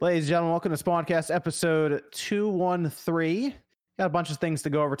Ladies and gentlemen, welcome to Spawncast episode 213. Got a bunch of things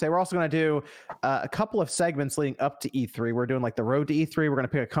to go over today. We're also going to do a couple of segments leading up to E3. We're doing like the road to E3. We're going to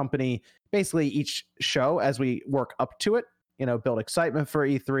pick a company basically each show as we work up to it, you know, build excitement for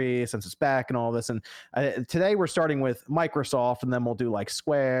E3 since it's back and all this. And today we're starting with Microsoft, and then we'll do like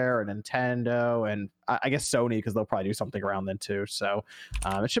Square and Nintendo and I guess Sony, because they'll probably do something around then too. So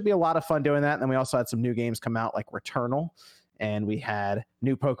it should be a lot of fun doing that. And then we also had some new games come out like Returnal, and we had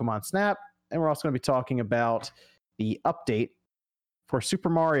new Pokemon Snap. And we're also going to be talking about the update for Super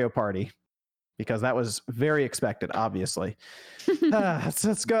Mario Party, because that was very expected, obviously.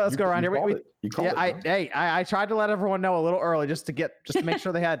 Let's go around here. I tried to let everyone know a little early just to make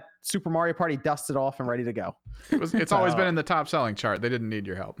sure they had Super Mario Party dusted off and ready to go. It's always been in the top selling chart. They didn't need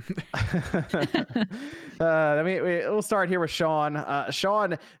your help. We'll start here with Sean.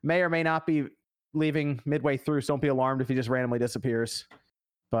 Sean may or may not be leaving midway through, so don't be alarmed if he just randomly disappears.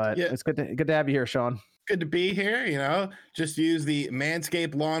 But It's good to have you here, Sean. Good to be here. You know, just use the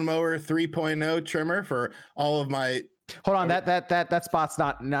Manscaped Lawnmower 3.0 trimmer for all of my. Hold on, that spot's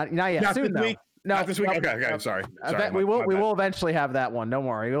not yet. Not soon this week. No, not this week. Okay, sorry. We will eventually have that one. Don't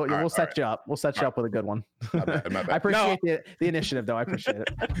worry. We'll set you up. We'll set you up with a good one. My bad. I appreciate the initiative, though. I appreciate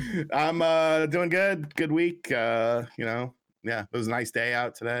it. I'm doing good. Good week. It was a nice day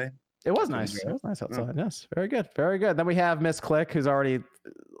out today. It was nice. It was nice outside. Yes, very good, very good. Then we have Miss Click, who's already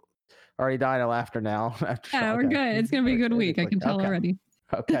dying of laughter now. Yeah, we're good. It's gonna be a good week. I can tell already.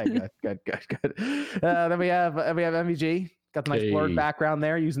 Okay, good. Then we have MVG. Got the nice blurred background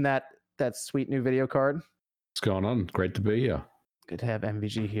there, using that sweet new video card. What's going on? Great to be here. Good to have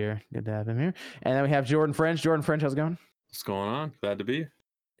MVG here. Good to have him here. And then we have Jordan French. Jordan French, how's it going? What's going on? Glad to be.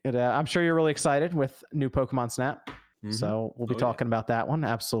 Good. I'm sure you're really excited with new Pokemon Snap. Mm-hmm. So we'll be talking about that one.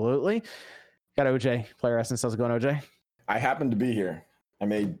 Absolutely. Got OJ, Player Essence. How's it going, OJ? I happen to be here. I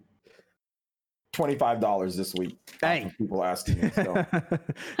made $25 this week. Dang. People asking me. So.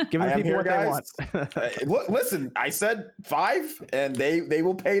 Giving people here, what guys. they want. Listen, I said 5, and they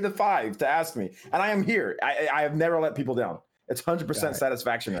will pay the 5 to ask me. And I am here. I have never let people down. It's 100%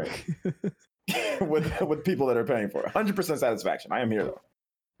 satisfaction rate with people that are paying for it. 100% satisfaction. I am here, though.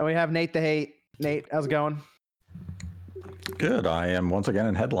 And we have Nate the Hate. Nate, how's it going? Good. I am once again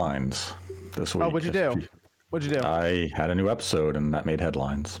in headlines this week. Oh, what'd you do? I had a new episode, and that made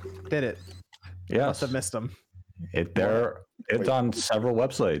headlines. Did it? Yes. Must have missed them. It's on several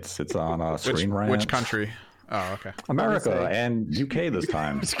websites. It's on Screen Rant. Which country? Oh, okay. America and UK this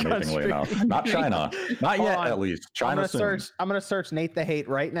time, amazingly enough. Not China. Not yet, at least. China soon. I'm going to search Nate the Hate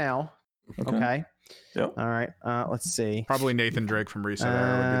right now. Okay. Yep. All right. Let's see. Probably Nathan Drake from Reset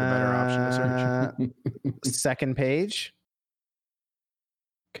Era would be the better option to search. Second page.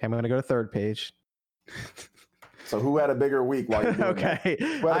 Okay, I'm going to go to third page. So who had a bigger week while you're doing okay.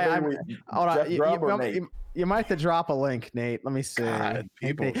 Hold on. You might have to drop a link, Nate. Let me see. God,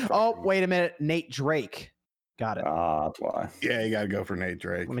 wait a minute. Nate Drake. Got it. That's why. Yeah, you got to go for Nate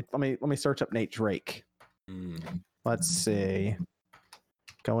Drake. Let me search up Nate Drake. Let's see.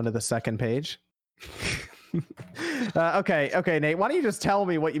 Go into the second page. Okay, Nate. Why don't you just tell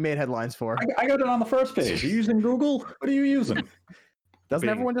me what you made headlines for? I got it on the first page. Are you using Google? What are you using? Doesn't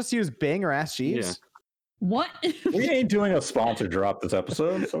everyone just use Bing or Ask Jeeves? Yeah. What? We ain't doing a sponsor drop this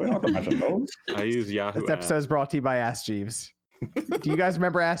episode, so we don't have to mention those. I use Yahoo. This episode is brought to you by Ask Jeeves. Do you guys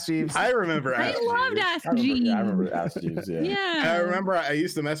remember Ask Jeeves? I remember Ask Jeeves. I loved Ask Jeeves. I remember Ask Jeeves, yeah. I remember I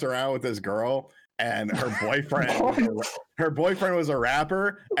used to mess around with this girl, and her boyfriend was a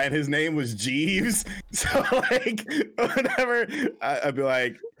rapper, and his name was Jeeves. So like whenever I'd be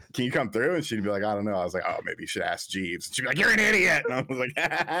like, can you come through? And she'd be like, I don't know. I was like, oh, maybe you should ask Jeeves. And she'd be like, you're an idiot. And I was like,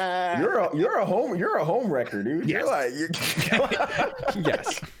 you're a home wrecker, dude. Yes.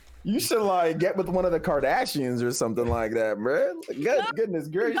 Yes. You should like get with one of the Kardashians or something like that, bro. Goodness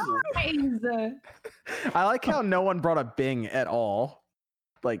gracious. I like how no one brought up Bing at all.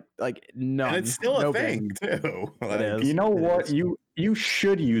 Like none. And it's still a thing Bing. too. You know what? You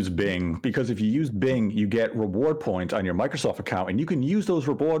should use Bing, because if you use Bing, you get reward points on your Microsoft account, and you can use those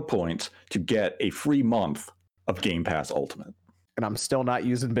reward points to get a free month of Game Pass Ultimate. And I'm still not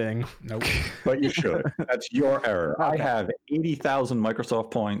using Bing. Nope. But you should. That's your error. Okay. I have 80,000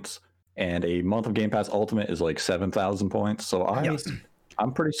 Microsoft points, and a month of Game Pass Ultimate is like 7,000 points. So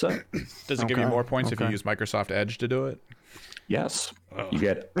I'm pretty set. Does it give you more points if you use Microsoft Edge to do it? Yes. You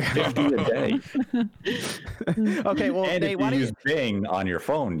get 50 a day. Okay, well, and Nate, if you use Bing on your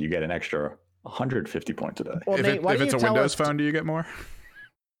phone, you get an extra 150 points a day. Well, Nate, if it's a Windows phone, do you get more?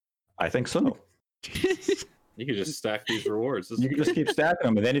 I think so. You can just stack these rewards. You can just keep stacking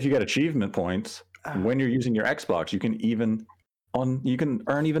them. And then if you get achievement points, when you're using your Xbox, you can even you can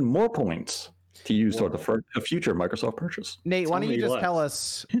earn even more points to use toward a future Microsoft purchase. Nate, why Tell don't you me just less. tell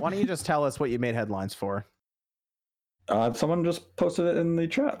us? Why don't you just tell us what you made headlines for? Someone just posted it in the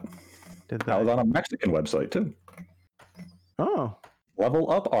chat. Did That was on a Mexican website too. Oh,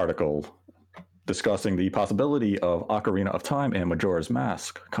 Level Up article discussing the possibility of Ocarina of Time and Majora's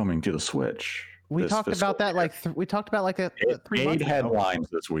Mask coming to the Switch. we this talked fiscal about that year. we talked about like It 3 made months ago. headlines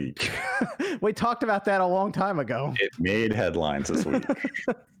this week. We talked about that a long time ago. It made headlines this week.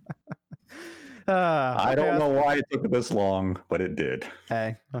 I Okay, don't know why it took this long, but it did.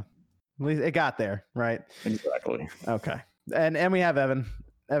 Hey, at least it got there, right? Exactly. Okay, and we have Evan.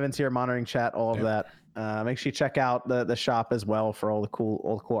 Evan's here monitoring chat, all of that. Make sure you check out the shop as well for all the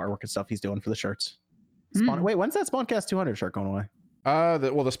cool artwork and stuff he's doing for the shirts. Wait, when's that Spawncast 200 shirt going away?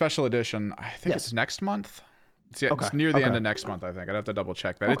 The special edition, I think Yes. it's next month. It's Okay. near the end Okay. of next month, I think. I'd have to double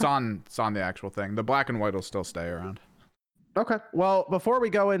check that. Okay. It's on the actual thing. The black and white will still stay around. Okay. Well, before we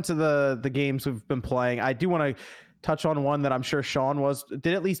go into the games we've been playing, I do want to touch on one that I'm sure Sean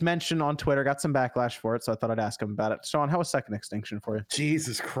did at least mention on Twitter. Got some backlash for it, so I thought I'd ask him about it. Sean, how was Second Extinction for you?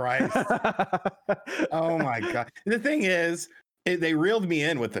 Jesus Christ. Oh my God. The thing is, they reeled me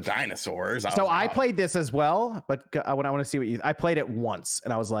in with the dinosaurs. So I was- played this as well, but I want to see what I played it once,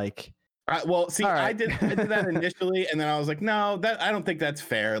 and I was like, well, see, All right. I did that initially, and then I was like, no, I don't think that's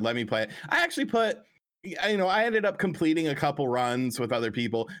fair. Let me play it. I actually I ended up completing a couple runs with other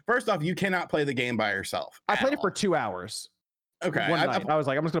people. First off, you cannot play the game by yourself. I at played it all. for 2 hours. Okay. One night. I was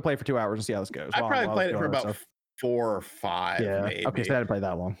like, I'm just gonna play it for 2 hours and see how this goes. I while- probably while played I it was for doing other about stuff. 4 or 5. Yeah. Maybe. Okay, so I didn't play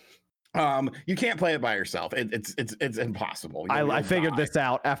that long. You can't play it by yourself. It's impossible. You'll I figured die. this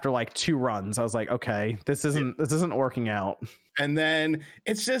out after like 2 runs. I was like, okay, this isn't working out. And then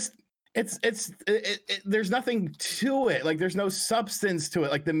it's just there's nothing to it. Like there's no substance to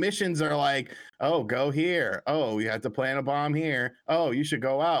it. Like the missions are like, oh, go here. Oh, you have to plant a bomb here. Oh, you should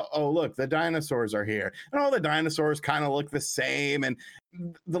go out. Oh, look, the dinosaurs are here. And all the dinosaurs kind of look the same. And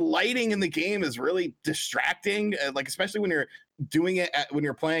the lighting in the game is really distracting. Like especially when you're doing it when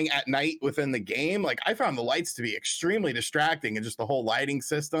you're playing at night within the game. Like I found the lights to be extremely distracting, and just the whole lighting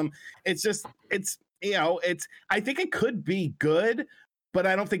system. I think it could be good, but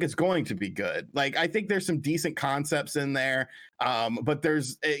I don't think it's going to be good. Like I think there's some decent concepts in there, but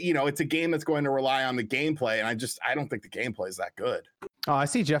there's it's a game that's going to rely on the gameplay, and I don't think the gameplay is that good. Oh, I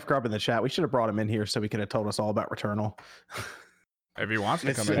see Jeff Grubb in the chat. We should have brought him in here so he could have told us all about Returnal. If he wants to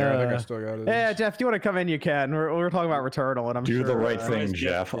It's, come in here, I think I still got it. Yeah, Jeff, do you want to come in? You can. We're talking about Returnal, and I'm Do sure, the right uh, thing,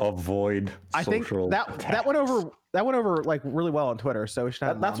 Jeff. Avoid I think social that went over like really well on Twitter. So we should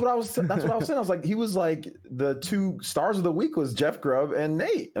have. That's what I was saying. I was like, he was like the 2 stars of the week was Jeff Grubb and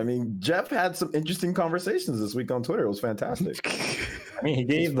Nate. I mean, Jeff had some interesting conversations this week on Twitter. It was fantastic. I mean, he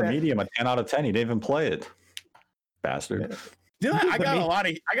gave the medium a 10 out of 10. He didn't even play it. Bastard. I got a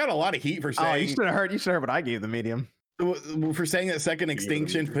lot of heat for Oh, you saying should have heard. You should have heard what I gave the medium. that Second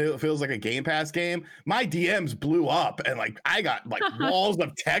Extinction feels like a Game Pass game. My DMs blew up, and like I got like walls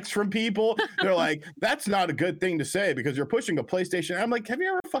of text from people. They're like, "That's not a good thing to say because you're pushing a PlayStation." And I'm like, "Have you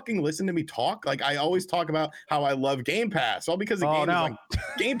ever fucking listened to me talk? Like I always talk about how I love Game Pass. All because the Oh, game no. is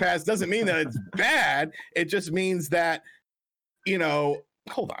like Game Pass doesn't mean that it's bad. It just means that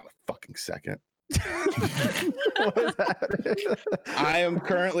hold on a fucking second. What was that? I am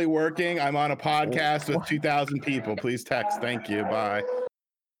currently working. I'm on a podcast with 2,000 people. Please text. Thank you. Bye.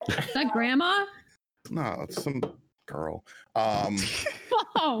 Is that grandma? No, it's some girl.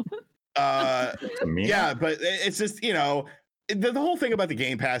 Oh, To me, Yeah, but it's just the whole thing about the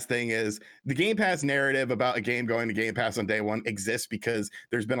Game Pass thing is the Game Pass narrative about a game going to Game Pass on day one exists because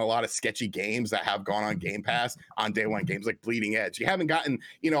there's been a lot of sketchy games that have gone on Game Pass on day one. Games like Bleeding Edge. You haven't gotten,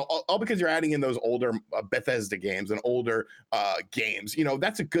 all because you're adding in those older Bethesda games and older games.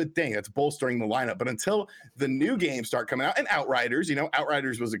 That's a good thing. That's bolstering the lineup. But until the new games start coming out, and Outriders,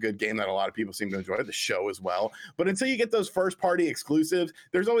 Outriders was a good game that a lot of people seem to enjoy. The show as well. But until you get those first party exclusives,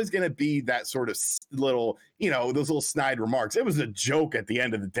 there's always going to be that sort of little, those little snide remarks. It was a joke at the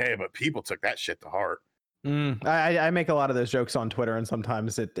end of the day, but people took that shit to heart. I make a lot of those jokes on Twitter, and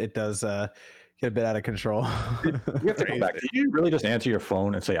sometimes it does get a bit out of control. you have to go back. Did you really just answer your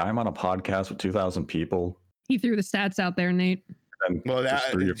phone and say, I'm on a podcast with 2,000 people? he threw the stats out there, Nate. And Well, just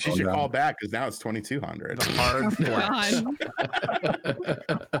threw your she phone should down? call back because now it's 2,200. Hard Oh, flex. God.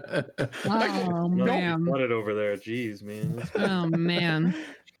 Oh, man. Flooded over there. Jeez, man. Oh, man.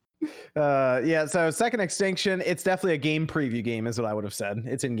 Yeah, so Second Extinction, it's definitely a game preview game, is what I would have said.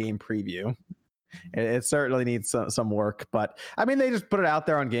 It's in game preview. It certainly needs some work, but I mean, they just put it out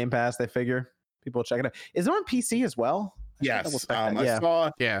there on Game Pass. They figure people will check it out. Is it on PC as well? I should double Yes, check that. I Yeah.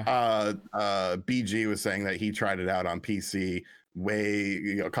 saw Yeah. BG was saying that he tried it out on PC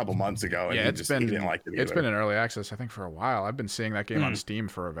a couple months ago, and Yeah, he didn't like it. It's either. been in early access, I think, for a while. I've been seeing that game on Steam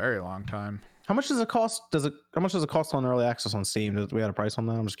for a very long time. How much does it cost? How much does it cost on early access on Steam? Do we have a price on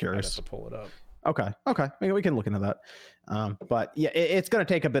that? I'm just I have curious. to pull it up. Okay. Maybe we can look into that. But yeah, it's going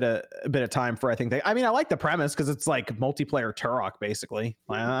to take a bit of time for, I think. I mean, I like the premise because it's like multiplayer Turok, basically.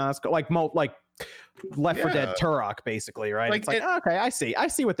 Like Left 4 Dead Turok, basically, right? Like, It's like, okay, I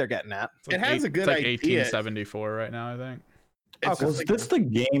see what they're getting at. It's like It has a good it's like idea. 1874 right now, I think. It's Okay. just Was like- this the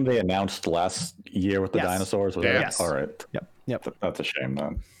game they announced last year with the Yes. dinosaurs? Was Yeah. that- Yes. All right. Yep. That's a shame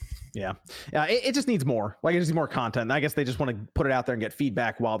then. Yeah. It just needs more. Like, it just needs more content. And I guess they just want to put it out there and get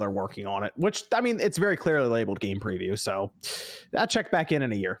feedback while they're working on it. Which, I mean, it's very clearly labeled game preview. So I'll check back in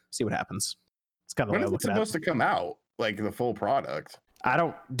a year, see what happens. It's kind of when what I is it look at. supposed to come out? Like the full product? I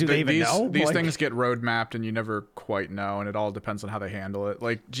don't. Do they even know? These Like, things get road mapped, and you never quite know, and it all depends on how they handle it.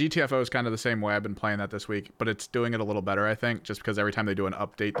 Like GTFO is kind of the same way. I've been playing that this week, but it's doing it a little better, I think, just because every time they do an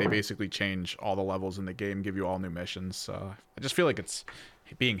update, they basically change all the levels in the game, give you all new missions. So I just feel like it's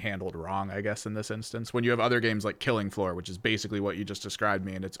being handled wrong, I guess, in this instance. When you have other games like Killing Floor, which is basically what you just described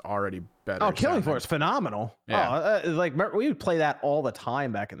me, and it's already better. Oh, Killing sounding. Floor is phenomenal. Yeah. Like we would play that all the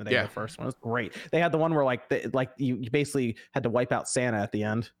time back in the day. Yeah. The first one was great. They had the one where you basically had to wipe out Santa at the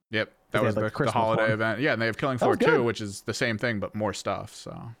end. Yep, They that was had, like, the Christmas holiday one. event. Yeah, and they have Killing That was Floor 2, good. which is the same thing but more stuff.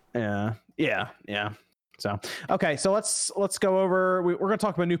 So Yeah. So okay, so let's go over. We're gonna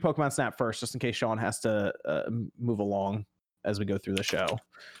talk about new Pokemon Snap first, just in case Sean has to move along as we go through the show,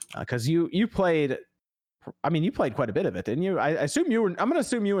 because you played. I mean, you played quite a bit of it, didn't you? I assume you were. I'm gonna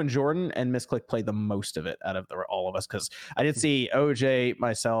assume you and Jordan and Miss Click played the most of it out of all of us, because I did see OJ,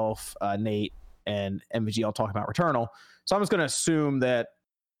 myself, Nate, and MVG all talking about Returnal. So I'm just gonna assume that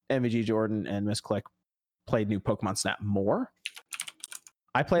MVG, Jordan, and Miss Click played new Pokemon Snap more.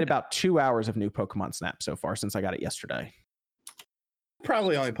 I played about 2 hours of new Pokemon Snap so far since I got it yesterday.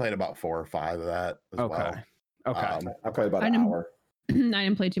 Probably only played about 4 or 5 of that as Okay. well. Okay. I played about I an didn't- hour. I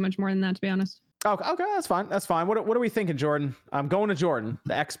didn't play too much more than that, to be honest. Okay, that's fine. That's fine. What are we thinking, Jordan? I'm going to Jordan,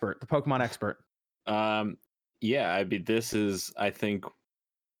 the expert, the Pokemon expert. Yeah, I mean, this is, I think,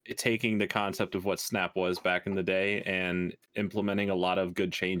 taking the concept of what Snap was back in the day and implementing a lot of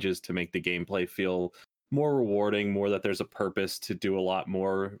good changes to make the gameplay feel more rewarding, more that there's a purpose to do a lot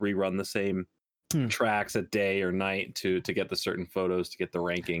more, rerun the same tracks at day or night to get the certain photos, to get the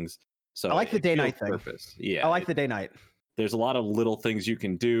rankings. So I like the it day-night feels thing. purpose. Yeah, I like the day-night. there's a lot of little things you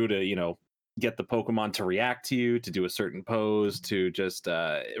can do to, get the Pokemon to react to you, to do a certain pose, to just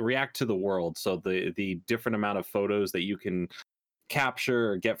react to the world. So the different amount of photos that you can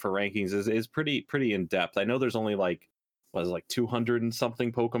capture or get for rankings is pretty in depth. I know there's only like 200 and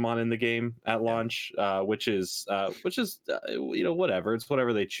something Pokemon in the game at launch, which is whatever. It's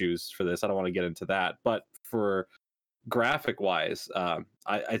whatever they choose for this. I don't want to get into that, but for graphic wise,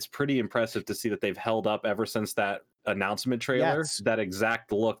 it's pretty impressive to see that they've held up ever since that announcement trailer. Yes. That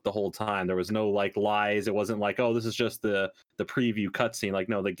exact look the whole time. There was no like lies. It wasn't like, oh, this is just the preview cutscene. Like,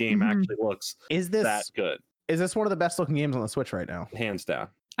 no, the game Mhm. actually looks Is that good, this one of the best looking games on the Switch right now? hands down.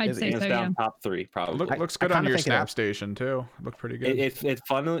 I'd Is- say Hands so, down, yeah. top 3 probably. looks I good on kinda your think it Snap is. Station too. Looked pretty good. It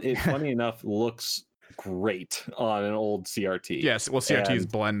funny enough looks great on an old CRT. Yes, well, CRTs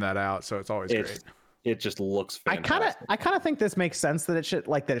And blend that out, so it's always great. it just looks I fantastic. kind of think this makes sense that it should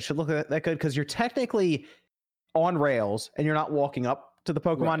look that good, because you're technically on rails and you're not walking up to the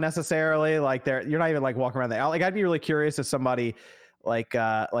Pokemon Right. necessarily. Like you're not even like walking around the alley. Like, I'd be really curious if somebody like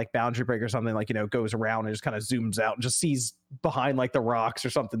Boundary Break or something, like, goes around and just kind of zooms out and just sees behind like the rocks or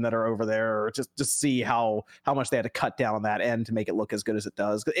something that are over there, or just see how much they had to cut down on that end to make it look as good as it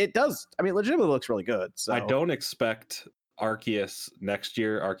does. It does. I mean, it legitimately looks really good. So I don't expect Arceus next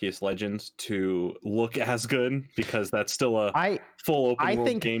year, Arceus Legends, to look as good because that's still a full open I world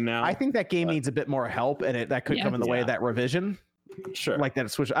think- game now. I think that game but- needs a bit more help, and that could Yeah. come in the way Yeah. of that revision. sure. Like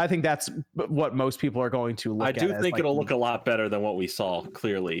that Switch. I think that's what most people are going to look I at. do as, think like, it'll look a lot better than what we saw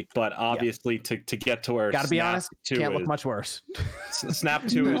clearly, but obviously to get to where Gotta be Snap honest, 2 can't is, look much worse. Snap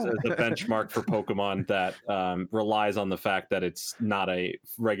 2 is the benchmark for Pokemon that relies on the fact that it's not a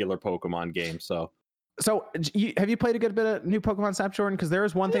regular Pokemon game. So So, have you played a good bit of new Pokemon Snap, Jordan? Because there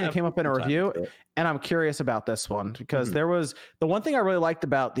was one thing Yeah, that came up in a from time review, to time. and I'm curious about this one because Mhm. there was the one thing I really liked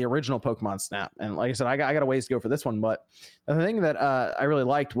about the original Pokemon Snap, and like I said, I got a ways to go for this one, but the thing that I really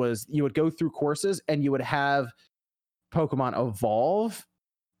liked was you would go through courses and you would have Pokemon evolve.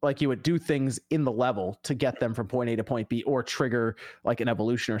 Like, you would do things in the level to get them from point A to point B, or trigger like an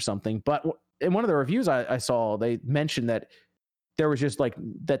evolution or something. But in one of the reviews I saw, they mentioned that there was just like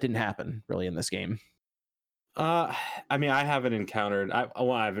that didn't happen really in this game. I mean, I haven't encountered. I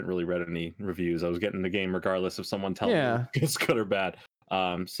haven't really read any reviews. I was getting the game regardless of someone telling me it's good or bad.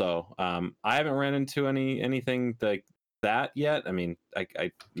 I haven't ran into anything like that yet. I mean,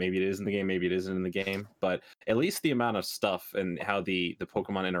 I maybe it is in the game, maybe it isn't in the game, but at least the amount of stuff and how the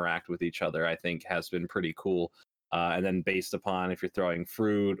Pokemon interact with each other, I think, has been pretty cool. And then based upon if you're throwing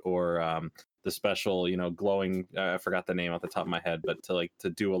fruit or the special, glowing, I forgot the name off the top of my head, but to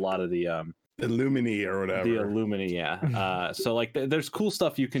do a lot of the Illumini or whatever. The Illumini, yeah. So like there's cool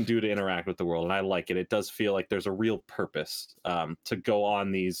stuff you can do to interact with the world, and I like it. It does feel like there's a real purpose to go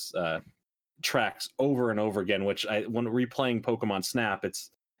on these tracks over and over again, which when replaying Pokemon Snap,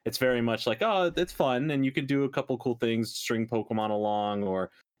 it's very much like, oh, it's fun, and you can do a couple cool things, string Pokemon along,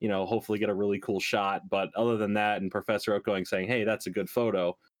 or hopefully get a really cool shot. But other than that, and Professor Oak going saying, hey, that's a good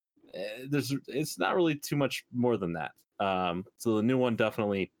photo, it's not really too much more than that. So the new one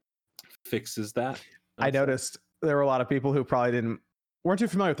definitely fixes that. I noticed there were a lot of people who probably weren't too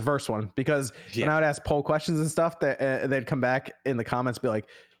familiar with the first one, because when I would ask poll questions and stuff, they'd come back in the comments be like,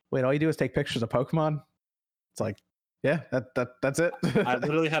 wait, all you do is take pictures of Pokemon? It's like, yeah, that's it. I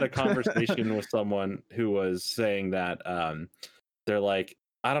literally had a conversation with someone who was saying that they're like,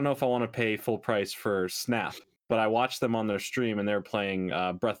 I don't know if I want to pay full price for Snap, but I watched them on their stream and they were playing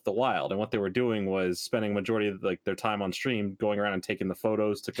Breath of the Wild, and what they were doing was spending majority of their time on stream going around and taking the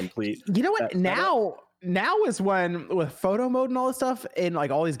photos to complete. You know what? Now is when, with photo mode and all this stuff in like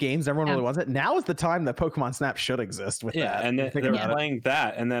all these games, everyone really wants it. Now is the time that Pokemon Snap should exist with that. And they're playing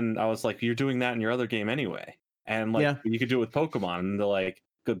that, and then I was like, you're doing that in your other game anyway, and you could do it with Pokemon, and they're like,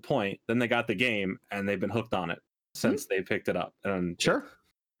 good point. Then they got the game and they've been hooked on it since they picked it up. And sure.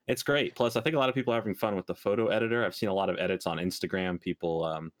 It's great. Plus, I think a lot of people are having fun with the photo editor. I've seen a lot of edits on Instagram,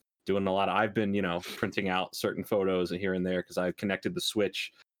 people doing a lot. I've been, printing out certain photos and here and there because I connected the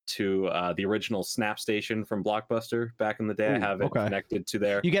Switch to the original Snap Station from Blockbuster back in the day. I have it connected to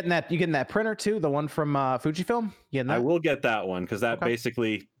there. You getting that printer too? The one from Fujifilm? I will get that one because that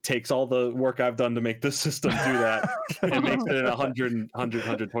basically takes all the work I've done to make this system do that. It makes it a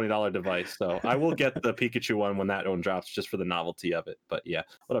 $120 device. So I will get the Pikachu one when that one drops, just for the novelty of it. But yeah,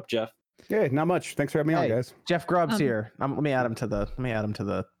 what up, Jeff? Yeah, not much. Thanks for having me on, guys. Jeff Grubb's here. Let me add him to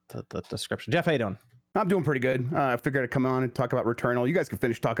the description. Jeff, how you doing? I'm doing pretty good. I figured I'd come on and talk about Returnal. You guys can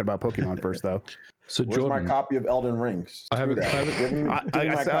finish talking about Pokemon first, though. So where's my copy of Elden Ring?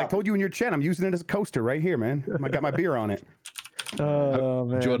 I told you in your chat, I'm using it as a coaster right here, man. I got my beer on it. Oh,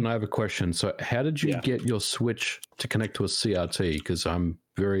 man. Jordan, I have a question. So how did you get your Switch to connect to a CRT? Because I'm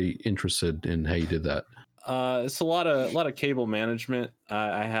very interested in how you did that. It's a lot of cable management.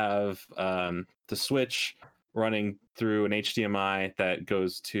 I have the Switch running through an HDMI that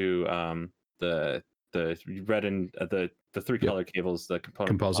goes to the red and the three color cables, the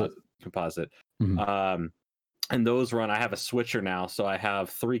composite. Mm-hmm. And those run. I have a switcher now, so I have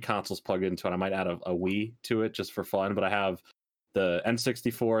 3 consoles plugged into it. I might add a Wii to it just for fun, but I have the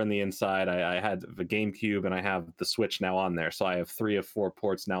N64 in the inside. I had the GameCube, and I have the Switch now on there. So I have 3 of 4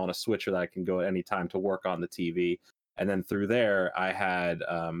 ports now on a switcher that I can go at any time to work on the TV. And then through there, I had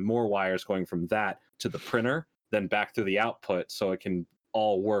more wires going from that to the printer, then back through the output, so it can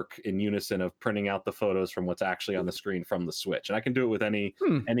all work in unison of printing out the photos from what's actually on the screen from the Switch. And I can do it with any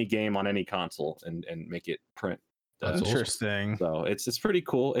game on any console and make it print. That's interesting. So it's pretty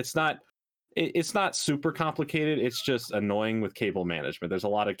cool. It's not super complicated. It's just annoying with cable management. There's a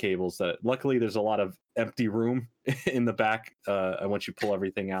lot of cables that, luckily, there's a lot of empty room in the back once you pull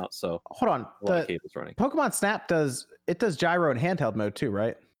everything out. So hold on, a lot of cables running. Pokemon Snap does gyro and handheld mode too,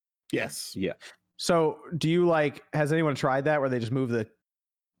 right? Yes. Yeah. So do you has anyone tried that where they just move the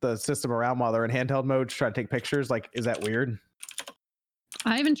system around while they're in handheld mode to try to take pictures? Is that weird?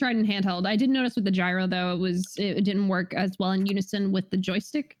 I haven't tried in handheld. I did notice with the gyro though, it didn't work as well in unison with the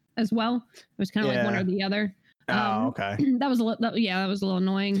joystick as well. It was kind of like one or the other. Oh, okay. That was a little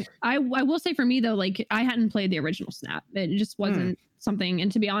annoying. I will say for me though, I hadn't played the original Snap. It just wasn't something.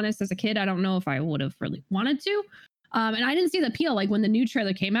 And to be honest, as a kid, I don't know if I would have really wanted to. And I didn't see the appeal. When the new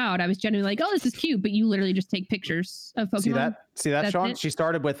trailer came out, I was genuinely like, "Oh, this is cute," but you literally just take pictures of Pokemon. See that, That's Sean? it? She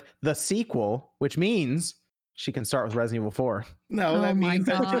started with the sequel, which means she can start with Resident Evil 4. No, that means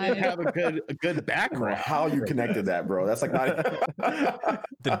that you should have a good background. How you connected that, bro? That's like not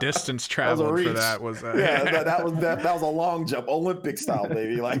The distance traveled for that was that was a long jump, Olympic style,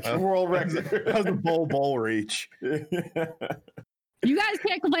 baby, world record. That was the bowl reach. You guys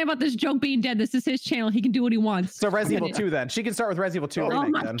can't complain about this joke being dead. This is his channel. He can do what he wants. So Resident Evil 2 then. She can start with Resident Evil 2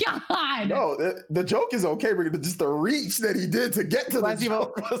 remake my then. God. No, the joke is okay, but just the reach that he did to get to Resident the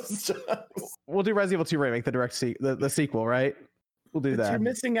joke was just... We'll do Resident Evil 2 remake, the sequel, right? We'll do that. You're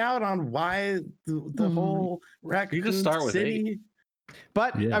missing out on why the whole Raccoon You just start with City. 8.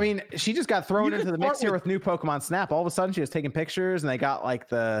 But Yeah. I mean, she just got thrown You into could the mix start here with new Pokemon Snap. All of a sudden, she was taking pictures, and they got like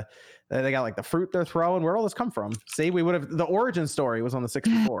the fruit they're throwing. Where'd all this come from? See, we would have the origin story was on the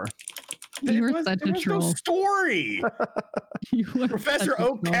 64. You were There such a was no troll. story. You were Professor such a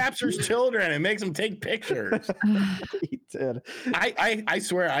Oak troll. captures children and makes them take pictures. He did. I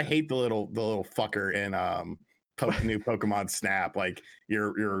swear I hate the little fucker in new Pokemon Snap, like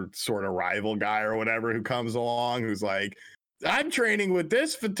your sort of rival guy or whatever who comes along who's like, I'm training with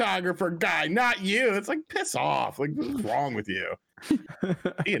this photographer guy, not you. It's like, piss off. Like, what's wrong with you?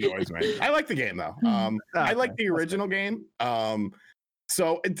 He annoys me. I like the game though. I like the original game.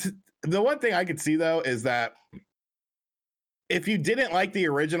 So it's the one thing I could see though is that if you didn't like the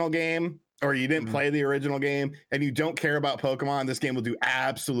original game or you didn't play the original game and you don't care about Pokemon, this game will do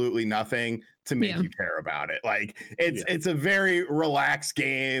absolutely nothing to make you care about it. Like it's a very relaxed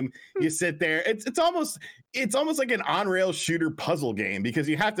game. You sit there. It's almost like an on-rail shooter puzzle game because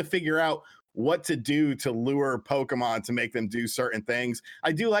you have to figure out what to do to lure Pokemon to make them do certain things.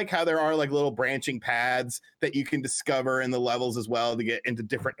 I do like how there are like little branching paths that you can discover in the levels as well to get into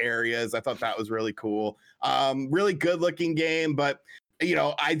different areas. I thought that was really cool. Really good looking game, but you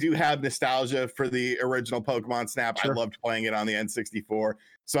know, I do have nostalgia for the original Pokemon Snap. Sure. I loved playing it on the N64.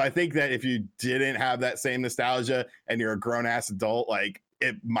 So I think that if you didn't have that same nostalgia and you're a grown ass adult, like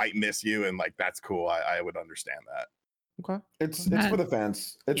it might miss you. And like, that's cool. I would understand that. Okay. It's for the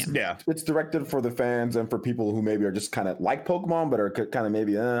fans. It's directed for the fans and for people who maybe are just kind of like Pokemon, but are kind of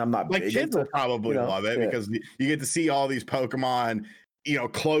maybe I'm not like big kids into, will probably love it because you get to see all these Pokemon, you know,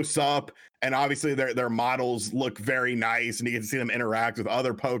 close up, and obviously their models look very nice, and you get to see them interact with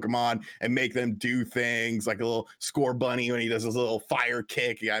other Pokemon and make them do things like a little Score Bunny when he does his little fire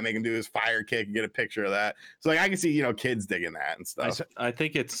kick. You gotta make him do his fire kick and get a picture of that. So like I can see, you know, kids digging that and stuff. I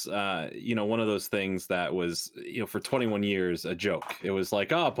think it's you know, one of those things that was, you know, for 21 years a joke. It was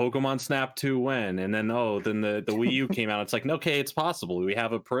like, oh, Pokemon Snap 2 when, and then then the Wii U came out. It's like, okay, it's possible. We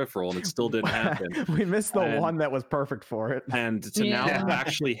have a peripheral, and it still didn't happen. We missed the one that was perfect for it. And to now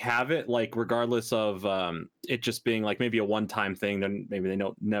actually have it, like regardless of it just being like maybe a one-time thing, then maybe they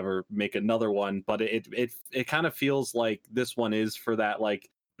don't never make another one, but it kind of feels like this one is for that, like,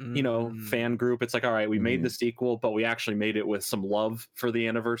 you know, fan group. It's like, all right, we made the sequel, but we actually made it with some love for the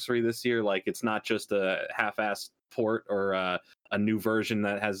anniversary this year. Like it's not just a half-assed port or a new version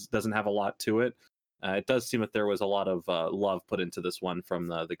that doesn't have a lot to it. It does seem that there was a lot of love put into this one from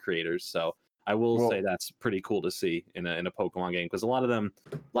the creators, so I will say that's pretty cool to see in a Pokemon game, because a lot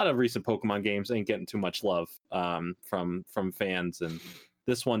of recent Pokemon games ain't getting too much love from fans, and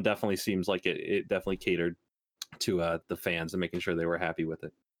this one definitely seems like it definitely catered to the fans and making sure they were happy with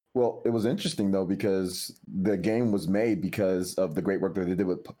it. Well, it was interesting though because the game was made because of the great work that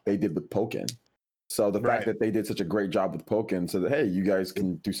they did with Pokken. So the fact that they did such a great job with Pokken, so that hey, you guys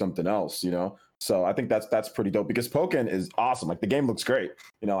can do something else, you know. So I think that's pretty dope because Pokken is awesome. Like the game looks great,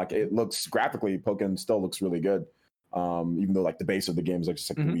 you know. Like it looks graphically, Pokken still looks really good, even though like the base of the game is like just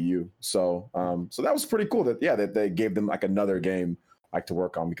like the Wii U. So so that was pretty cool that they gave them like another game like to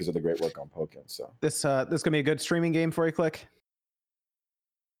work on because of the great work on Pokken. So this gonna be a good streaming game for you, Click.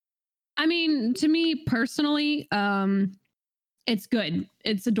 I mean, to me personally, it's good.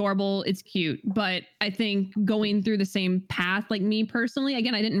 It's adorable. It's cute. But I think going through the same path, like me personally,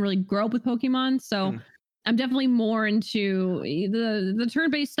 again, I didn't really grow up with Pokemon. So I'm definitely more into the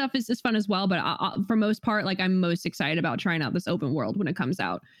turn-based stuff is fun as well. But for most part, like I'm most excited about trying out this open world when it comes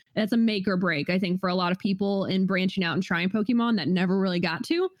out. That's a make or break, I think, for a lot of people in branching out and trying Pokemon that never really got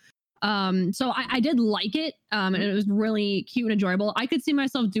to. So I did like it. And it was really cute and enjoyable. I could see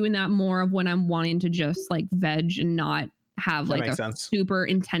myself doing that more of when I'm wanting to just like veg and not have like a super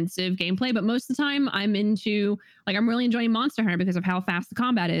intensive gameplay, but most of the time I'm really enjoying Monster Hunter because of how fast the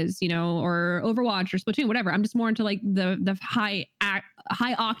combat is, you know, or Overwatch or Splatoon, whatever. I'm just more into like the high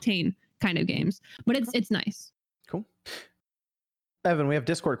octane kind of games, but it's nice. Cool. Evan, we have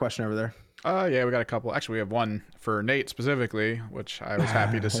Discord question over there. Yeah, we got a couple. Actually, we have one for Nate specifically, which I was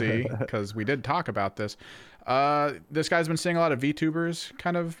happy to see because we did talk about this. This guy's been seeing a lot of VTubers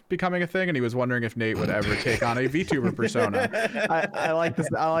kind of becoming a thing, and he was wondering if Nate would ever take on a VTuber persona. I like this.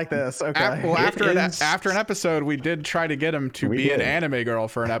 I like this. Okay. After an episode, we did try to get him to be an anime girl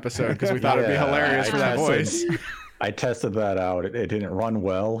for an episode because we thought it'd be hilarious for that voice. I tested that out. It didn't run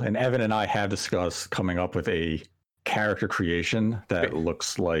well, and Evan and I have discussed coming up with a character creation that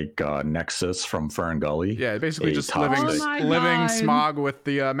looks like Nexus from Fern Gully. Yeah, basically just living Smog with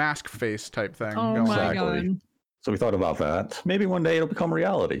the mask face type thing. Oh my god! So we thought about that. Maybe one day it'll become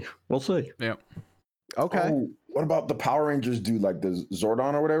reality. We'll see. Yeah. Okay. What about the Power Rangers dude, like the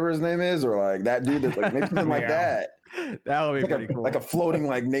Zordon or whatever his name is, or like that dude that's like maybe something like that. That would be like pretty cool. Like a floating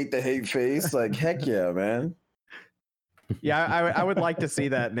like Nate the Hate face. Like heck yeah, man. Yeah, I would like to see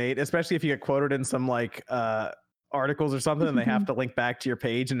that, Nate, especially if you get quoted in some like articles or something and they have to link back to your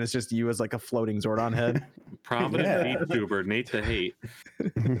page and it's just you as like a floating Zordon head. Prominent VTuber, Nate the Hate.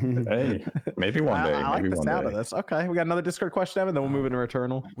 Hey, maybe one day. I like maybe the one sound day. of this. Okay, we got another Discord question, Evan, then we'll move into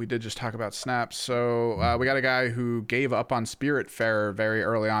Returnal. We did just talk about Snap. So we got a guy who gave up on Spiritfarer very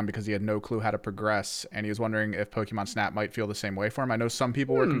early on because he had no clue how to progress, and he was wondering if Pokemon Snap might feel the same way for him. I know some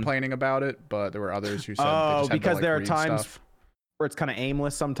people were complaining about it, but there were others who said they just had because to, like, there are read times stuff. where it's kind of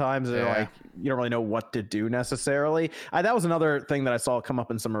aimless sometimes. They're Yeah. like, you don't really know what to do necessarily. That was another thing that I saw come up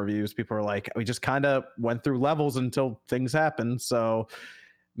in some reviews. People were like, we just kind of went through levels until things happened. So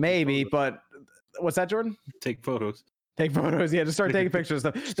maybe, but what's that, Jordan? Take photos. Take photos. Yeah, just start taking pictures.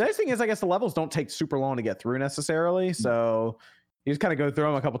 The nice thing is, I guess the levels don't take super long to get through necessarily. So you just kind of go through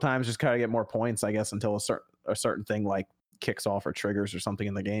them a couple times, just kind of get more points, I guess, until a certain thing like kicks off or triggers or something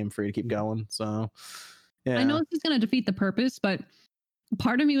in the game for you to keep going. So yeah. I know this is going to defeat the purpose, but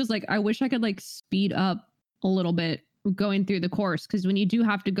part of me was like, I wish I could like speed up a little bit going through the course, because when you do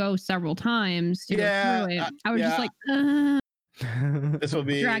have to go several times to go through it, I was just like, this will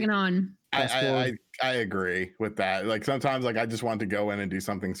be dragging on. I agree with that. Like sometimes, like I just want to go in and do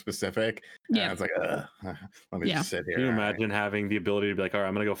something specific. Yeah. And it's like, let me just sit here. Can you imagine having the ability to be like, all right,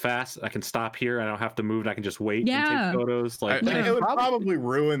 I'm gonna go fast. I can stop here. I don't have to move. And I can just wait and take photos. Like, it would probably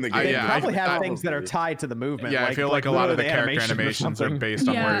ruin the game. They yeah, probably I- have things that are tied to the movement. Yeah, I feel like a lot of the character animations are based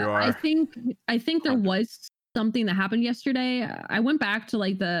on where you are. I think there was something that happened yesterday. I went back to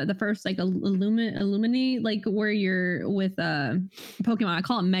like the first like Illumini, like where you're with Pokemon. I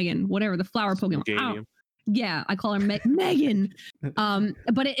call it Megan, whatever, the flower Pokemon. Yeah, I call her Megan.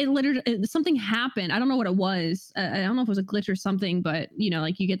 But it literally something happened. I don't know what it was. I don't know if it was a glitch or something, but you know,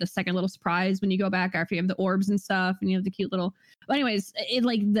 like you get the second little surprise when you go back after you have the orbs and stuff, and you have the cute little. But anyways, it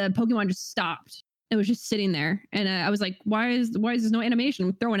like the Pokemon just stopped. It was just sitting there, and I was like, "Why is there no animation?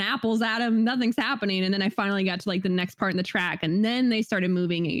 I'm throwing apples at him, nothing's happening." And then I finally got to like the next part in the track, and then they started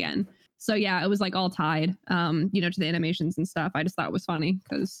moving again. So yeah, it was like all tied, you know, to the animations and stuff. I just thought it was funny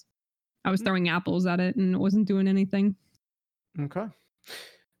because I was throwing apples at it and it wasn't doing anything. Okay,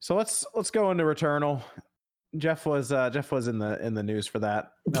 so let's go into Returnal. Jeff was in the news for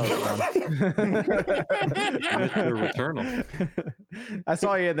that. That was fun. Returnal. I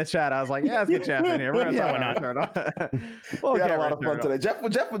saw you in the chat. I was like, yeah, let's get Jeff in here. We're gonna talk about Returnal. We had a lot of fun today. Jeff,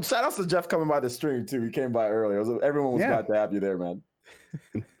 shout out to Jeff coming by the stream too. He came by earlier. Everyone was glad to have you there, man.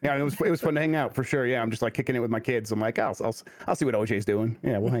 Yeah, it was fun to hang out for sure. Yeah, I'm just like kicking it with my kids. I'm like, I'll see what OJ's doing.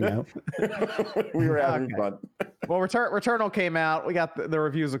 Yeah, we'll hang out. We were having fun. Well, Returnal came out. We got the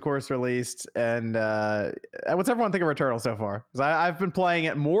reviews, of course, released. And what's everyone think of Returnal so far? Because I've been playing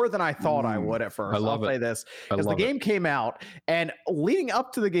it more than I thought I would at first. I'll say this because the game came out, and leading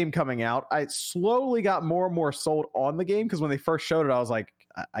up to the game coming out, I slowly got more and more sold on the game. Because when they first showed it, I was like,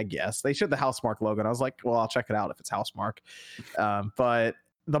 I guess they showed the Housemarque logo, and I was like, well, I'll check it out if it's Housemarque. But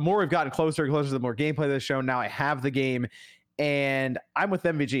the more we've gotten closer and closer, the more gameplay they've shown. Now I have the game, and I'm with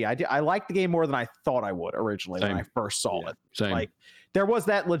MVG. I like the game more than I thought I would originally when I first saw it. Same. Like there was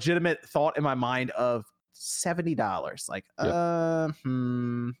that legitimate thought in my mind of $70. Like,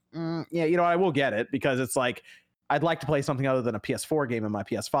 yeah, you know, I will get it because it's like I'd like to play something other than a PS4 game in my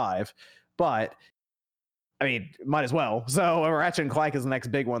PS5, but I mean, might as well. So Ratchet and Clank is the next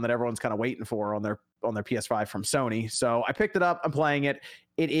big one that everyone's kind of waiting for on their PS5 from Sony. So I picked it up. I'm playing it.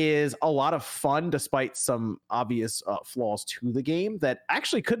 It is a lot of fun, despite some obvious flaws to the game that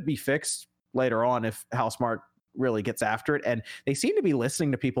actually could be fixed later on if Housemarque really gets after it. And they seem to be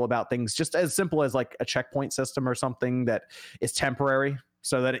listening to people about things just as simple as like a checkpoint system or something that is temporary,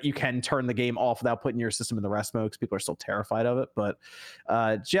 so that you can turn the game off without putting your system in the rest mode because people are still terrified of it. But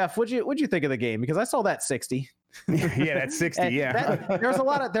Jeff, what'd you think of the game? Because I saw that 60. Yeah, that's 60. Yeah, there's a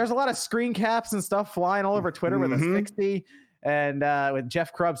lot of screen caps and stuff flying all over Twitter with a 60 and with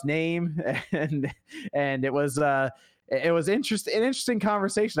Jeff Krubb's name, and it was an interesting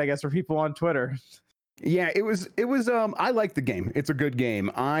conversation, I guess, for people on Twitter. Yeah, it was. I like the game. It's a good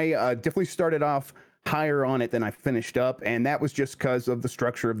game. I definitely started off higher on it than I finished up, and that was just because of the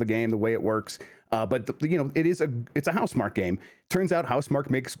structure of the game, the way it works. But it's a Housemarque game. Turns out Housemarque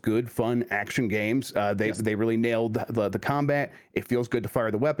makes good, fun action games. They really nailed the combat. It feels good to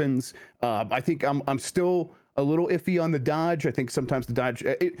fire the weapons. I think I'm still a little iffy on the dodge. I think sometimes the dodge,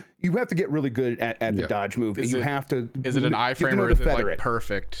 you have to get really good at the dodge move. Is you it- have to. Is it an iframe or is it like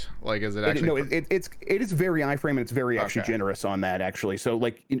perfect? Like, is it actually? It is very iframe and it's very actually generous on that actually. So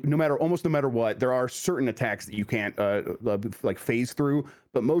like almost no matter what, there are certain attacks that you can't like phase through,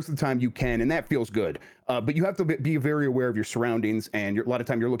 but most of the time you can, and that feels good. But you have to be very aware of your surroundings, and a lot of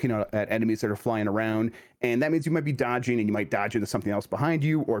time you're looking at enemies that are flying around, and that means you might be dodging, and you might dodge into something else behind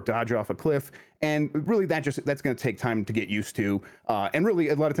you, or dodge off a cliff, and really that's going to take time to get used to. And really,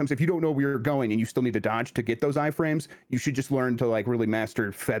 a lot of times, if you don't know where you're going and you still need to dodge to get those iframes, you should just learn to like really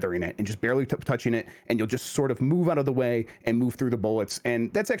master feathering it and just barely touching it, and you'll just sort of move out of the way and move through the bullets.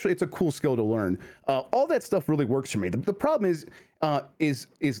 And that's actually it's a cool skill to learn. All that stuff really works for me. The problem is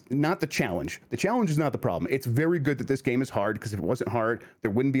not the challenge. The challenge is not the problem. It's very good that this game is hard, because if it wasn't hard, there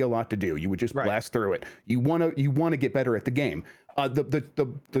wouldn't be a lot to do. You would just blast through it. You want to get better at the game.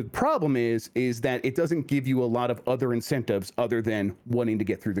 The problem is that it doesn't give you a lot of other incentives other than wanting to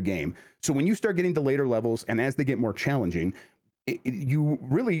get through the game. So when you start getting to later levels, and as they get more challenging,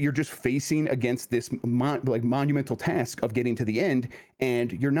 you're just facing against this monumental task of getting to the end,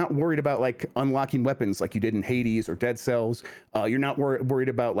 and you're not worried about like unlocking weapons like you did in Hades or Dead Cells. You're not worried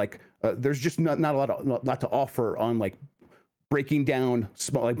about like there's just not a lot to offer on like breaking down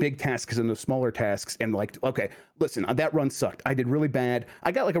big tasks into smaller tasks, and like, okay, listen, that run sucked. I did really bad.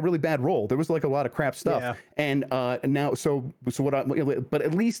 I got like a really bad roll. There was like a lot of crap stuff, and now but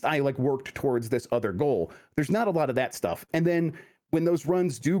at least I like worked towards this other goal. There's not a lot of that stuff, and then when those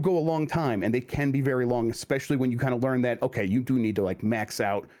runs do go a long time, and they can be very long, especially when you kind of learn that, okay, you do need to like max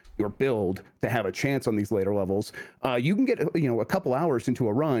out your build to have a chance on these later levels. You can get a couple hours into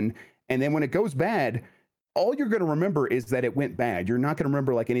a run, and then when it goes bad, all you're going to remember is that it went bad. You're not going to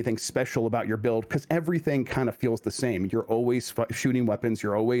remember like anything special about your build, because everything kind of feels the same. You're always shooting weapons.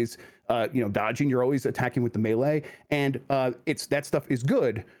 You're always, dodging. You're always attacking with the melee, and that stuff is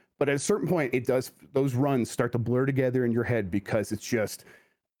good. But at a certain point, those runs start to blur together in your head, because it's just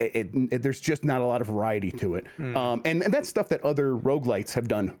there's just not a lot of variety to it. And that's stuff that other roguelites have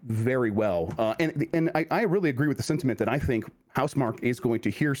done very well. And I really agree with the sentiment that I think Housemarque is going to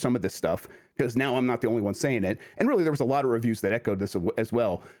hear some of this stuff, because now I'm not the only one saying it. And really, there was a lot of reviews that echoed this as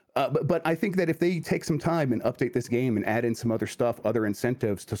well. But I think that if they take some time and update this game and add in some other stuff, other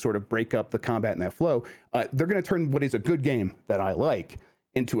incentives to sort of break up the combat and that flow, they're going to turn what is a good game that I like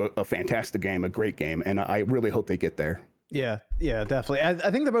into a fantastic game, a great game. And I really hope they get there. Yeah, definitely. I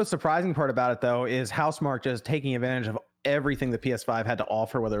think the most surprising part about it, though, is Housemarque just taking advantage of everything the PS5 had to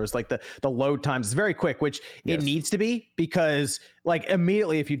offer, whether it was like the load times is very quick, which it needs to be, because like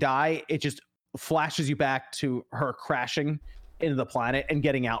immediately if you die, it just flashes you back to her crashing into the planet and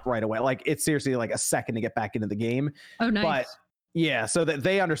getting out right away. Like it's seriously like a second to get back into the game. Oh, nice. But yeah, so that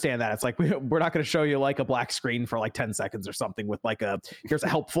they understand that it's like we're not going to show you like a black screen for like 10 seconds or something with like here's a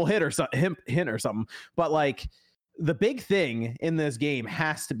helpful hint or something. But like the big thing in this game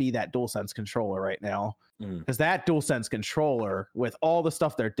has to be that DualSense controller right now, because that DualSense controller with all the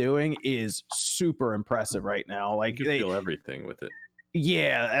stuff they're doing is super impressive right now. Like you can feel everything with it.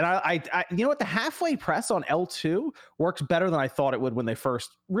 Yeah, and I you know what, the halfway press on L2 works better than I thought it would when they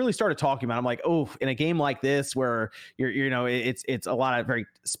first really started talking about it. I'm like, oh, in a game like this where it's a lot of very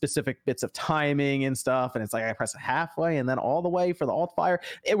specific bits of timing and stuff, and it's like I press it halfway and then all the way for the alt fire.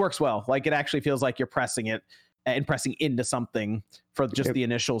 It works well. Like it actually feels like you're pressing it and pressing into something for just the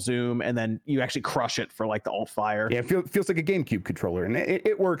initial zoom, and then you actually crush it for like the alt fire. Yeah, it feels like a GameCube controller, and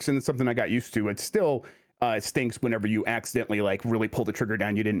it works, and it's something I got used to. It's still it stinks whenever you accidentally like really pull the trigger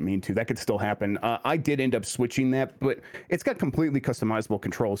down you didn't mean to. That could still happen. I did end up switching that, but it's got completely customizable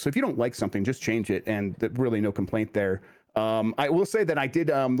controls. So if you don't like something, just change it, and really no complaint there. I will say that I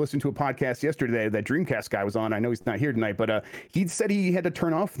did listen to a podcast yesterday that Dreamcast guy was on. I know he's not here tonight, but he said he had to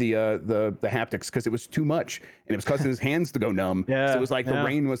turn off the haptics because it was too much, and it was causing his hands to go numb. So it was like the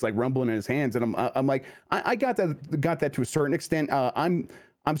rain was like rumbling in his hands, and I'm like, I got that to a certain extent.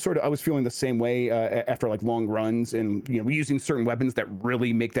 I was feeling the same way after like long runs and using certain weapons that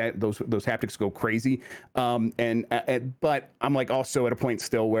really make those haptics go crazy. But I'm like also at a point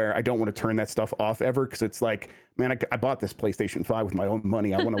still where I don't want to turn that stuff off ever, because it's like, man, I bought this PlayStation 5 with my own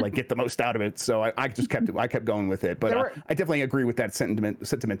money. I want to like get the most out of it. So I just kept going with it. But I definitely agree with that sentiment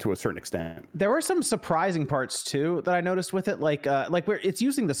to a certain extent. There were some surprising parts too that I noticed with it, like where it's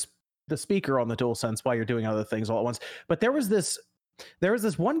using the speaker on the DualSense while you're doing other things all at once. But there was this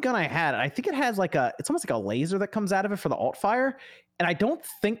one gun I had, and I think it has it's almost like a laser that comes out of it for the alt fire. And I don't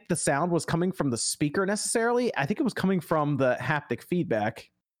think the sound was coming from the speaker necessarily. I think it was coming from the haptic feedback.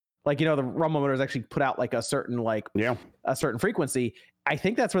 Like, the rumble motors actually put out like a certain frequency. I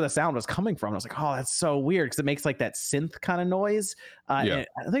think that's where the sound was coming from. I was like, oh, that's so weird because it makes like that synth kind of noise. Yeah.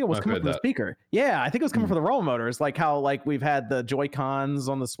 I think it was coming from the speaker. Yeah, I think it was coming from the roll motors, like how like we've had the Joy-Cons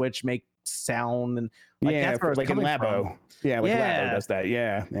on the Switch make sound and like, that's where like in Labo. From. Yeah, like Labo does that.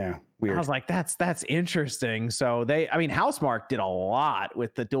 Yeah. Weird. I was like, that's interesting. So Housemarque did a lot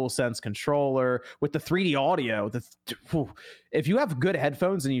with the DualSense controller, with the 3D audio. If you have good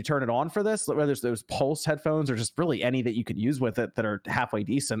headphones and you turn it on for this, whether it's those Pulse headphones or just really any that you could use with it that are halfway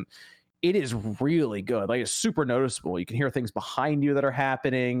decent, it is really good. Like it's super noticeable. You can hear things behind you that are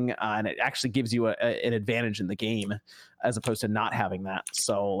happening, and it actually gives you an advantage in the game as opposed to not having that.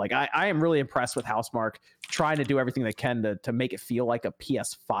 So like I am really impressed with Housemarque trying to do everything they can to make it feel like a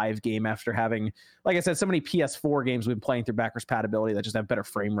PS5 game after having, like I said, so many PS4 games we've been playing through backwards compatibility that just have better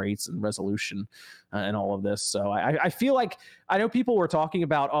frame rates and resolution and all of this. So I feel like, I know people were talking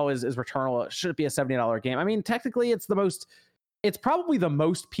about, oh, is Returnal, should it be a $70 game? I mean, technically it's probably the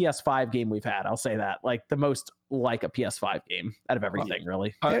most PS5 game we've had. I'll say that, like the most like a PS5 game out of everything,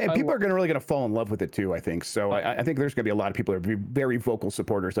 really. And people are really going to fall in love with it too, I think. So I think there's going to be a lot of people that are very vocal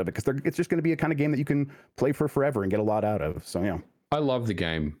supporters of it because it's just going to be a kind of game that you can play for forever and get a lot out of. So yeah, I love the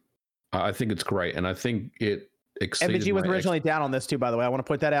game. I think it's great, and I think it exceeded. MVG was originally down on this too, by the way. I want to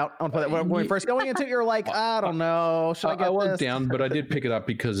point that out. When we first going into it, you're like, I don't know, should I get I this? was down, but I did pick it up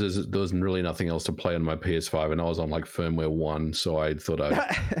because there was really nothing else to play on my PS5, and I was on like firmware 1, so I thought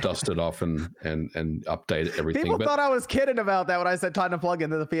I'd dust it off and update everything. People thought I was kidding about that when I said time to plug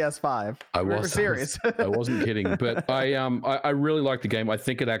into the PS5. I was serious. I wasn't kidding, but I really like the game. I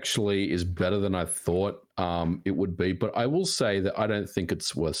think it actually is better than I thought it would be, but I will say that I don't think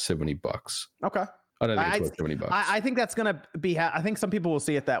it's worth $70. Okay. I don't think it's worth $70. I think that's going to be, I think some people will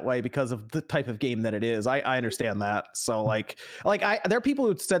see it that way because of the type of game that it is. I understand that. So there are people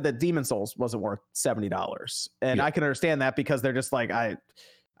who said that Demon Souls wasn't worth $70. And I can understand that because they're just like, I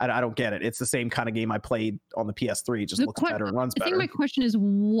don't get it. It's the same kind of game I played on the PS3. It just looks better and runs better. I think my question is,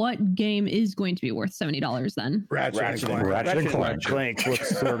 what game is going to be worth $70 then? Ratchet and Clank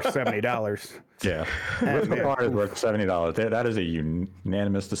looks worth $70. Yeah, Rift Apart is worth $70. That is a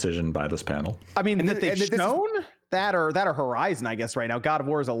unanimous decision by this panel. I mean, that they've shown that or Horizon, I guess right now. God of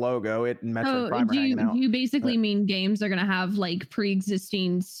War is a logo. It and Metroid Prime are hanging out. Do you basically mean games are going to have like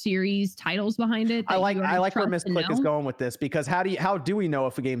pre-existing series titles behind it? I like where Miss Click is going with this because how do we know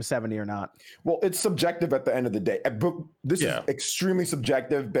if a game's 70 or not? Well, it's subjective at the end of the day. This is extremely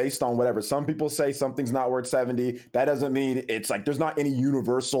subjective based on whatever. Some people say something's not worth 70. That doesn't mean it's like there's not any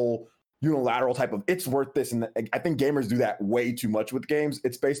unilateral type of it's worth this, and I think gamers do that way too much with games.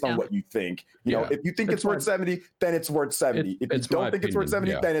 It's based on what you think. You know, if you think it's worth 70, then it's worth 70. If you don't think it's worth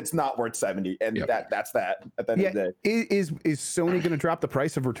 70, then it's not worth 70, and that's that at the end of the day. Is Sony going to drop the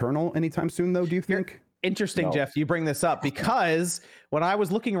price of Returnal anytime soon, though? Do you think? Interesting, Jeff, you bring this up because when I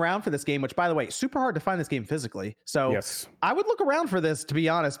was looking around for this game, which by the way, super hard to find this game physically. So I would look around for this, to be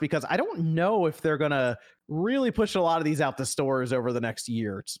honest, because I don't know if they're going to really push a lot of these out to stores over the next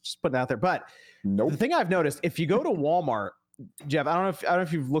year. It's just putting it out there. But the thing I've noticed, if you go to Walmart, Jeff, I don't know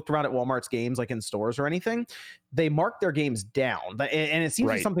if you've looked around at Walmart's games like in stores or anything. They mark their games down, and it seems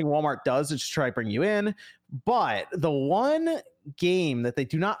like something Walmart does to just try to bring you in. But the one game that they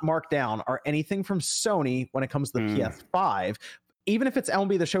do not mark down are anything from Sony when it comes to the PS5. Even if it's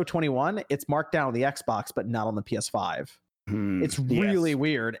MLB The Show 21, it's marked down on the Xbox, but not on the PS5. It's really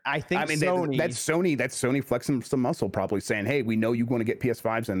weird. I mean, Sony, that's Sony flexing some muscle, probably saying, "Hey, we know you want to get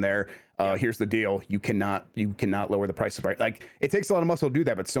PS5s in there. Here's the deal: you cannot lower the price of it." Like, it takes a lot of muscle to do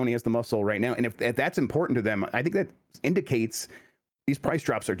that, but Sony has the muscle right now, and if that's important to them, I think that indicates these price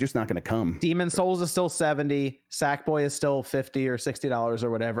drops are just not going to come. Demon Souls is still 70. Sackboy is still $50 or $60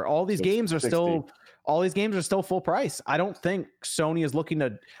 or whatever. All these games are 60. still full price. I don't think Sony is looking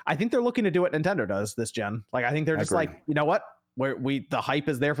to. I think they're looking to do what Nintendo does this gen. Like, I think they're just like, you know what? The hype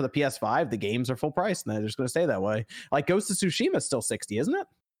is there for the PS5. The games are full price, and they're just going to stay that way. Like Ghost of Tsushima is still 60, isn't it?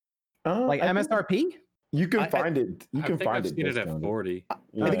 Like MSRP. You can find it. You can find it. I've seen it at 40.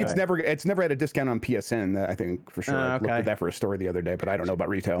 I think it's never had a discount on PSN. I think for sure. I looked at that for a story the other day, but I don't know about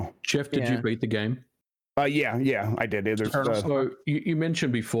retail. Jeff, did you beat the game? Yeah, I did. So you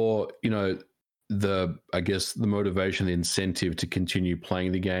mentioned before, the motivation, the incentive to continue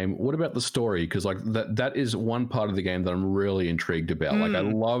playing the game. What about the story? Because like that is one part of the game that I'm really intrigued about. Like I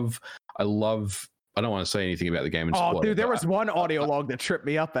love. I don't want to say anything about the game. Oh, dude, there was one audio log that tripped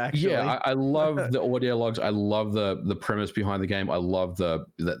me up. Actually, yeah, I love the audio logs. I love the premise behind the game. I love the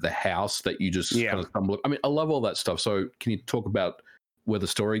house that you just kind of stumble. I mean, I love all that stuff. So, can you talk about where the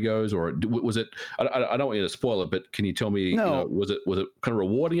story goes, or was it? I don't want you to spoil it, but can you tell me? Was it kind of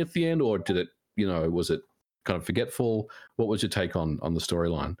rewarding at the end, or did it? Was it kind of forgetful. What was your take on the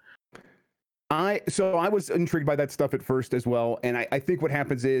storyline? I was intrigued by that stuff at first as well, and I think what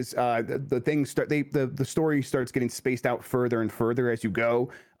happens is the story starts getting spaced out further and further as you go,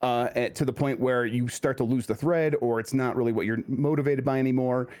 to the point where you start to lose the thread, or it's not really what you're motivated by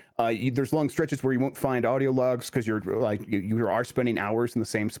anymore. There's long stretches where you won't find audio logs because you're like you are spending hours in the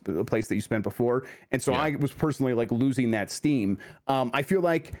same place that you spent before, and so I was personally like losing that steam. I feel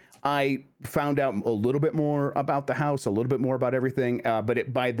like I found out a little bit more about the house, a little bit more about everything,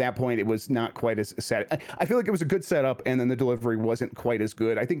 but by that point, it was not quite as set. I feel like it was a good setup, and then the delivery wasn't quite as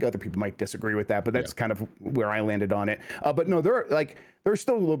good. I think other people might disagree with that, but that's kind of where I landed on it. But no, there were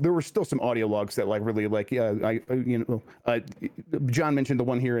still some audio logs that like really like John mentioned the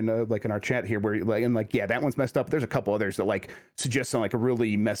one here in in our chat here where that one's messed up. There's a couple others that like suggest some like a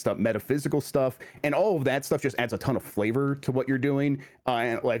really messed up metaphysical stuff, and all of that stuff just adds a ton of flavor to what you're doing.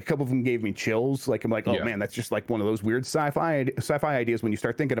 And like a couple of them gave me chills. Like I'm like, oh man, that's just like one of those weird sci-fi ideas. When you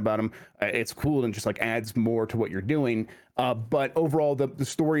start thinking about them, it's cool and just like adds more to what you're doing. But overall, the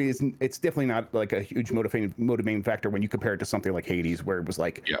story it's definitely not like a huge motivating factor when you compare it to something like Hades, where it was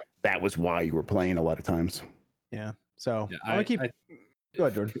like that was why you were playing a lot of times. Yeah. So I go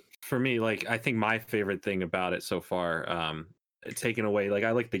ahead, Jordan. For me, like I think my favorite thing about it so far, taken away, like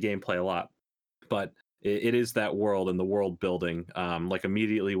I like the gameplay a lot, but it is that world and the world building. Like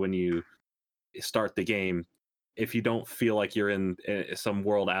immediately when you start the game, if you don't feel like you're in some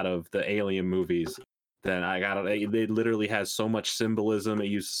world out of the Alien movies, then it literally has so much symbolism. It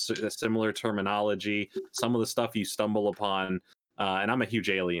uses similar terminology. Some of the stuff you stumble upon, and I'm a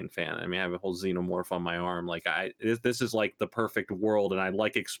huge Alien fan. I mean, I have a whole xenomorph on my arm. Like this is like the perfect world, and I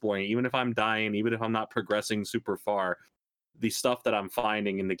like exploring. Even if I'm dying, even if I'm not progressing super far, the stuff that I'm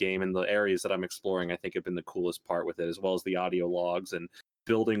finding in the game and the areas that I'm exploring, I think have been the coolest part with it, as well as the audio logs and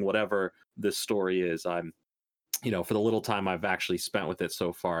building whatever this story is. I'm, for the little time I've actually spent with it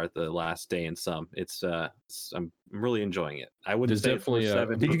so far, the last day and some, I'm really enjoying it. I wouldn't say definitely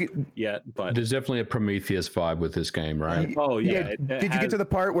yet, but there's definitely a Prometheus vibe with this game, right? Oh yeah. Did you get to the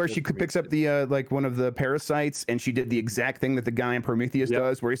part where she picks up the like one of the parasites and she did the exact thing that the guy in Prometheus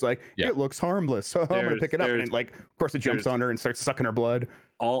does, where he's like, it looks harmless, so I'm gonna pick it up, and like, of course, it jumps on her and starts sucking her blood.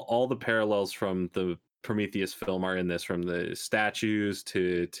 All the parallels from the Prometheus film are in this, from the statues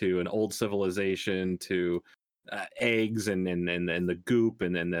to an old civilization to eggs and the goop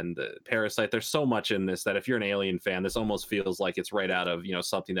and then the parasite. There's so much in this that if you're an Alien fan, this almost feels like it's right out of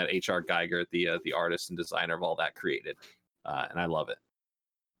something that H.R. Geiger, the artist and designer of all that, created, and I love it.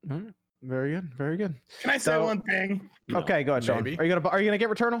 Very good, very good. Can I say one thing? Okay, go ahead, Sean. Are you gonna get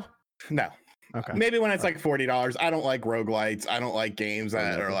Returnal? No. Okay. Maybe when it's like $40. I don't like roguelites. I don't like games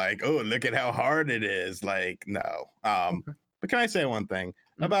that are like, oh, look at how hard it is. Like, no. But can I say one thing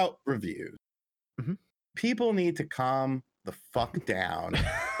about reviews? People need to calm the fuck down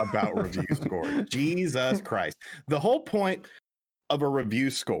about review score. Jesus Christ. The whole point of a review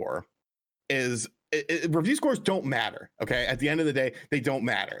score is review scores don't matter. Okay. At the end of the day, they don't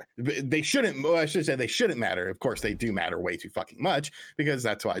matter. They shouldn't. Well, I should say they shouldn't matter. Of course, they do matter way too fucking much, because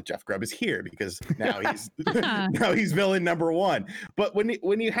that's why Jeff Grubb is here, because now he's villain number one. But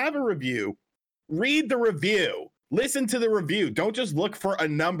when you have a review, read the review. Listen to the review. Don't just look for a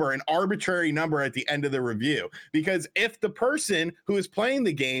number, an arbitrary number at the end of the review. Because if the person who is playing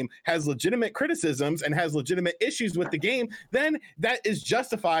the game has legitimate criticisms and has legitimate issues with the game, then that is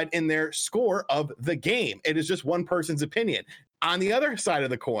justified in their score of the game. It is just one person's opinion. On the other side of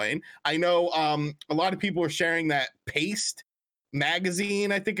the coin, I know a lot of people are sharing that Paste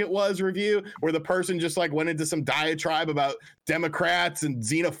magazine, I think it was, review where the person just like went into some diatribe about Democrats and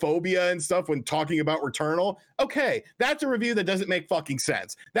xenophobia and stuff when talking about Returnal. Okay, that's a review that doesn't make fucking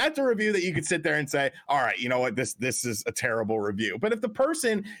sense. That's a review that you could sit there and say, all right, you know what, this is a terrible review. But if the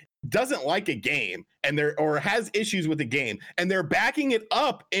person doesn't like a game or has issues with the game and they're backing it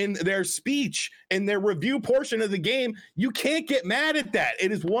up in their speech, in their review portion of the game, you can't get mad at that.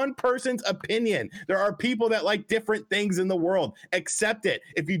 It is one person's opinion. There are people that like different things in the world. Accept it.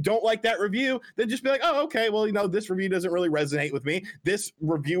 If you don't like that review, then just be like, oh, okay, well, this review doesn't really resonate with me. This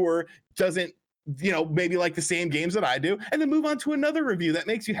reviewer doesn't maybe like the same games that I do, and then move on to another review that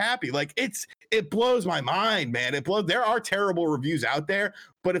makes you happy. Like it blows my mind, man. There are terrible reviews out there,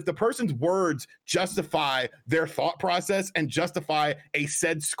 but if the person's words justify their thought process and justify a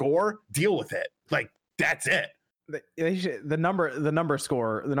said score, deal with it. Like, that's it. The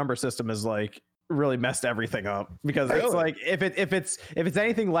number system is like really messed everything up because it's Really? like if it's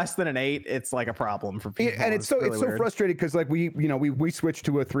anything less than an 8, it's like a problem for people. Yeah, and it's so weird. frustrating because like we switched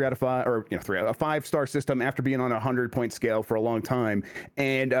to a 3 out of 5 or a 5-star system after being on a 100-point scale for a long time,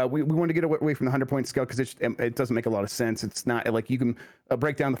 and we wanted to get away from the 100-point scale because it doesn't make a lot of sense. It's not like you can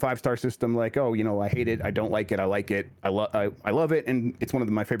break down the 5-star system like, oh, I hate it, I don't like it, I like it, I love it, and it's one of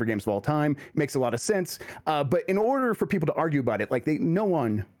my favorite games of all time. It makes a lot of sense, but in order for people to argue about it, like no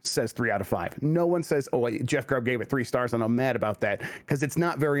one says 3 out of 5. No one says, oh, Jeff Grubb gave it 3 stars and I'm mad about that, because it's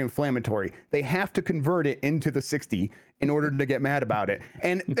not very inflammatory. They have to convert it into the 60 in order to get mad about it.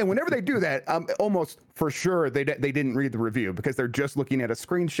 And whenever they do that, almost for sure they didn't read the review, because they're just looking at a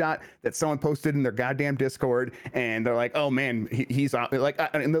screenshot that someone posted in their goddamn Discord, and they're like, oh man, he's like,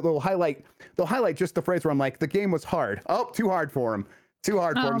 and they'll highlight just the phrase where I'm like, the game was hard. Oh, too hard for him. Too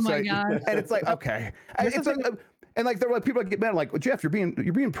hard for him. Oh my gosh. And it's like, okay. It's like, and like, they're like, people get mad, like, well, Jeff, you're being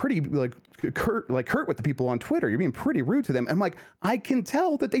pretty like hurt with the people on Twitter. You're being pretty rude to them. I'm like, I can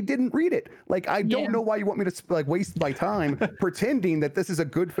tell that they didn't read it. Like, I don't know why you want me to like waste my time pretending that this is a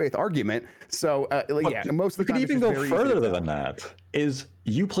good faith argument. So yeah, most of the time you can even it's go just very further easy. than that. Is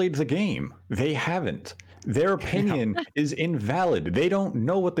you played the game. They haven't. Their opinion is invalid. They don't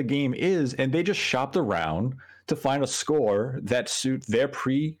know what the game is, and they just shopped around to find a score that suits their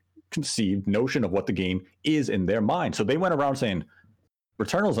preconceived notion of what the game is in their mind. So they went around saying,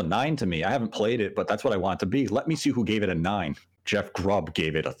 Returnal's a 9 to me. I haven't played it, but that's what I want it to be. Let me see who gave it a 9. Jeff Grubb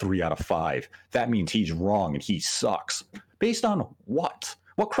gave it a 3 out of 5. That means he's wrong and he sucks. Based on what?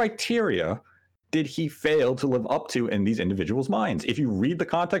 What criteria did he fail to live up to in these individuals' minds? If you read the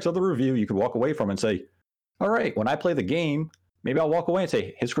context of the review, you could walk away from it and say, all right, when I play the game, maybe I'll walk away and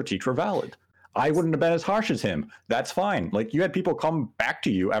say his critiques were valid. I wouldn't have been as harsh as him. That's fine. Like, you had people come back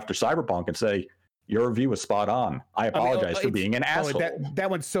to you after Cyberpunk and say, your review was spot on. I apologize for being an asshole. That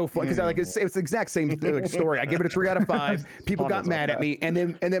one's so fun because like it's the exact same story. I gave it a 3 out of 5. People got mad at me, and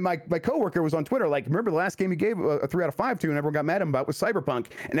then my coworker was on Twitter like, remember the last game you gave a 3 out of 5 to, and everyone got mad at him about was Cyberpunk,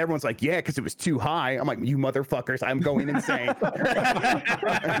 and everyone's like, yeah, because it was too high. I'm like, you motherfuckers, I'm going insane.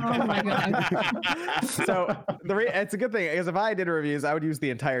 Oh my god. So it's a good thing, because if I did reviews, I would use the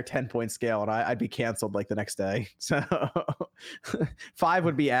entire 10-point scale, and I'd be canceled like the next day. So 5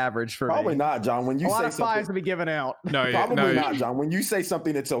 would be average for Probably me. not, John. When you A lot say of 5s something, to be given out. No, probably not, John. When you say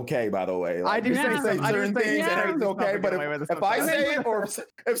something, it's okay. By the way, I do you say say some- I do certain say things, some and it's stuff okay. to But get away with if it I sometimes. say it, or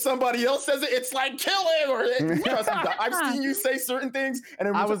if somebody else says it, it's like kill him. Or trust me, I've seen you say certain things, and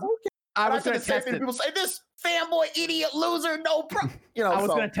I was I gonna say test things, it. people say this fanboy idiot loser, no pro. I was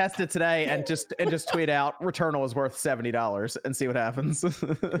gonna test it today and just tweet out Returnal is worth $70 and see what happens.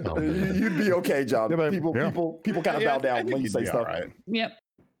 You'd be okay, John. Yeah, People kind of bow down when you say stuff. Right. Yep.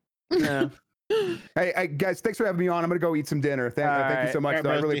 Yeah. Hey, guys, thanks for having me on. I'm gonna go eat some dinner. Thank you so much. All right, though.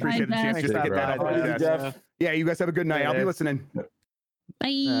 I really Bro. appreciate the Bye, chance just to Jeff. get that out Bye, there. Jeff. Yeah, you guys have a good night. I'll be listening.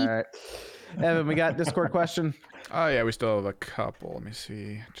 Bye. All right. Evan, we got Discord question. Oh yeah, we still have a couple. Let me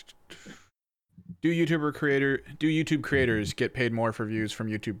see. Do YouTube creators get paid more for views from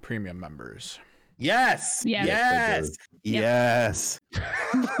YouTube Premium members? Yes. Yes. Yes. Yes.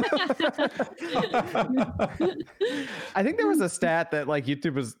 I think there was a stat that like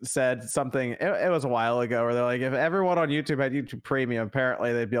YouTube said something. It was a while ago where they're like, if everyone on YouTube had YouTube Premium,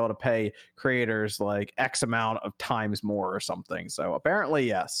 apparently they'd be able to pay creators like X amount of times more or something. So apparently,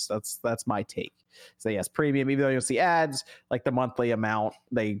 yes, that's my take. So yes, Premium, even though you'll see ads, like the monthly amount,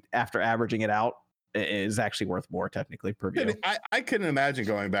 they after averaging it out is actually worth more technically per view. I couldn't imagine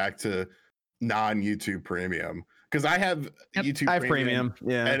going back to non-YouTube Premium, because I have YouTube I have Premium,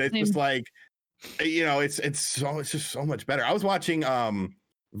 yeah, and it's Same. just like, it's just so much better. I was watching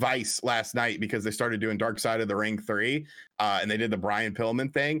Vice last night because they started doing Dark Side of the Ring 3, and they did the Brian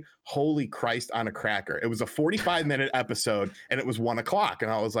Pillman thing. Holy Christ on a cracker. It was a 45-minute episode, and it was 1:00,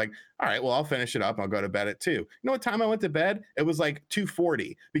 and I was like, all right, well, I'll finish it up. I'll go to bed at 2. You know what time I went to bed? It was like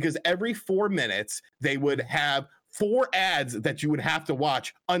 2:40, because every 4 minutes they would have 4 ads that you would have to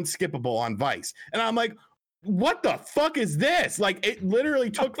watch unskippable on Vice. And I'm like, what the fuck is this? Like, it literally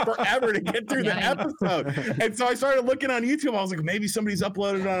took forever to get through the Yeah. episode. And so I started looking on YouTube. I was like, maybe somebody's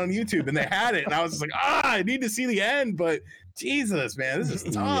uploaded it on YouTube, and they had it. And I was just like, I need to see the end. But Jesus, man, this is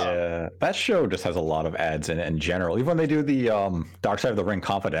tough. Yeah, that show just has a lot of ads in it in general. Even when they do the Dark Side of the Ring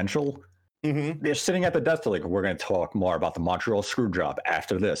Confidential, Mm-hmm. they're sitting at the desk. They're like, we're going to talk more about the Montreal Screwjob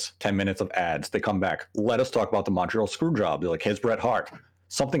after this. 10 minutes of ads. They come back. Let us talk about the Montreal Screwjob. They're like, here's Bret Hart.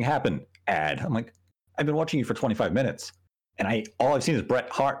 Something happened. Ad. I'm like, I've been watching you for 25 minutes, and all I've seen is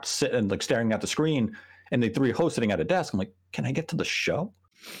Bret Hart sitting like staring at the screen, and the 3 hosts sitting at a desk. I'm like, can I get to the show?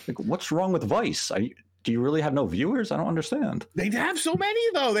 Like, what's wrong with Vice? Do you really have no viewers? I don't understand. They have so many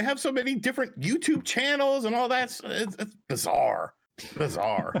though. They have so many different YouTube channels and all that. It's bizarre.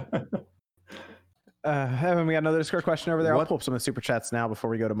 Bizarre. Evan, we got another Discord question over there. I'll What- pull up some of the super chats now before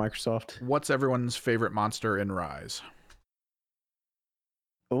we go to Microsoft. What's everyone's favorite monster in Rise?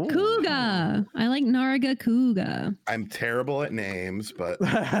 Ooh. Kuga. I like Narga Kuga. I'm terrible at names, but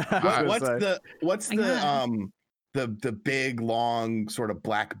I was what's gonna say. what's I got the big long sort of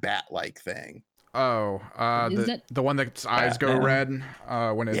black bat like thing? Oh, Is it- the one that's eyes go red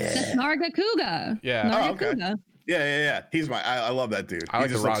when it's Yeah. That's Narga Kuga. yeah. Narga Oh, okay. Kuga. Yeah. He's I love that dude. I He like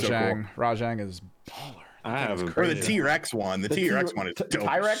the just looks so cool. Rajang. Rajang is baller. I have a Or the great- T-Rex one. The T-Rex one is dope.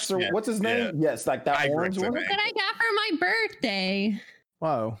 T-Rex, or Yeah. what's his name? Yes, like that Tigrex, orange I one. think. What I got for my birthday?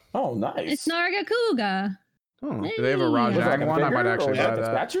 Whoa. Oh, nice. It's Narga Kuga. Oh. Do they have a Hey. Was it like Rajang a one? I might figure, actually or buy like a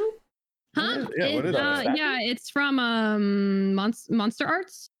that. statue? Huh? Yeah, what is that? Yeah, it's from Monster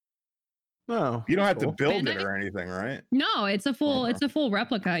Arts. Oh. You don't have to Cool. build Bandai? it or anything, right? No, it's a full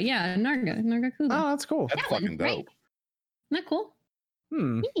replica. Yeah, Narga Kuga. Oh, that's cool. That's That one, fucking dope. right? Isn't that cool?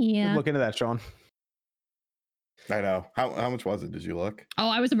 Yeah. Yeah. Look into that, Sean. I know. How much was it? Did you look? Oh,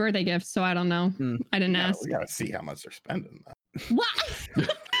 I was a birthday gift, so I don't know. Hmm. I didn't Yeah, ask. we gotta see how much they're spending. What?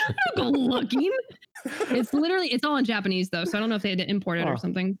 Don't go looking. It's all in Japanese though, so I don't know if they had to import it Oh, or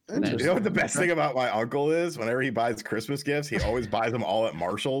something. but- You know what the best thing about my uncle is? Whenever he buys Christmas gifts, he always buys them all at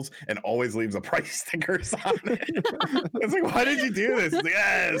Marshall's and always leaves the price stickers on it. It's like, why did you do this? It's like,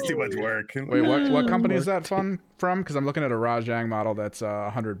 it's too much work. Wait, what company is that from? Because I'm looking at a Rajang model that's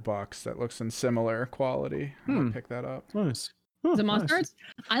 $100 that looks in similar quality. I'm gonna pick that up. Nice. Oh, Is it Monster nice. Arts?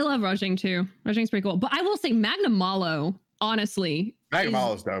 I love Rajang too. Rajang's pretty cool. But I will say Magnum Malo, honestly.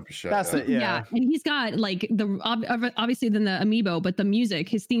 Magnamalo's dope as shit. That's it. Yeah. Yeah. And he's got like obviously then the amiibo, but the music,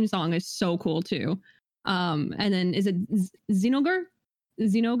 his theme song is so cool too. And then is it Xenogar?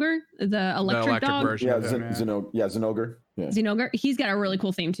 The electric dog? version Yeah, of him, Zenogre. Yeah. Xenogar, he's got a really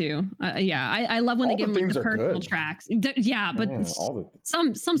cool theme too. I love when All they the give him like themes the are personal good. tracks. Yeah, but Yeah, all the-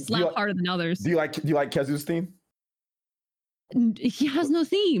 some slap like- harder than others. Do you like Kezu's theme? He has no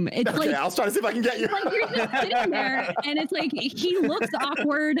theme. It's Okay, like I was trying to see if I can get you. like you're just sitting there and it's like he looks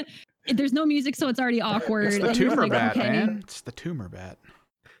awkward. There's no music, so it's already awkward. It's the and you're tumor like, bat, okay. man. It's the tumor bat.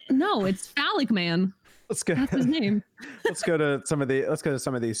 No, it's Phallic Man. Let's go. That's his name. Let's go to some of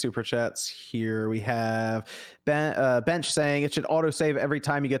these super chats here. We have Bench saying it should autosave every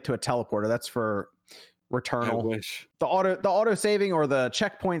time you get to a teleporter. That's for I Returnal. wish. The auto saving or the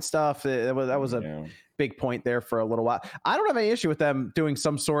checkpoint stuff. That was a Yeah. big point there for a little while. I don't have any issue with them doing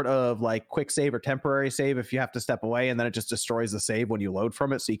some sort of like quick save or temporary save if you have to step away and then it just destroys the save when you load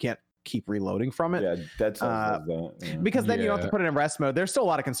from it, so you can't keep reloading from it. Yeah, Dead Cells does that. Yeah. Because then you don't have to Yeah. put it in rest mode. There's still a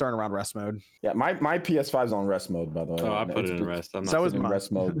lot of concern around rest mode. Yeah, my PS5's on rest mode, by the way. Oh, I and put it's it in been- rest. I'm not So is in mine.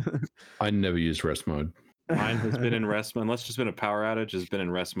 rest mode. I never use rest mode. Mine has been in rest mode. Unless there's been a power outage, has been in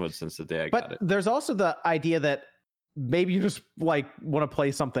rest mode since the day I got But it. there's also the idea that maybe you just like want to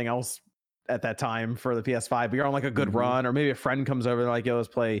play something else at that time for the PS5, but you're on like a good Mhm. run, or maybe a friend comes over and like, yo, let's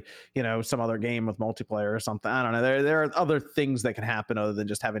play, some other game with multiplayer or something. I don't know. There are other things that can happen other than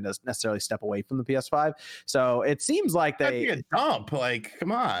just having to necessarily step away from the PS5. So it seems like That'd be they a dump. Like,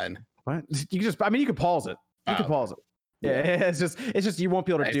 come on. what? You can just, I mean, you can pause it. You can Oh. pause it. Yeah, it's just you won't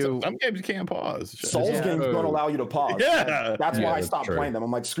be able to Hey, do. some games you can't pause. Shit. Souls Yeah. games don't allow you to pause. Yeah. That's Yeah, why I that's stopped true. playing them. I'm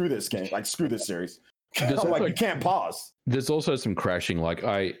like, screw this game. Like, screw this series. There's I'm like, also- you can't pause. There's also some crashing. Like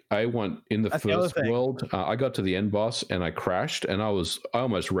I went in the That's the other first thing. world. I got to the end boss and I crashed and I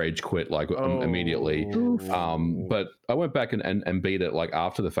almost rage quit like immediately. Oof. But I went back and beat it like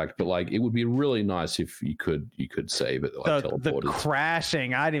after the fact. But like it would be really nice if you could save it like the teleporters.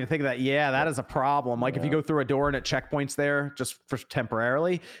 crashing. I didn't even think of that. Yeah, that is a problem. Like if you go through a door and it checkpoints there just for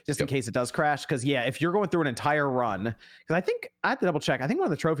temporarily, just in Yep. case it does crash. Because yeah, if you're going through an entire run, because I think I have to double check. I think one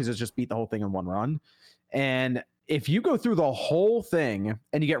of the trophies is just beat the whole thing in one run. And if you go through the whole thing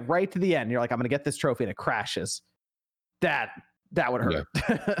and you get right to the end, you're like, I'm gonna get this trophy, and it crashes. That would hurt.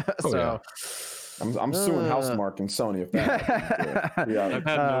 Oh, So I'm suing Housemark and Sony if that happens. We I've out,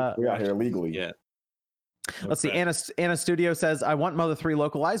 had no we out here legally. Yeah. let's see. Anna Studio says, I want Mother 3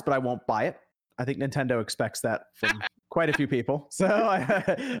 localized, but I won't buy it. I think Nintendo expects that from quite a few people. So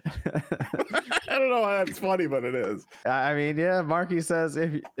I don't know why that's funny, but it is. I mean, yeah, Marky says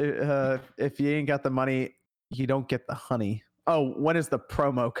if you ain't got the money, you don't get the honey. Oh, when is the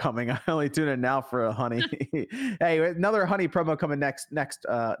promo coming? I only tune in now for a honey. Hey, another honey promo coming next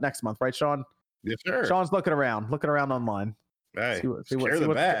month, right, Sean? Yes, sir. Sean's looking around online. Hey, see what- share the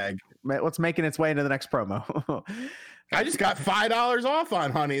what's- bag. What's making its way into the next promo? I just got $5 off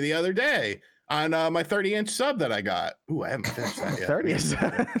on Honey the other day on my 30-inch sub that I got. Ooh, I haven't finished that yet. 30 is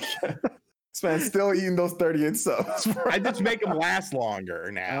This man's still eating those 30-inch subs. I just make them last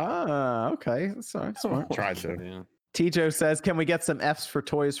longer now. Ah, okay. Sorry, smart. Try to. Yeah. Tijo says, "Can we get some Fs for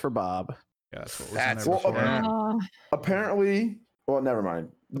Toys for Bob?" Yeah, that's what was That's in there what- before. Apparently, well, never mind.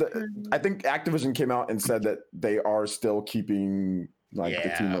 I think Activision came out and said that they are still keeping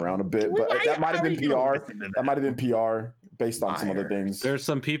the team around a bit, but that might have been PR. That might have been PR based on some other things. There's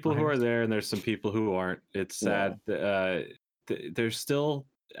some people who are there, and there's some people who aren't. It's sad. There's still,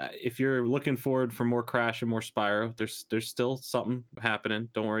 if you're looking forward for more Crash and more Spyro, there's still something happening.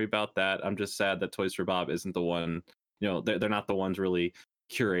 Don't worry about that. I'm just sad that Toys for Bob isn't the one. They're not the ones really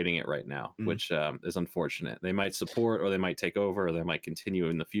curating it right now, which is unfortunate. They might support, or they might take over, or they might continue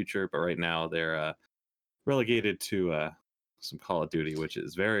in the future, but right now they're relegated to some Call of Duty, which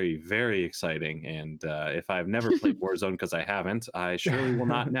is very, very exciting. And if I've never played Warzone, because I haven't, I surely will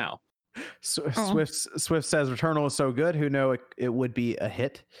not now. Swift says Returnal is so good. Who know it would be a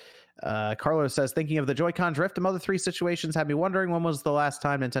hit. Carlos says, thinking of the Joy-Con drift and other 3 situations, had me wondering when was the last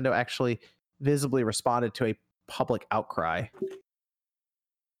time Nintendo actually visibly responded to a public outcry.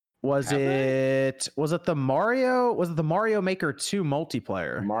 Was it the Mario Maker 2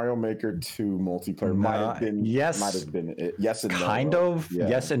 multiplayer? Mario Maker 2 multiplayer might have been it. Yes and kind no. of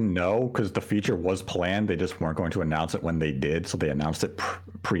yes and no, because the feature was planned. They just weren't going to announce it when they did, so they announced it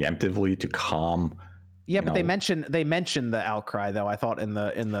preemptively to calm. Yeah, but they mentioned the outcry though. I thought in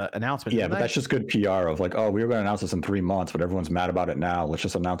the announcement. Yeah, but that's just good PR of like, oh, we were going to announce this in 3 months, but everyone's mad about it now. Let's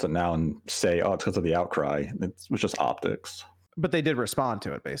just announce it now and say, oh, it's because of the outcry. It was just optics. But they did respond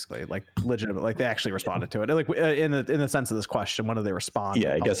to it, basically, like legitimate, like they actually responded to it. Like in the sense of this question, when did they respond?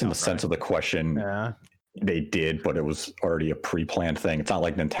 Yeah, I guess in the sense of the question, they did, but it was already a pre-planned thing. It's not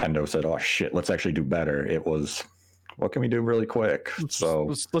like Nintendo said, "Oh shit, let's actually do better." It was, what can we do really quick?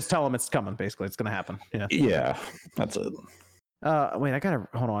 So let's tell them it's coming. Basically, it's going to happen. Yeah, that's it. Wait, I gotta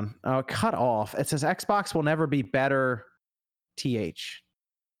hold on. Cut off. It says Xbox will never be better. TH.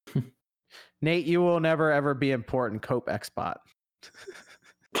 Nate, you will never ever be important. Cope Xbot.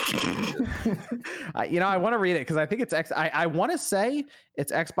 I want to read it because I think it's I want to say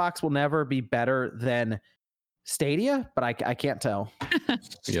it's Xbox will never be better than Stadia, but I can't tell.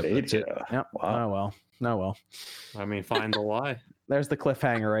 Stadia. Yep. Wow. Oh well. I mean, find the lie. There's the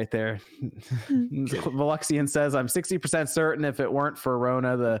cliffhanger right there. Veluxian says, I'm 60% certain if it weren't for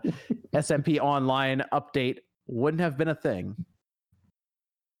Rona, the SMP Online update wouldn't have been a thing.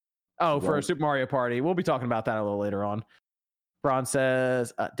 Oh, for a Super Mario Party. We'll be talking about that a little later on. Braun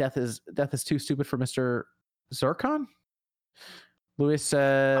says, death is too stupid for Mr. Zircon. Luis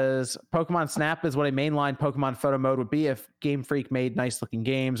says, Pokemon Snap is what a mainline Pokemon photo mode would be if Game Freak made nice looking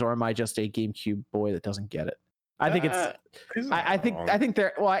games, or am I just a GameCube boy that doesn't get it? I think I think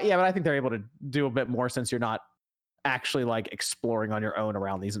they're but I think they're able to do a bit more since you're not actually like exploring on your own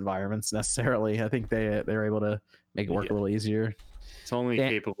around these environments necessarily. I think they're able to make it work a little easier. It's only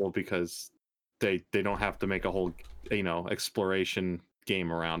capable because they don't have to make a whole exploration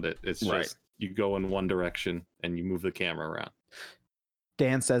game around it. It's just you go in one direction and you move the camera around.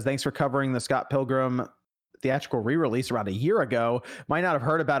 Dan says, thanks for covering the Scott Pilgrim theatrical re-release around a year ago. Might not have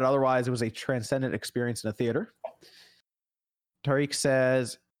heard about it otherwise. It was a transcendent experience in a theater. Tariq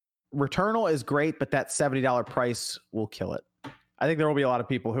says, Returnal is great, but that $70 price will kill it. I think there will be a lot of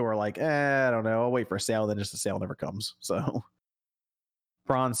people who are like, I don't know, I'll wait for a sale, then just the sale never comes. So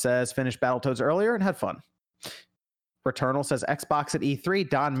Braun says, finished Battletoads earlier and had fun. Returnal says, Xbox at E3,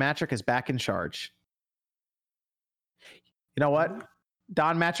 Don Matrick is back in charge. You know what?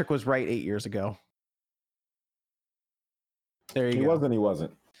 Don Matrick was right 8 years ago. There you go. He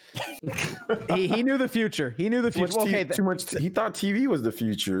wasn't. he knew the future. He knew the future. He thought TV was the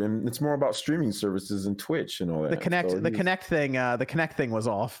future, and it's more about streaming services and Twitch and all that. The Kinect thing was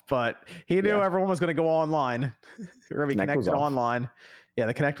off, but he knew everyone was going to go online. We're going to be connected online. Yeah,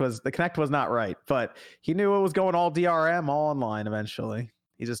 the Kinect was not right, but he knew it was going all DRM, all online eventually.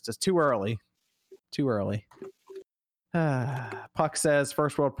 He's just too early. Too early. Puck says,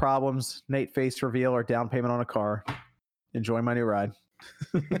 first world problems, Nate face reveal or down payment on a car. Enjoy my new ride.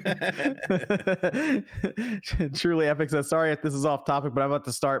 Truly Epic says, sorry if this is off topic, but I'm about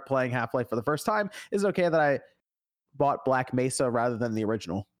to start playing Half-Life for the first time. Is it okay that I bought Black Mesa rather than the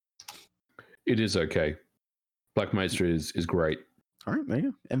original? It is okay. Black Mesa is great. All right, there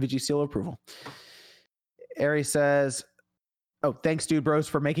you go. MVG seal of approval. Ari says, oh, thanks, dude bros,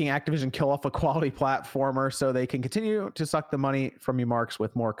 for making Activision kill off a quality platformer so they can continue to suck the money from you marks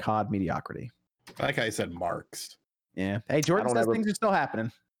with more COD mediocrity. I like how you said marks. Yeah. Hey, Jordan says things are still happening.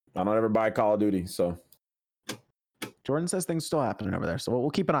 I don't ever buy Call of Duty, so. Jordan says things are still happening over there, so we'll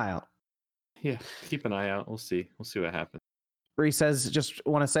keep an eye out. Yeah, keep an eye out. We'll see. We'll see what happens. where he says, just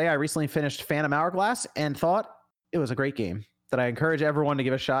want to say I recently finished Phantom Hourglass and thought it was a great game that I encourage everyone to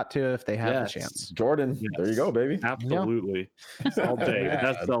give a shot to if they have the chance. Jordan, there you go, baby. Absolutely. All day.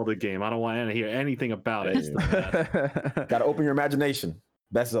 Best Zelda game. I don't want to hear anything about it. It's the best. Got to open your imagination.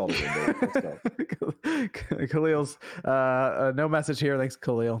 Best Zelda game, baby. Let's go. Khalil's no message here. Thanks,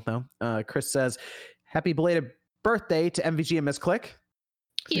 Khalil. No. Chris says, happy belated birthday to MVG and Miss Click.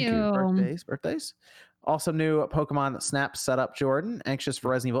 Thank you. Birthdays. Also new Pokemon Snap setup, Jordan. Anxious for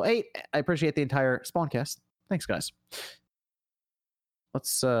Resident Evil 8. I appreciate the entire Spawncast. Thanks, guys.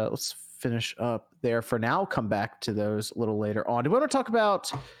 Let's finish up there for now. Come back to those a little later on. Do we want to talk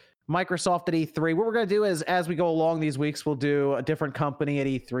about Microsoft at E3? What we're going to do is, as we go along these weeks, we'll do a different company at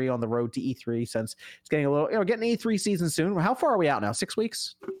E3 on the road to E3, since it's getting a little, getting E3 season soon. How far are we out now? 6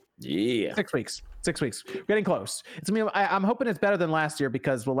 weeks? Yeah. 6 weeks. 6 weeks. We're getting close. I'm hoping it's better than last year,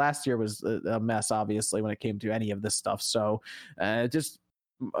 because last year was a mess, obviously, when it came to any of this stuff. So just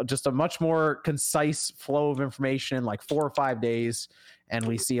a much more concise flow of information in like 4 or 5 days. And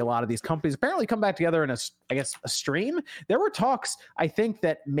we see a lot of these companies apparently come back together in a stream. There were talks, I think,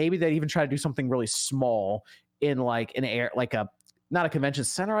 that maybe they'd even try to do something really small in like not a convention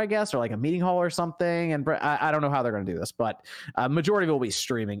center, I guess, or like a meeting hall or something. And I don't know how they're going to do this, but majority of it will be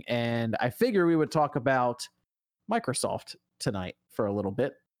streaming. And I figure we would talk about Microsoft tonight for a little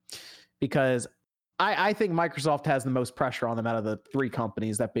bit, because I think Microsoft has the most pressure on them out of the 3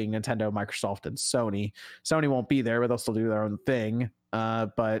 companies, that being Nintendo, Microsoft, and Sony. Sony won't be there, but they'll still do their own thing.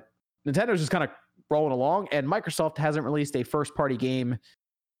 But Nintendo's just kind of rolling along, and Microsoft hasn't released a first-party game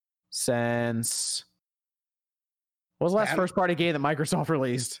since... What was the last first-party game that Microsoft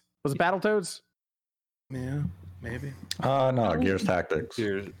released? Was it Battletoads? Yeah, maybe. No, Gears Tactics.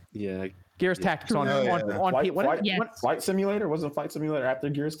 Gears Tactics on Flight Simulator? Wasn't Flight Simulator after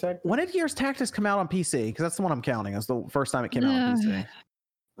Gears Tactics? When did Gears Tactics come out on PC? Because that's the one I'm counting. That's the first time it came out on PC.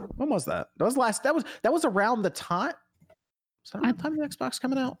 When was that? That was around the time. Was that around the time of the Xbox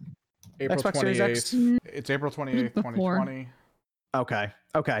coming out? April Xbox Series 28th. X? It's April 28th, 2020. Okay.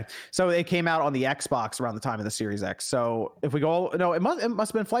 So it came out on the Xbox around the time of the Series X. So if we go, it must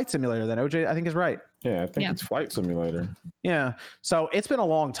have been Flight Simulator then. OJ, I think is right. Yeah, I think it's Flight Simulator. Yeah. So it's been a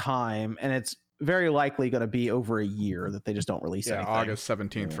long time, and it's very likely going to be over a year that they just don't release anything. August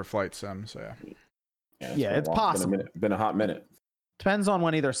 17th for Flight Sim. So it's possible. Been a hot minute. Depends on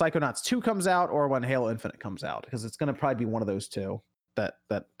when either Psychonauts 2 comes out or when Halo Infinite comes out, because it's going to probably be one of those two that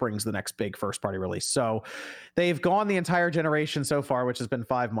brings the next big first party release. So they've gone the entire generation so far, which has been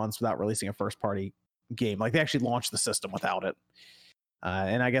 5 months without releasing a first party game. Like, they actually launched the system without it.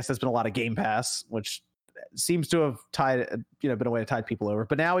 And I guess there's been a lot of Game Pass, which seems to have been a way to tide people over.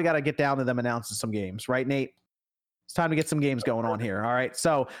 But now we got to get down to them announcing some games, right, Nate? It's time to get some games going on here. All right.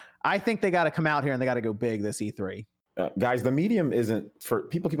 So I think they got to come out here and they got to go big this E3. Guys, the medium isn't for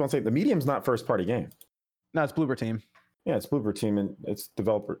people keep on saying the medium's not first party game. No, it's Bloober Team. Yeah, it's Bloober Team and it's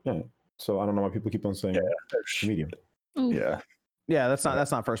developer. Yeah. So I don't know why people keep on saying medium. Ooh. Yeah, that's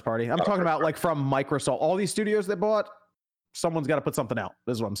not first party. I'm talking about like from Microsoft. All these studios they bought, someone's got to put something out.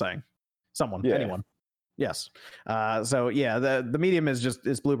 This is what I'm saying. Anyone. Yes. The medium is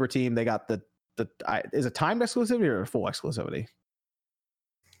Bloober Team. They got is it timed exclusivity or full exclusivity?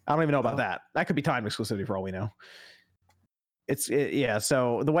 I don't even know about that. That could be timed exclusivity for all we know.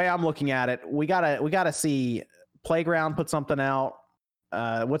 So the way I'm looking at it, we gotta see Playground put something out.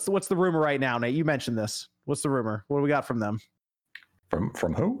 What's the rumor right now, Nate? You mentioned this. What's the rumor? What do we got from them?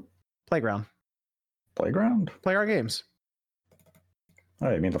 From who? Playground Games. Oh,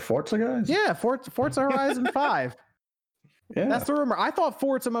 you mean the Forza guys? Yeah, Forza Horizon 5. Yeah, that's the rumor. I thought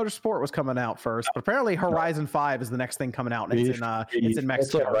Forza Motorsport was coming out first, but apparently Horizon 5 is the next thing coming out. And it's in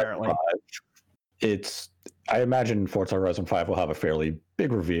Mexico apparently. I imagine Forza Horizon 5 will have a fairly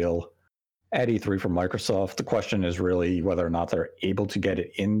big reveal at E3 from Microsoft. The question is really whether or not they're able to get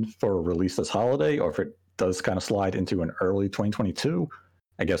it in for a release this holiday, or if it does kind of slide into an early 2022.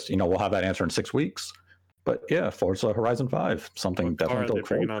 I guess we'll have that answer in 6 weeks. But yeah, Forza Horizon 5, something definitely to look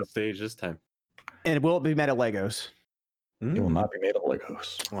forward to. On stage this time. And will it be made of Legos? It will not be made of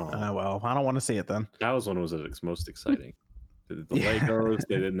Legos. Well, I don't want to see it then. That was when it was most exciting. The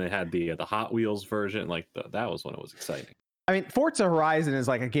Legos, they had the Hot Wheels version. That was when it was exciting. I mean, Forza Horizon is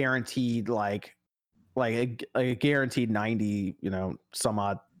like a guaranteed like a guaranteed 90, some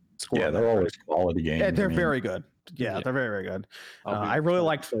odd score. Yeah, they're always quality games. Yeah, they're very good. Yeah, they're very, very good. I really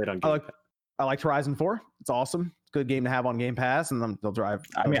liked I liked Horizon 4. It's awesome. It's a good game to have on Game Pass, and then they'll drive.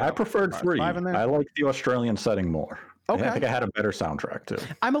 I preferred 3. I like the Australian setting more. Okay. I think it had a better soundtrack too.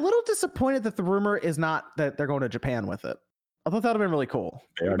 I'm a little disappointed that the rumor is not that they're going to Japan with it. I thought that would have been really cool.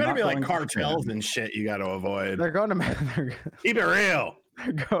 They It are better not be like going to cartels Japan. and shit you got to avoid. They're going to. Keep it real.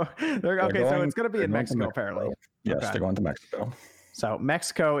 Okay, so it's going to be they're in going to Mexico apparently. Yes, Okay. they're going to Mexico. So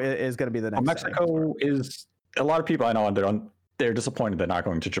Mexico is going to be the next. Well, thing. Mexico is a lot of people I know they're disappointed they're not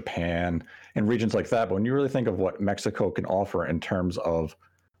going to Japan and regions like that. But when you really think of what Mexico can offer in terms of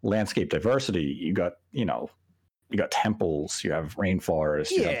landscape diversity, you got temples, you have rainforests,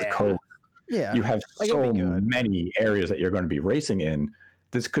 you have the Yeah. coast, Yeah. you have Like, it'll so be good. many areas that you're going to be racing in.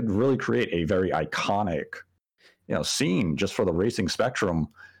 This could really create a very iconic, scene just for the racing spectrum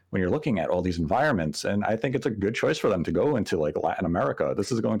when you're looking at all these environments. And I think it's a good choice for them to go into like Latin America.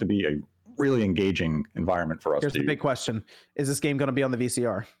 This is going to be a really engaging environment for us. Here's the big question: is this game going to be on the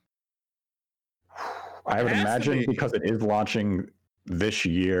VCR? I would It has to imagine be. because it is launching this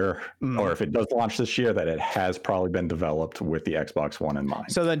year, or if it does launch this year, that it has probably been developed with the Xbox One in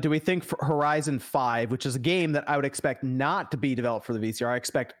mind. So then, do we think for Horizon 5, which is a game that I would expect not to be developed for the VCR? I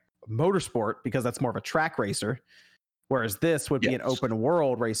expect Motorsport because that's more of a track racer, whereas this would be an Yes. open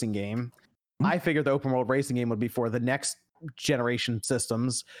world racing game. I figured the open world racing game would be for the next generation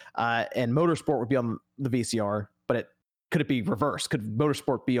systems, and Motorsport would be on the VCR. But could it be reversed? Could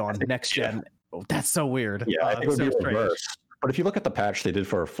Motorsport be on next gen? Oh, that's so weird. Yeah, I think it would so be strange. reverse. But if you look at the patch they did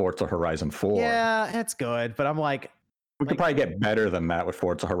for Forza Horizon 4, Yeah, that's good. But I'm like, we could probably get better than that with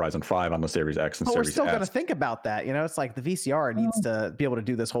Forza Horizon 5 on the Series X and but we're Series still going to S. think about that. It's like the VCR needs to be able to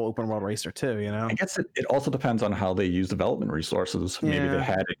do this whole open world racer too. I guess it also depends on how they use development resources. Maybe Yeah. they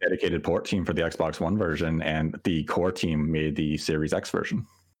had a dedicated port team for the Xbox One version, and the core team made the Series X version.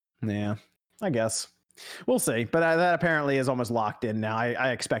 Yeah, I guess we'll see. But that apparently is almost locked in now.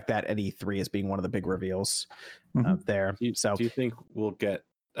 I expect that at E3 as being one of the big reveals there. Do So you think we'll get?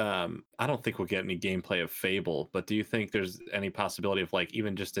 I don't think we'll get any gameplay of Fable, but do you think there's any possibility of like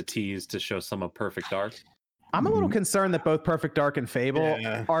even just a tease to show some of Perfect Dark? I'm a little concerned that both Perfect Dark and Fable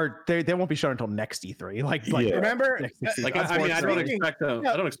Yeah. they won't be shown until next E3. Like Yeah. Remember, next E3. Like I mean, I don't Speaking- expect them.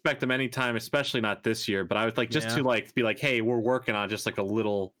 I don't expect them anytime, especially not this year. But I would like just Yeah. to like be like, hey, we're working on just like a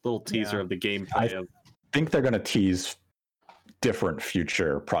little teaser Yeah. of the gameplay. I think they're going to tease different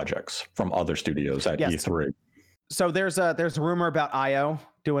future projects from other studios at Yes. E3. So there's a rumor about IO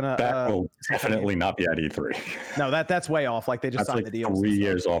doing a That will definitely not be at E3. no that's way off. Like they just That's signed like the deal. 3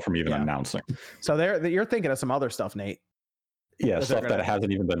 years off from even Yeah. announcing. So you're thinking of some other stuff, Nate. Yeah, Is there stuff that gonna-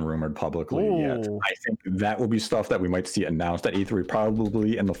 hasn't even been rumored publicly yet. Ooh. I think that will be stuff that we might see announced at E3,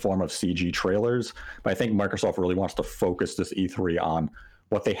 probably in the form of CG trailers. But I think Microsoft really wants to focus this E3 on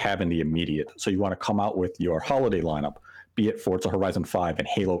what they have in the immediate. So you want to come out with your holiday lineup, be it Forza Horizon 5 and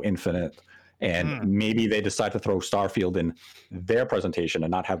Halo Infinite, and maybe they decide to throw Starfield in their presentation and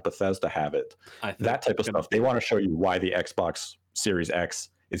not have Bethesda have it. I think That type of stuff. They want to show you why the Xbox Series X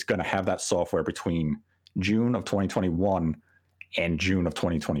is going to have that software between June of 2021 and June of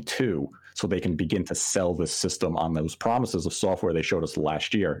 2022, so they can begin to sell this system on those promises of software they showed us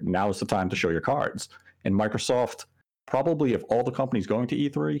last year. Now is the time to show your cards. And Microsoft, probably of all the companies going to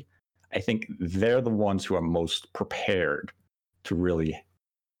E3, I think they're the ones who are most prepared to really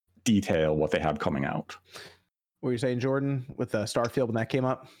detail what they have coming out. What were you saying, Jordan, with Starfield when that came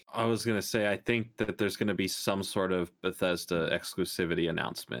up? I was gonna say I think that there's gonna be some sort of Bethesda exclusivity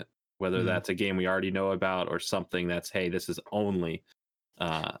announcement, whether Mhm. that's a game we already know about or something that's hey, this is only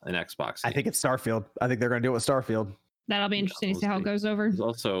an Xbox. I think it's Starfield. I think they're going to do it with Starfield. That'll be interesting to see how it goes over. There's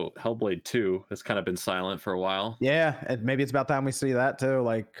also Hellblade 2 has kind of been silent for a while. Yeah, and maybe it's about time we see that too,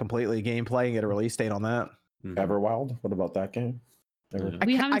 like completely gameplay and get a release date on that. Mhm. Everwild. What about that game? Ever- Yeah.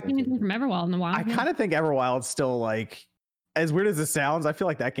 We I- haven't seen anything from Everwild in a while. I kind of think Everwild's still like, as weird as it sounds, I feel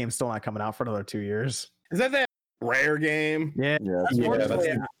like that game's still not coming out for another 2 years. Is that Rare game? Yeah, Yeah, it's- Yeah, Unfortunately,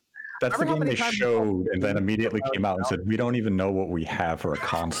 that's the Remember how game many they times- showed and then immediately came out and said, we don't even know what we have for a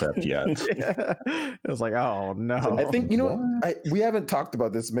concept yet. it was like, oh no. I think we haven't talked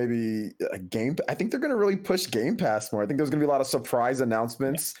about this. Maybe a game. I think they're going to really push Game Pass more. I think there's going to be a lot of surprise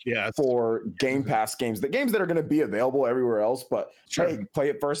announcements Yes. for Game Pass games. The games that are going to be available everywhere else, but hey, play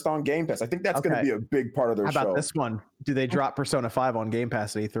it first on Game Pass. I think that's going to Okay. be a big part of their How about show. this one? Do they drop Persona 5 on Game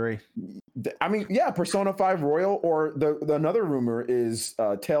Pass at E3? I mean, yeah, Persona 5 Royal, or the another rumor is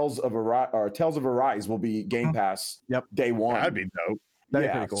Tales of Arise will be Game Pass Yep. day one. That'd be dope. That'd be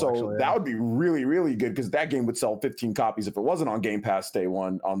yeah, pretty cool, so actually, yeah. that would be really, really good because that game would sell 15 copies if it wasn't on Game Pass day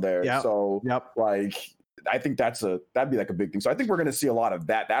one on there. Yep. So Yep. like I think that'd be like a big thing. So I think we're going to see a lot of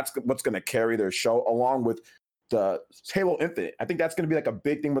that. That's what's going to carry their show along with the Halo Infinite. I think that's going to be like a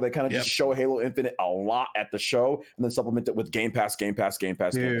big thing where they kind of just show Halo Infinite a lot at the show and then supplement it with Game Pass. Dude, I don't that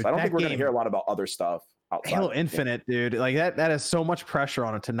think we're going to game- hear a lot about other stuff. outside Halo of the game. Infinite, dude, like that is so much pressure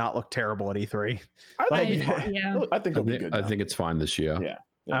on it to not look terrible at E3. I think, Like- I think it'll be good. I now. think it's fine this year. Yeah.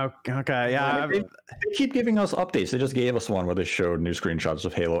 Okay, yeah. They keep giving us updates. They just gave us one where they showed new screenshots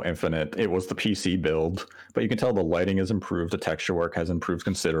of Halo Infinite. It was the PC build, but you can tell the lighting has improved, the texture work has improved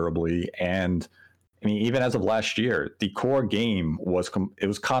considerably, and I mean, even as of last year, the core game was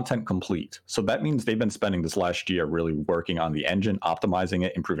content complete. So that means they've been spending this last year really working on the engine, optimizing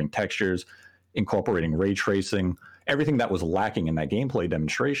it, improving textures, incorporating ray tracing, everything that was lacking in that gameplay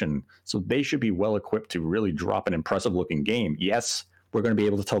demonstration. So they should be well equipped to really drop an impressive looking game. Yes, we're going to be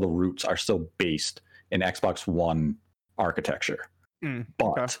able to tell the roots are still based in Xbox One architecture.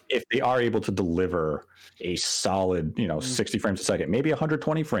 But if they are able to deliver a solid, 60 frames a second, maybe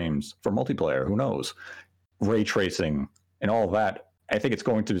 120 frames for multiplayer, who knows, ray tracing and all of that, I think it's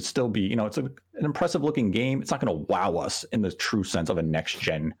going to still be, it's an impressive looking game. It's not going to wow us in the true sense of a next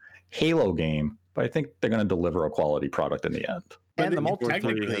gen Halo game, but I think they're going to deliver a quality product in the end. And the It multiplayer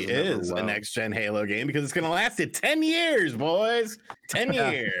technically is a next gen Halo game because it's going to last it 10 years, boys. 10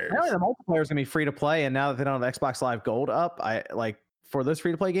 years. Apparently the multiplayer is gonna be free to play, and now that they don't have Xbox Live Gold up, I like for those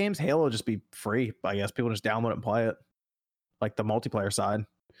free to play games, Halo will just be free. I guess people just download it and play it, like the multiplayer side,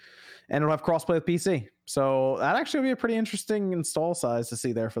 and it'll have crossplay with PC. So that actually will be a pretty interesting install size to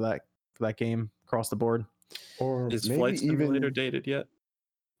see there for that game across the board. Or Is maybe Flight Simulator even dated yet?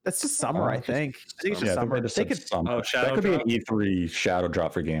 That's just summer, I think. I think it's just summer. They could. Summer. Oh, That Shadow could be Drop? an E3 shadow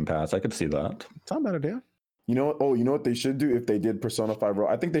drop for Game Pass. I could see that. It's not a bad idea. You know what? Oh, you know what they should do if they did Persona 5 Royal?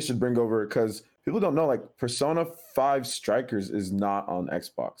 I think they should bring over, because people don't know, like Persona 5 Strikers is not on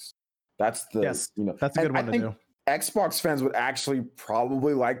Xbox. That's the Yes, that's a good and I one to think do. Xbox fans would actually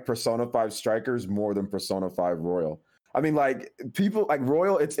probably like Persona 5 Strikers more than Persona 5 Royal. I mean, like people like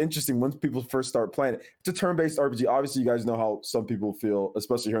Royal, it's interesting once people first start playing it. It's a turn-based RPG. Obviously, you guys know how some people feel,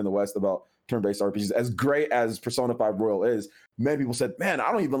 especially here in the West, about turn-based RPGs. As great as Persona 5 Royal is, many people said, man,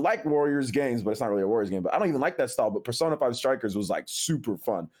 I don't even like Warriors games, but it's not really a Warriors game, but I don't even like that style. But Persona 5 Strikers was like super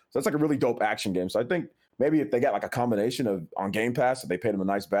fun. So that's like a really dope action game. So I think maybe if they got like a combination of on Game Pass, if they paid them a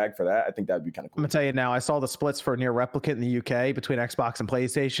nice bag for that, I think that'd be kind of I'm cool. gonna tell you now. I saw the splits for Near Replicant in the UK between Xbox and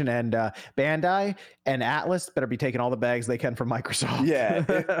PlayStation, and Bandai and Atlas better be taking all the bags they can from Microsoft. Yeah,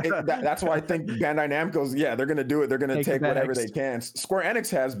 that's why I think Bandai Namco's, they're going to do it. They're going to Take the take whatever bags. they can. Square Enix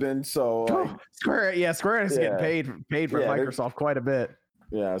has been, so like, Square Enix is getting paid for Yeah, they're- Microsoft quite a bit.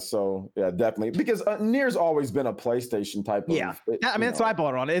 definitely. Because Nier's always been a PlayStation type of. Yeah, I mean, that's what I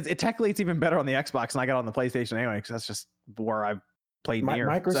bought it on. It technically it's even better on the Xbox, and I got it on the PlayStation anyway, because that's just where I played Nier.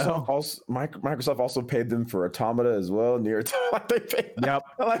 Microsoft also paid them for Automata as well. Nier, they paid. Yep,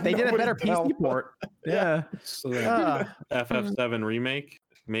 Like, they did a nobody better the hell- PC port. Yeah. So then Ah. FF7 remake,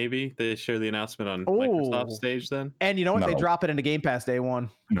 maybe they share the announcement on Oh. Microsoft stage then. And you know what? They No. drop it into Game Pass day one.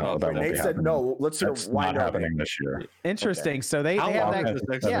 No, that won't Nate be said happening. no. Let's hear That's why not no. happening this year. Interesting. So they How have long that. is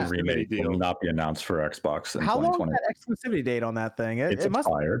this yeah. exclusivity Remake deal? will not be announced for Xbox in How long is 2020. that exclusivity date on that thing? It's It must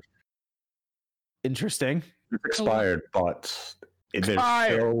be expired. interesting. It's expired, but there's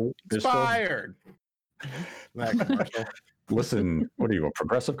Expired. there's still- Expired. That commercial. listen, what are you, a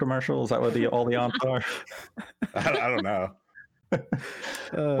progressive commercial? Is that what all the aunts are? I don't know.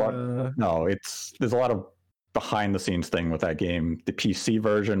 No, there's a lot of behind the scenes thing with that game. The PC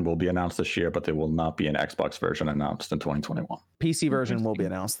version will be announced this year, but there will not be an Xbox version announced in 2021. PC version will be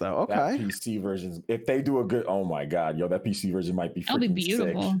announced though. That Okay. PC version, if they do a good, oh my god, that PC version might be. That'll be freaking sick.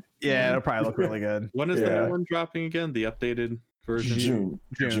 beautiful. Yeah, it'll probably look really good. When is the Yeah. new one dropping again? The updated version?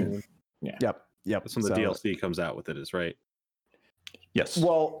 June. Yep. That's when the So- DLC comes out with it, is right? Yes.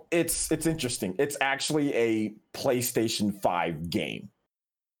 Well, it's interesting. It's actually a PlayStation 5 game.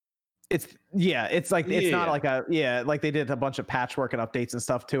 It's like it's not Yeah. like like they did a bunch of patchwork and updates and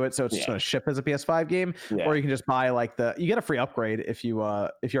stuff to it, so it's just Yeah. going to ship as a PS5 game, Yeah. or you can just buy like you get a free upgrade if you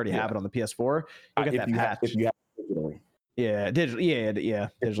already have it on the PS4. You'll get if that you patch. if you have it digitally. Digital. Yeah,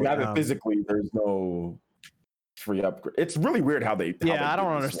 If you have it digitally. physically, there's no free upgrade. It's really weird how they. I don't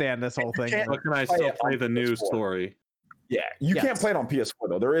understand this whole thing. can't- But can I play still it play on the new PS4. story? Yeah, you can't Yes. play it on PS4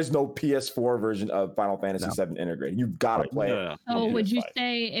 though. There is no PS4 version of Final Fantasy VII integrated. You've got to play it. Yeah. So on would you PS5.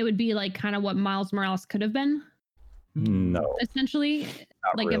 say it would be like kind of what Miles Morales could have been, No, essentially?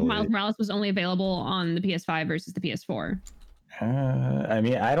 not Like really. if Miles Morales was only available on the PS5 versus the PS4. I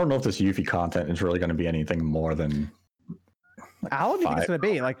mean, I don't know if this Yuffie content is really going to be anything more than. How long do you think it's going to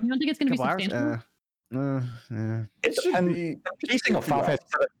be? Like You don't think it's a going to be couple hours? substantial? It It should depends. be. The pacing of Final Fantasy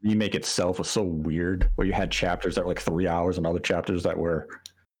VII Remake itself was so weird, where you had chapters that were like 3 hours and other chapters that were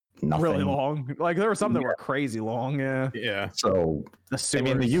nothing. really long. Like there were some that were crazy long. Yeah. Yeah. So The I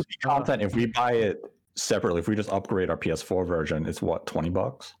mean, the sewers. Yuffie content, if we buy it separately, if we just upgrade our PS4 version, it's what,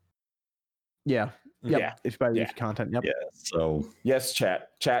 $20? Yeah. Yep. Yeah. If you buy the Yeah. Yuffie content. Yep. Yeah. So Yes, chat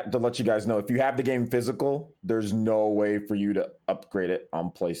to let you guys know, if you have the game physical, there's no way for you to upgrade it on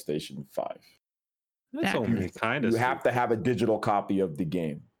PlayStation 5. That's That- only kind of. You have to have a digital copy of the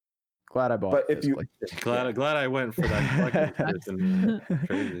game. Glad I bought. But it if you- physically. Glad I went for that. collector's edition.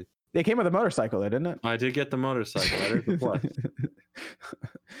 Crazy. They came with a motorcycle, though, didn't it? I did get the motorcycle. That is a plus.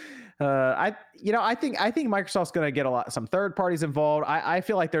 I think Microsoft's going to get some third parties involved. I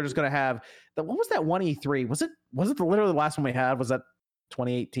feel like they're just going to have what was that one E3? Was it literally the last one we had? Was that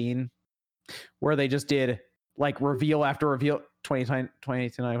 2018, where they just did like reveal after reveal?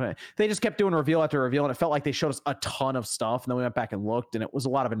 2018. They just kept doing reveal after reveal, and it felt like they showed us a ton of stuff. And then we went back and looked, and it was a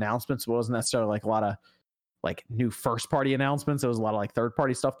lot of announcements. But it wasn't necessarily like a lot of like new first party announcements. It was a lot of like third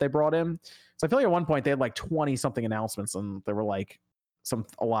party stuff they brought in. So I feel like at one point they had like 20 something announcements, and there were like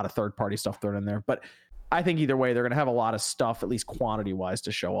a lot of third party stuff thrown in there. But I think either way, they're going to have a lot of stuff, at least quantity wise,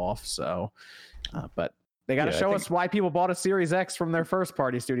 to show off. So, but they got to show us why people bought a Series X from their first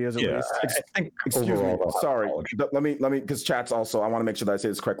party studios at least. I think Excuse me. overall, Sorry. Let me, because chat's also, I want to make sure that I say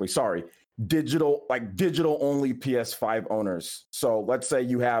this correctly. Sorry. Digital only PS5 owners. So let's say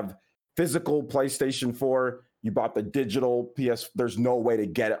you have physical PlayStation 4, you bought the digital PS, there's no way to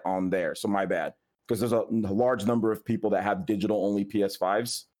get it on there. So my bad. Because there's a large number of people that have digital only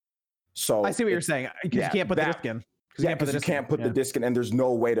PS5s. So I see what you're saying. Because you can't put the disc in. Yeah, because you can't put the disc in, and there's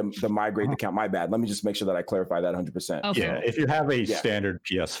no way to migrate the account. My bad. Let me just make sure that I clarify that 100%. Okay. yeah, if you have a standard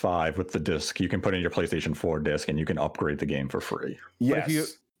PS5 with the disc, you can put in your PlayStation 4 disc and you can upgrade the game for free. Yes.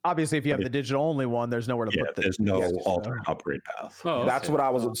 If you have the digital only one, there's nowhere to put the there's no Yes. alternate upgrade path. Oh, That's what I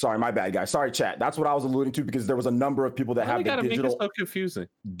was. Sorry, my bad, guys. Sorry, chat. That's what I was alluding to because there was a number of people that Why have you the gotta make it digital. so confusing.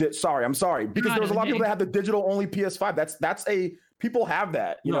 I'm sorry. Because there was a lot of people that have the digital only PS5. That's a people have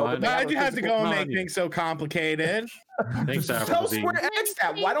that. You No, know. I but they know. Why'd you have to physical- go and No, make I- things so complicated? Thanks, Tell Aberdeen. Square Enix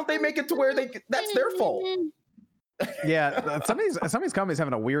that. Why don't they make it to where that's their fault? some of these companies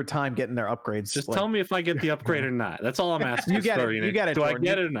having a weird time getting their upgrades. Just like- tell me if I get the upgrade or not. That's all I'm asking. You get it. Square You Enix. get it, Do I Jordan.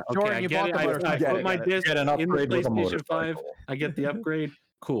 get it or not? Jordan, Okay, I you get bought it. the I motorcycle. put my Get disc Get an in the upgrade with a PlayStation 5. motorcycle. I get the upgrade.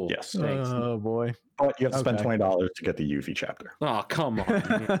 Cool. Yes. Thanks. Oh boy. But you have to spend Okay. $20 to get the Yuffie chapter. Oh, come on.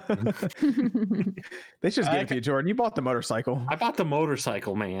 They should give it to you, Jordan. You bought the motorcycle. I bought the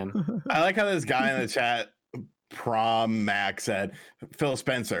motorcycle, man. I like how this guy in the chat, Prom Max, said, Phil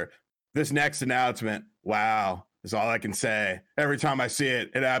Spencer, this next announcement, wow, is all I can say. Every time I see it,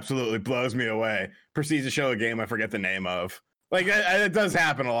 it absolutely blows me away. Proceeds to show a game I forget the name of. Like, it does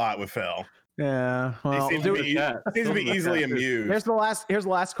happen a lot with Phil. Yeah. He Well, seems to be easily amused. here's the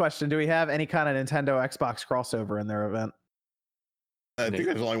last question. Do we have any kind of Nintendo Xbox crossover in their event? I think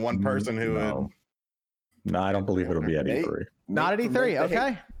there's only one person who would. No, I don't believe it'll be at Nate? E3. Not at E3.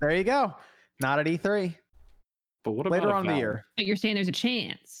 Okay. There you go. Not at E3. But what about Later on in the Avowed? year. But you're saying there's a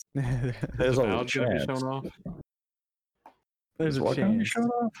chance. There's always a Avowed gonna be chance. shown off. There's a What gonna be chance. shown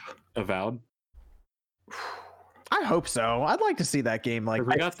off? Avowed. I hope so. I'd like to see that game. Like,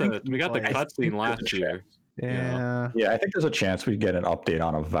 We got the play. cutscene last year. Yeah. Yeah, I think there's a chance we get an update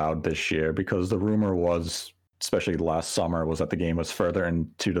on Avowed this year because the rumor was, especially last summer, was that the game was further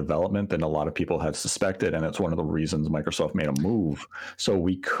into development than a lot of people had suspected, and it's one of the reasons Microsoft made a move. So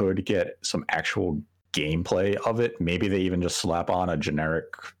we could get some actual gameplay of it. Maybe they even just slap on a generic,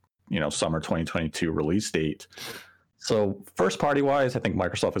 summer 2022 release date. So first party wise, I think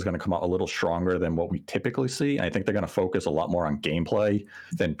Microsoft is going to come out a little stronger than what we typically see. I think they're going to focus a lot more on gameplay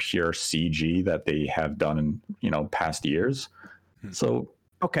than pure CG that they have done in past years. So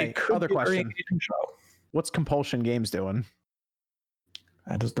Okay. it could Other be a very question. engaging show. What's Compulsion Games doing?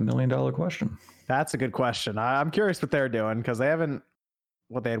 That is the $1 million question. That's a good question. I'm curious what they're doing because they haven't.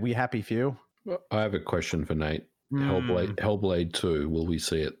 What they had? We Happy Few. I have a question for Nate. Hmm. Hellblade 2, will we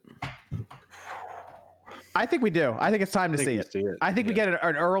see it? I think we do. I think it's time to see we it. see it. I think we get an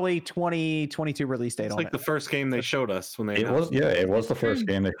early 2022 release date It's on like it. the first game they showed us when they It was announced it was the first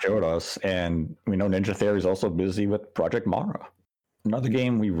game they showed us, and we know Ninja Theory is also busy with Project Mara, another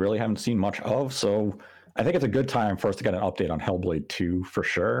game we really haven't seen much of. So I think it's a good time for us to get an update on Hellblade 2 for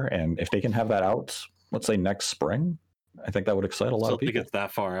sure. And if they can have that out, let's say next spring, I think that would excite a lot Still of think people. it's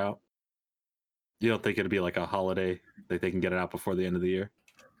that far out. You don't think it'd be like a holiday that they can get it out before the end of the year?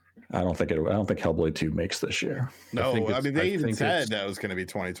 I don't think Hellblade 2 makes this year. No, think I it's- mean, I they even think said it's- that was going to be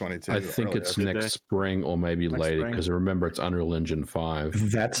 2022. I think earlier. it's did they? next spring or maybe Next later spring. because remember it's Unreal Engine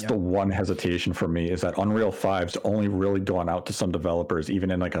 5. That's Yeah. the one hesitation for me is that Unreal 5's only really gone out to some developers, even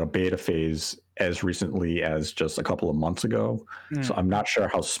in like a beta phase as recently as just a couple of months ago. So I'm not sure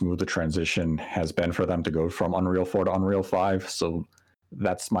how smooth the transition has been for them to go from Unreal 4 to Unreal 5. So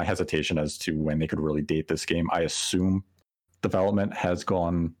that's my hesitation as to when they could really date this game. I assume development has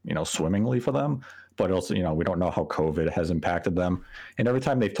gone, swimmingly for them, but also, we don't know how COVID has impacted them. And every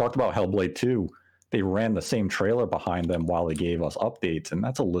time they've talked about Hellblade 2, they ran the same trailer behind them while they gave us updates. And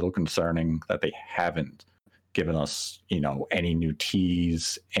that's a little concerning that they haven't given us, any new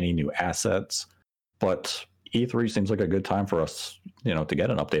teas, any new assets. But E3 seems like a good time for us, to get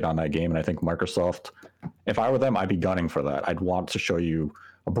an update on that game. And I think Microsoft, if I were them, I'd be gunning for that. I'd want to show you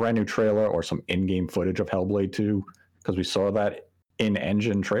a brand new trailer or some in-game footage of Hellblade 2, because we saw that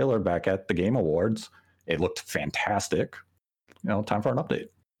in-engine trailer back at the Game Awards. It looked fantastic. Time for an update.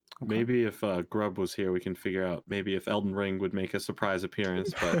 Maybe if Grub was here, we can figure out maybe if Elden Ring would make a surprise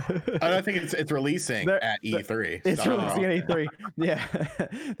appearance. But I don't think it's releasing at E3. It's releasing at E3. Yeah,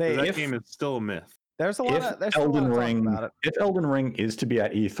 that game is still a myth. There's a lot If Elden Ring is to be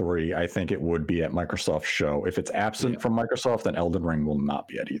at E3, I think it would be at Microsoft's show. If it's absent from Microsoft, then Elden Ring will not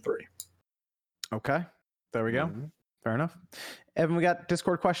be at E3. Okay, there we go. Fair enough. Evan, we got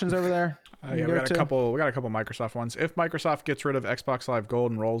Discord questions over there. Yeah, we got a couple. We got a couple Microsoft ones. If Microsoft gets rid of Xbox Live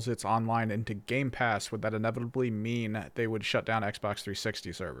Gold and rolls its online into Game Pass, would that inevitably mean they would shut down Xbox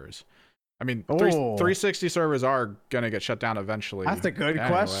 360 servers? I mean, 360 servers are gonna get shut down eventually. That's a good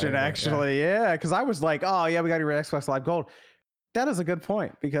question, actually. Yeah, because I was like, oh yeah, we got to get rid of Xbox Live Gold. That is a good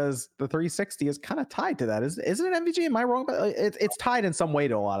point, because the 360 is kind of tied to that. Isn't it MVG? Am I wrong? But it's tied in some way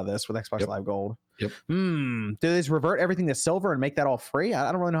to a lot of this with Xbox Live Gold. Yep. Do they just revert everything to silver and make that all free?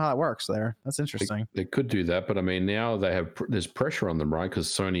 I don't really know how that works there. That's interesting. They could do that, but I mean, now they have there's pressure on them, right? Because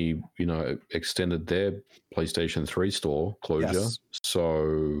Sony, extended their PlayStation 3 store closure. Yes.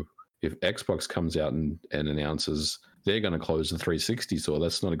 So if Xbox comes out and announces they're going to close the 360 store,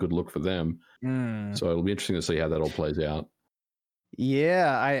 that's not a good look for them. So it'll be interesting to see how that all plays out.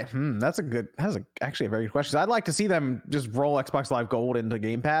 Yeah, that's actually a very good question. I'd like to see them just roll Xbox Live Gold into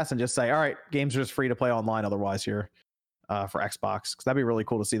Game Pass and just say, all right, games are just free to play online otherwise here for Xbox, because that'd be really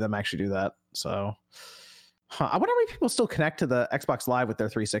cool to see them actually do that. So I wonder how many people still connect to the Xbox Live with their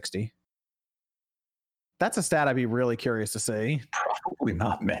 360. That's a stat I'd be really curious to see. Probably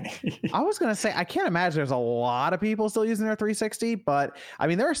not many. I was going to say, I can't imagine there's a lot of people still using their 360, but I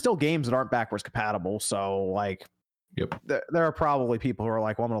mean, there are still games that aren't backwards compatible. So like, there are probably people who are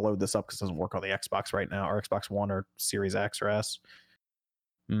like, well, I'm going to load this up because it doesn't work on the Xbox right now, or Xbox One or Series X or S.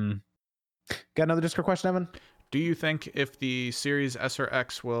 Got another Discord question, Evan? Do you think if the Series S or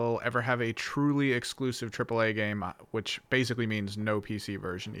X will ever have a truly exclusive AAA game, which basically means no PC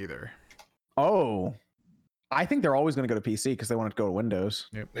version either? Oh, I think they're always going to go to PC because they want it to go to Windows.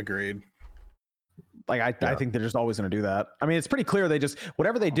 Yep, agreed. Like, I think they're just always going to do that. I mean, it's pretty clear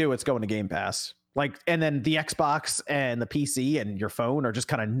whatever they do, it's going to Game Pass. Like, and then the Xbox and the PC and your phone are just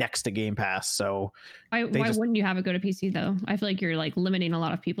kind of next to Game Pass. So why wouldn't you have it go to PC though? I feel like you're like limiting a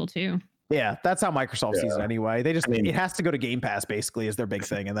lot of people too. Yeah, that's how Microsoft sees it anyway. It has to go to Game Pass basically is their big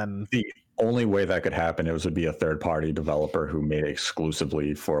thing. And then the only way that could happen would be a third-party developer who made it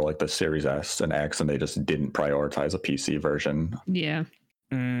exclusively for like the Series S and X, and they just didn't prioritize a PC version. Yeah.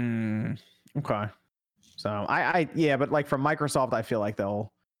 Okay. So but like from Microsoft, I feel like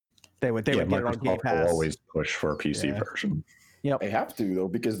they would get it on Game Pass. Will always push for a PC version. Yep. They have to though,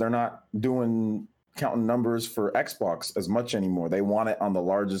 because they're not counting numbers for Xbox as much anymore. They want it on the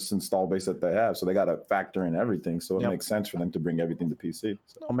largest install base that they have, so they got to factor in everything. So it makes sense for them to bring everything to PC.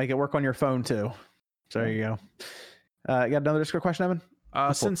 So. I'll make it work on your phone too. So there you go. You got another Discord question, Evan?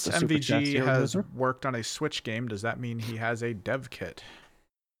 Since MVG has worked on a Switch game, does that mean he has a dev kit?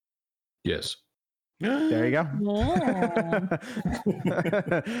 Yes. There you go.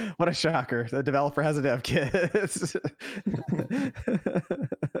 What a shocker. The developer has a dev kit.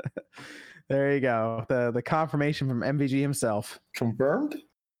 There you go. The confirmation from MVG himself. Confirmed?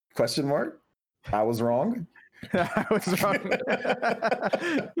 Question mark? I was wrong. I was wrong.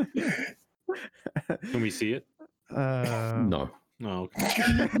 Can we see it? No. No.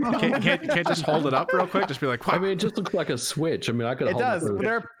 Can't just hold it up real quick? Just be like, wow. I mean, it just looks like a Switch. I mean, I could hold does.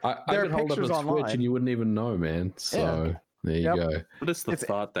 up I could hold up a Switch and you wouldn't even know, man. So there you go. What is the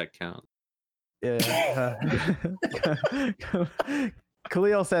thought that counts? Yeah.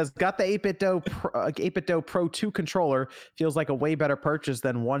 Khalil says, got the 8BitDo Pro 2 controller. Feels like a way better purchase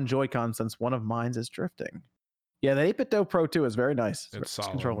than one Joy-Con since one of mine is drifting. Yeah, the 8BitDo Pro 2 is very nice. It's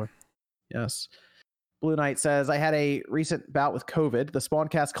solid. Controller. Yes. Blue Knight says, I had a recent bout with COVID. The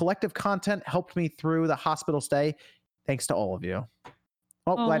Spawncast collective content helped me through the hospital stay. Thanks to all of you.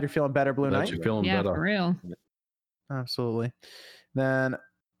 Oh, glad you're feeling better, Blue Knight. You're feeling better. For real. Absolutely. Then,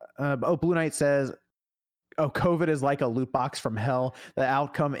 Blue Knight says, COVID is like a loot box from hell. The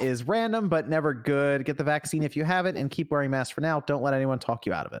outcome is random, but never good. Get the vaccine if you have it and keep wearing masks for now. Don't let anyone talk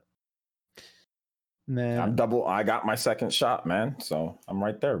you out of it. And then, I got my second shot, man. So I'm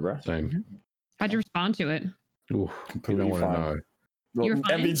right there, bro. Same. How'd you respond to it? Ooh, you Completely don't want to fine. know. Well, You're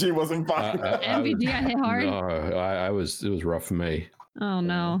fine? MVG wasn't fine. MVD got hit hard? No, it was rough for me. Oh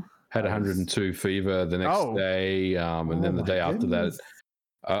no. Had 102 fever the next Oh. day, and then the my day after that, goodness.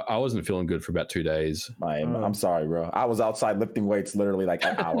 I wasn't feeling good for about 2 days. I'm sorry, bro. I was outside lifting weights literally like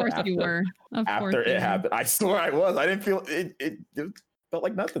an Of hour course after, you were. Of course after you it were. happened. I swear I was. I didn't feel it. It felt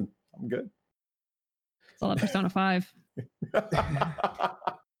like nothing. I'm good. It's all that Persona 5.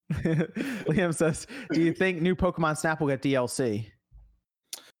 Liam says, "Do you think new Pokemon Snap will get DLC?"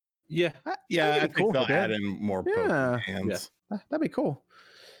 Yeah. Yeah, I That'd be think cool they'll if it add did. in more Yeah. Pokemon hands. That'd be cool.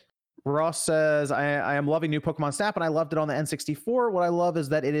 Ross says, I am loving new Pokemon Snap, and I loved it on the N64. What I love is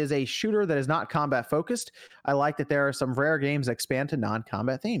that it is a shooter that is not combat focused. I like that there are some rare games that expand to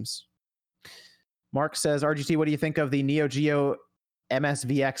non-combat themes." Mark says, "RGT, what do you think of the Neo Geo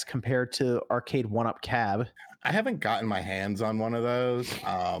MSVX compared to Arcade 1-Up Cab?" I haven't gotten my hands on one of those.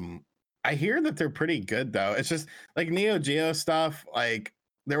 I hear that they're pretty good though. It's just like Neo Geo stuff. Like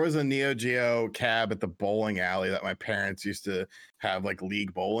there was a Neo Geo cab at the bowling alley that my parents used to have like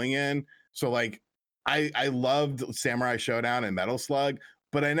league bowling in. So like I loved Samurai Showdown and Metal Slug,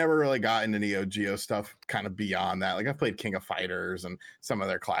 but I never really got into Neo Geo stuff kind of beyond that. Like I played King of Fighters and some of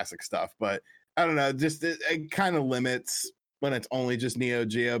their classic stuff, but I don't know, just it kind of limits when it's only just Neo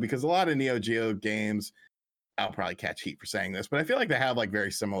Geo, because a lot of Neo Geo games, I'll probably catch heat for saying this, but I feel like they have like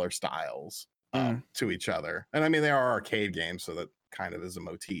very similar styles to each other. And I mean, they are arcade games, so that kind of is a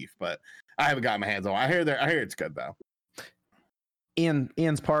motif, but I haven't gotten my hands on. I hear it's good though.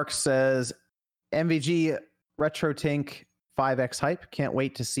 Ian's Park says, "MVG Retro Tink 5X hype. Can't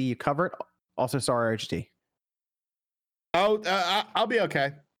wait to see you cover it. Also, sorry, RGT." Oh, I'll be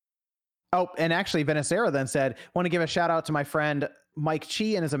okay. Oh, and actually, Venicera then said, "Want to give a shout out to my friend Mike Chi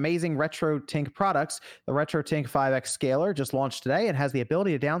and his amazing Retro Tink products. The Retro Tink 5X scaler just launched today and has the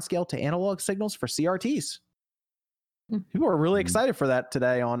ability to downscale to analog signals for CRTs." People are really excited for that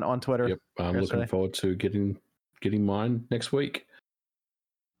today on Twitter. Yep, I'm yesterday. looking forward to getting mine next week.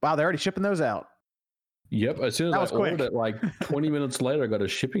 Wow, they're already shipping those out. Yep, as soon as That I was quick. ordered it, like 20 minutes later, I got a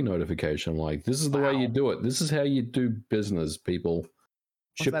shipping notification. I'm like, this is the way you do it. This is how you do business, people.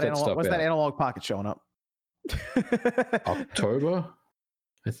 Ship that stuff What's out. that analog pocket showing up? October,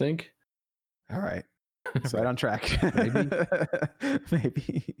 I think. All right. Right on track. Maybe.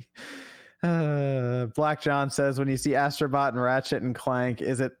 Maybe. Black John says, "When you see Astrobot and Ratchet and Clank,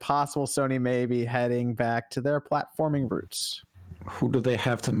 is it possible Sony may be heading back to their platforming roots?" Who do they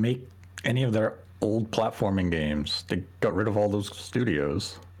have to make any of their old platforming games? They got rid of all those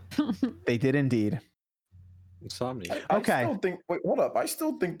studios. They did indeed. Insomnia. Okay. I still think, wait, hold up. I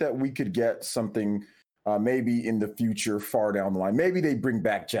still think that we could get something maybe in the future, far down the line. Maybe they bring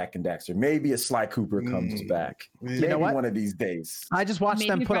back Jack and Daxter. Maybe a Sly Cooper comes back. Maybe know what? one of these days. I just watched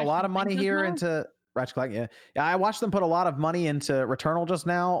them Maybe put a Ratchet lot of and money Clank here as well? into Ratchet Clank. Yeah, I watched them put a lot of money into Returnal just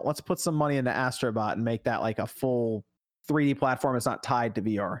now. Let's put some money into Astrobot and make that like a full 3D platform. It's not tied to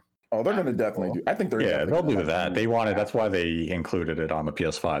VR. Oh, they're going to definitely do. I think they're Yeah, definitely they'll gonna do that. They wanted. That's why they included it on the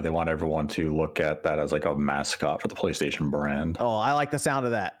PS5. They want everyone to look at that as like a mascot for the PlayStation brand. Oh, I like the sound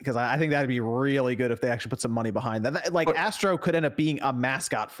of that because I think that'd be really good if they actually put some money behind that. Like But- Astro could end up being a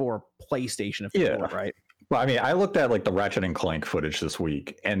mascot for PlayStation if they Yeah. do it right. Well, I mean, I looked at like the Ratchet and Clank footage this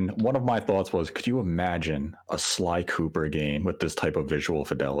week, and one of my thoughts was, could you imagine a Sly Cooper game with this type of visual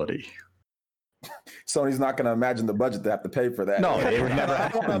fidelity? Sony's not going to imagine the budget they have to pay for that. No, they would never. I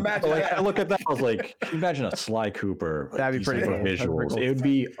don't wanna imagine Like, that. I look at that, I was like, can you imagine a Sly Cooper? Like, That'd be these pretty type of cool. That'd be pretty visuals. cool. It would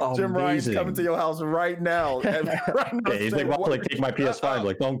be Jim Ryan's amazing. coming to your house right now. And right now Yeah, he's saying, like, well, "What like, are take my you-" PS5.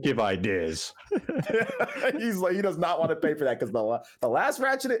 Like, don't give ideas. He's like, he does not want to pay for that because the last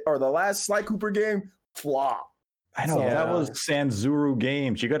Ratchet or the last Sly Cooper game flop. I know So- that was Sanzuru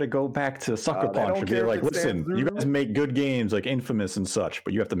Games. You got to go back to Sucker they Punch don't and be care if like, it's listen, you Sanzuru. guys make good games like Infamous and such,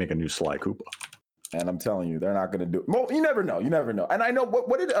 but you have to make a new Sly Cooper. And I'm telling you, they're not going to do it. Well, you never know. You never know. And I know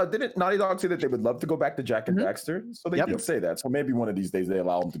what didn't Naughty Dog say that they would love to go back to Jack and Daxter? So they Yep. did say that. So maybe one of these days they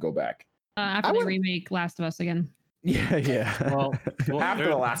allow them to go back. After they remake Last of Us again. Yeah, yeah. Well, After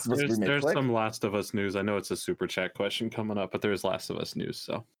The Last of Us remake, there's click. some Last of Us news. I know it's a super chat question coming up, but there's Last of Us news.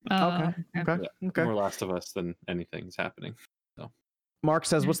 So Okay. Okay. more Last of Us than anything's happening. Mark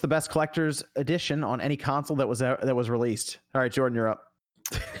says, "What's the best collector's edition on any console that was released?" All right, Jordan, you're up.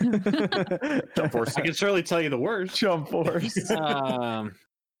 Jump Force. I can certainly tell you the worst. Jump Force. I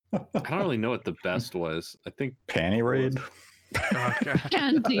don't really know what the best was. I think Panty Raid. Oh, God.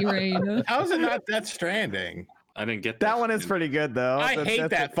 Anti-raid. How is it not Death Stranding? I didn't get That one is pretty good though. I hate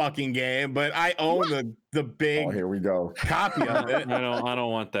That's that fucking game, but I own the big Oh, here we go. copy of it. I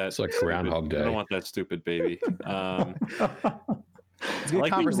don't want that. It's like stupid- Groundhog I Day. don't want that stupid baby. It's a good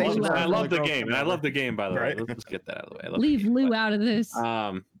like conversation. I love the Girls game, and I love the game. By the Right. way, let's get that out of the way. I love Leave the game, Lou but, out of this.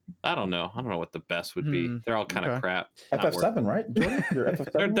 I don't know. I don't know what the best would be. They're all kind of okay. crap. Not worth- FF7, right? Jordan? Your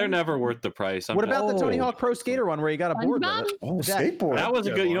FF7 They're one? never worth the price. What about the Tony Oh. Hawk Pro Skater one where you got a board with SpongeBob? it? Oh, Jack, skateboard. That was a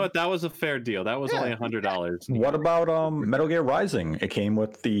Good good. You know one. what? That was a fair deal. That was Yeah. only $100. What about Metal Gear Rising? It came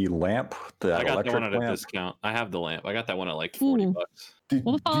with the lamp, the I got that electric one at a lamp. discount. I have the lamp. I got that one at like $40. Ooh. Do,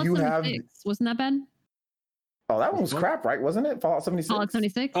 What was do Fallout you have? 76? Wasn't that bad? Oh, that one was crap, right? Wasn't it? Fallout 76. Fallout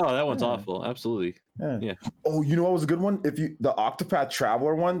 76? Oh, that one's Yeah. awful. Absolutely. Yeah. Oh, you know what was a good one? If you the Octopath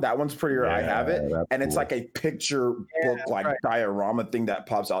Traveler one, that one's prettier. I have it, that's and it's cool. like a picture book like diorama thing that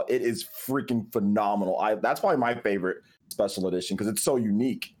pops out. It is freaking phenomenal. That's probably my favorite special edition because it's so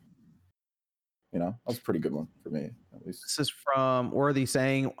unique. You know, that was a pretty good one for me, at least. This is from Worthy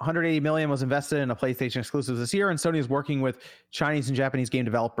saying 180 million was invested in a PlayStation exclusive this year, and Sony is working with Chinese and Japanese game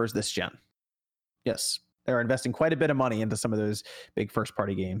developers this gen. Yes, they're investing quite a bit of money into some of those big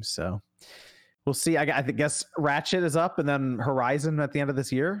first-party games. So we'll see. I guess Ratchet is up, and then Horizon at the end of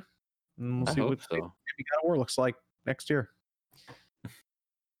this year. And we'll I see hope what so. God of War looks like next year.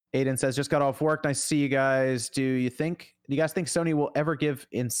 Aiden says, just got off work. Nice to see you guys. Do you guys think Sony will ever give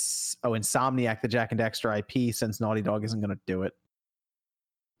Insomniac the Jack and Dexter IP since Naughty Dog isn't going to do it?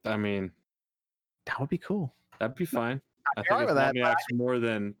 I mean, That would be cool. that'd be fine. I I'd be all think right with that, but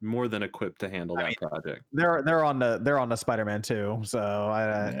Insomniac's more than equipped to handle that project. They're on the Spider-Man too. So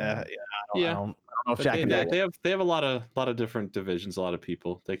I don't know if But Jack and Dexter. they have a lot of different divisions, a lot of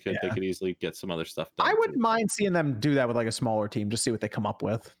people. They could easily get some other stuff done. I wouldn't mind seeing them do that with like a smaller team, just see what they come up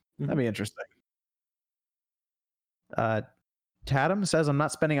with. That'd be interesting. Tatum says, I'm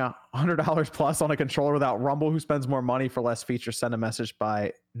not spending $100 plus on a controller without Rumble. Who spends more money for less features? Send a message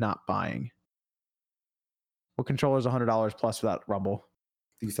by not buying. What controller is $100 plus without Rumble?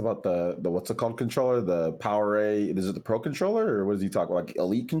 He's about the what's it called controller? The Power A. Is it the Pro controller or what does he talk about? Like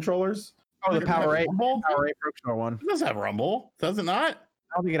Elite controllers? Oh, the Power A. Rumble? Power A Pro controller one. It does have Rumble, does it not?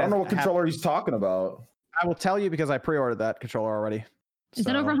 I don't think it I don't know has- what controller he's talking about. I will tell you because I pre-ordered that controller already. Is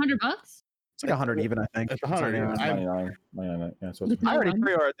that So, over $100? It's like 100 even, I think. It's 100 even. 99. Yeah, so it's I already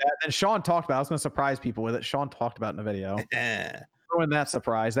pre-ordered that. And Sean talked about it. I was going to surprise people with it. Sean talked about it in the video. Ruin that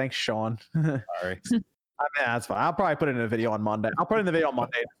surprise. Thanks, Sean. Sorry. That's fine. I'll probably put it in a video on Monday. I'll put it in the video on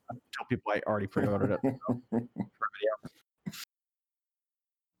Monday and tell people I already pre-ordered it for a video.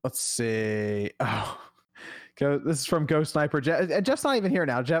 Let's see. Oh, this is from Ghost Sniper. Jeff's not even here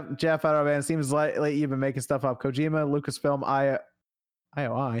now. Jeff out of it seems like you've been making stuff up. Kojima, Lucasfilm,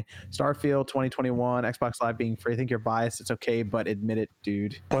 IOI, Starfield 2021, Xbox Live being free. I think you're biased. It's okay, but admit it,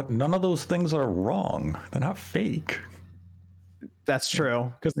 dude. But none of those things are wrong. They're not fake. That's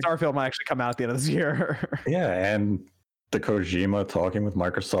true, because Starfield might actually come out at the end of this year. Yeah, and the Kojima talking with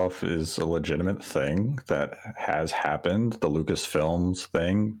Microsoft is a legitimate thing that has happened. The Lucasfilms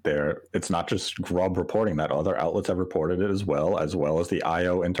thing, it's not just Grub reporting that. Other outlets have reported it as well as the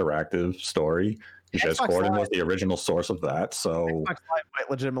IO Interactive story. Jez Corden was the original source of that. So Xbox Live might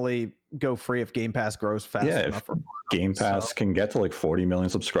legitimately go free if Game Pass grows fast enough. if Game Pass can get to like 40 million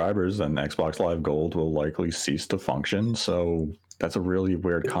subscribers, then Xbox Live Gold will likely cease to function. So that's a really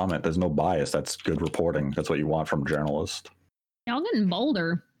weird comment. There's no bias. That's good reporting. That's what you want from a journalist. Y'all getting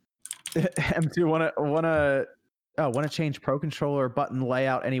bolder. M2 want to change Pro Controller button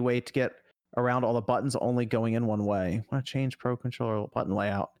layout anyway to get around all the buttons only going in one way. Want to change Pro Controller button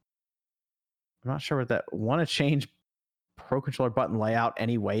layout. I'm not sure what that. Want to change Pro Controller button layout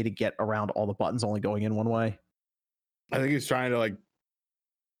anyway to get around all the buttons only going in one way. I think he's trying to like.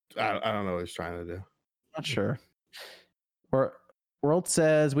 I don't know what he's trying to do. Not sure. World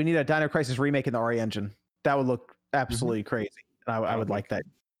says we need a Dino Crisis remake in the RE engine. That would look absolutely crazy. I would like that.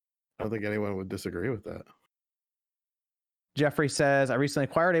 I don't think anyone would disagree with that. Jeffrey says, I recently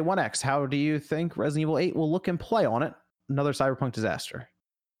acquired a 1X. How do you think Resident Evil 8 will look and play on it? Another Cyberpunk disaster.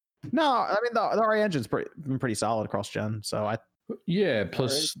 No, I mean, the RE engine's been pretty solid across gen. So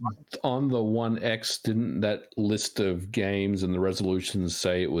plus on the 1X, didn't that list of games and the resolutions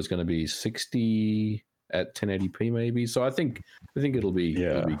say it was going to be 60 at 1080p maybe? So I think it'll be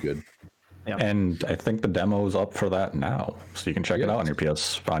good. Yeah. And I think the demo is up for that now, so you can check it out on your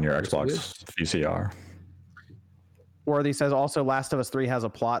Xbox VCR. Worthy says also Last of Us 3 has a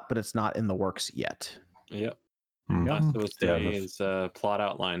plot, but it's not in the works yet. Yep. Mhm. Last of Us 3 Yeah, is plot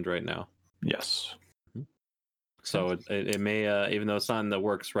outlined right now. Yes. So it may, even though it's not in the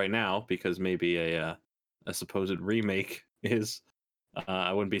works right now, because maybe a supposed remake is,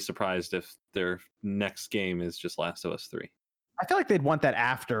 I wouldn't be surprised if their next game is just Last of Us 3. I feel like they'd want that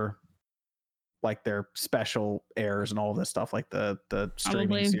after, like their special airs and all this stuff, like the streaming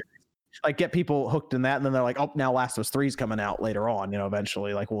Probably. series. like get people hooked in that, and then they're like, oh, now Last of Us 3 is coming out later on,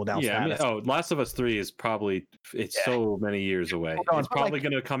 eventually, like we'll announce that. Last of Us 3 is probably so many years away. It's probably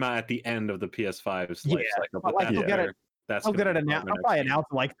going to come out at the end of the PS5's life cycle. But they'll get it. They'll get it announced. They'll probably announce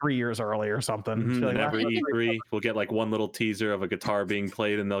it like 3 years early or something. Mm-hmm. Every E3, we'll get like one little teaser of a guitar being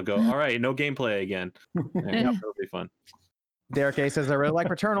played, and they'll go, "All right, no gameplay again." It'll be fun. Derek A says, I really like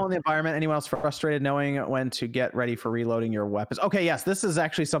Returnal in the environment. Anyone else frustrated knowing when to get ready for reloading your weapons? Okay, yes, this is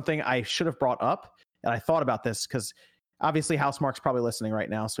actually something I should have brought up. And I thought about this because obviously Housemarque's probably listening right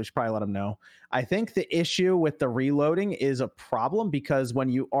now, so we should probably let him know. I think the issue with the reloading is a problem because when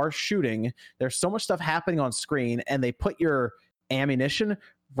you are shooting, there's so much stuff happening on screen and they put your ammunition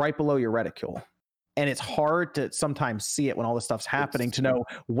right below your reticule. And it's hard to sometimes see it when all this stuff's happening to know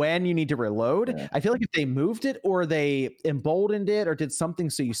when you need to reload. Yeah. I feel like if they moved it or they emboldened it or did something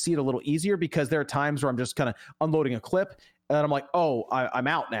so you see it a little easier, because there are times where I'm just kind of unloading a clip and I'm like, oh, I'm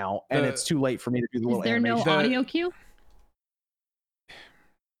out now. And it's too late for me to do the little animation. Is there no audio cue?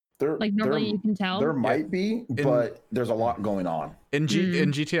 Like normally you can tell. There might be, but there's a lot going on. In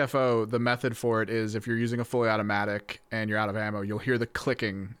GTFO, the method for it is if you're using a fully automatic and you're out of ammo, you'll hear the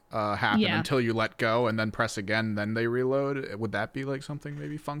clicking happen until you let go and then press again, then they reload. Would that be like something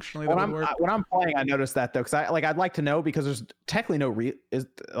maybe functionally that would work? When I'm playing, I noticed that though, because I'd like to know, because there's technically no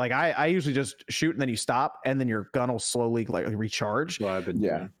I usually just shoot and then you stop and then your gun will slowly like recharge. Well, I've been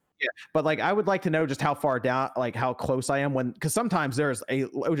doing. Yeah, but like I would like to know just how far down, like how close I am because sometimes there's a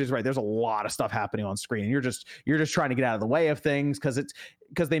lot of stuff happening on screen. And you're just trying to get out of the way of things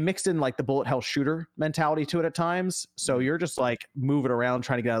because they mixed in like the bullet hell shooter mentality to it at times. So you're just like moving around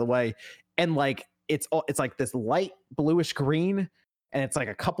trying to get out of the way, and like it's like this light bluish green, and it's like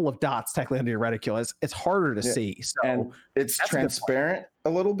a couple of dots technically under your reticule. It's harder to see. So and it's transparent a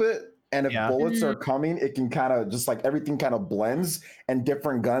little bit. And if bullets are coming, it can kind of just like everything kind of blends, and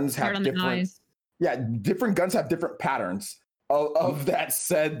different guns have different guns have different patterns of that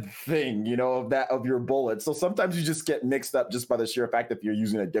said thing, of your bullets. So sometimes you just get mixed up just by the sheer fact if you're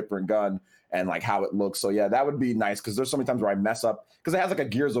using a different gun and like how it looks. So yeah, that would be nice because there's so many times where I mess up because it has like a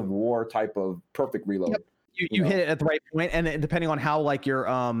Gears of War type of perfect reload. Yep. You hit it at the right point, and depending on how like your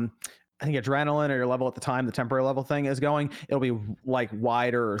I think adrenaline or your level at the time, the temporary level thing is going, it'll be like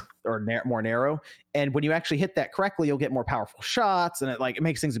wider or more narrow. And when you actually hit that correctly, you'll get more powerful shots, and it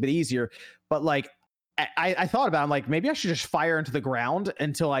makes things a bit easier. But like, I thought about it, I'm like, maybe I should just fire into the ground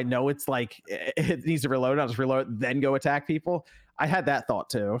until I know it's like it needs to reload. I'll just reload, then go attack people. I had that thought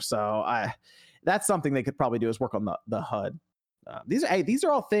too. So that's something they could probably do is work on the HUD. These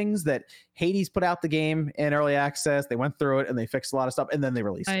are all things that Hades put out the game in early access. They went through it and they fixed a lot of stuff, and then they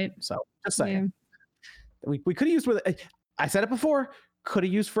released it. So just saying, we could have used I said it before. Could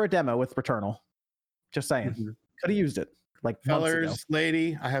have used for a demo with Returnal. Just saying, could have used it like fellers,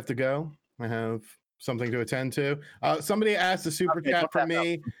 lady. I have to go. I have something to attend to. Somebody asked a super chat from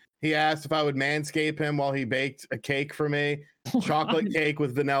me. He asked if I would manscape him while he baked a cake for me. Chocolate cake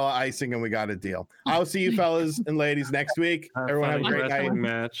with vanilla icing, and we got a deal. I'll see you fellas and ladies next week. Everyone have a great night.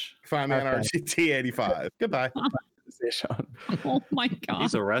 Match. Find me on RGT 85. Goodbye. Oh my god.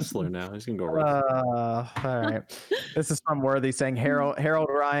 He's a wrestler now. He's gonna go wrestle. All right. This is from Worthy saying Harold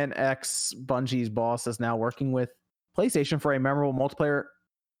Ryan X, Bungie's boss, is now working with PlayStation for a memorable multiplayer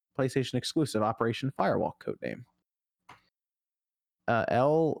PlayStation exclusive Operation Firewall codename.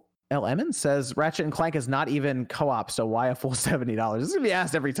 L. Emmons says Ratchet and Clank is not even co-op, so why a full $70? This is gonna be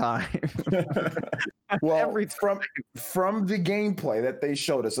asked every time. Well, from the gameplay that they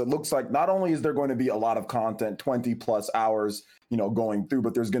showed us, it looks like not only is there going to be a lot of content, 20 plus hours, going through,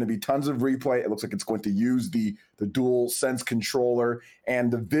 but there's going to be tons of replay. It looks like it's going to use the dual sense controller, and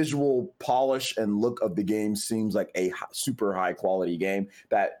the visual polish and look of the game seems like a super high quality game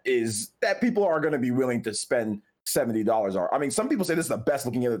that people are going to be willing to spend $70 on. I mean, some people say this is the best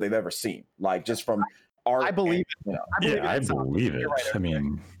looking game that they've ever seen. Like just from art. I believe it. I believe it. I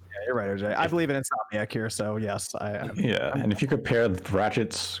mean, yeah, you're right, OJ. I believe in Insomniac here, so yes. And if you compare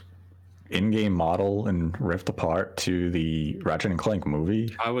Ratchet's in-game model in Rift Apart to the Ratchet and Clank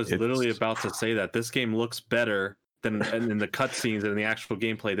movie, I was literally about to say that this game looks better than in the cutscenes and in the actual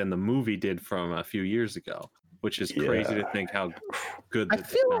gameplay than the movie did from a few years ago. Which is crazy to think how good the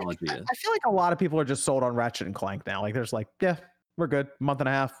technology is. I feel like a lot of people are just sold on Ratchet and Clank now. Like there's like, yeah, we're good. Month and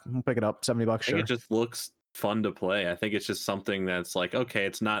a half, we'll pick it up, $70. I think it just looks fun to play. I think it's just something that's like, okay,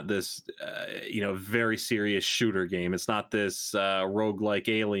 it's not this, very serious shooter game. It's not this roguelike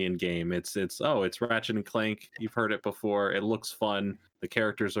alien game. It's Ratchet and Clank. You've heard it before. It looks fun. The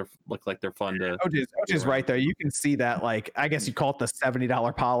characters look like they're fun to. OJ's right though. You can see that, like, I guess you call it the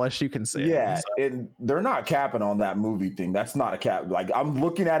 $70 polish. You can see Yeah, it. and they're not capping on that movie thing. That's not a cap. Like, I'm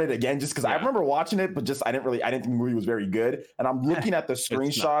looking at it again just because I remember watching it, but just I didn't think the movie was very good. And I'm looking at the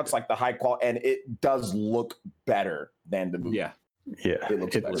screenshots, like the high quality, and it does look better than the movie. Yeah. Yeah, It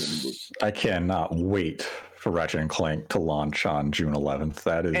looks better than the movie. I cannot wait for Ratchet and Clank to launch on June 11th.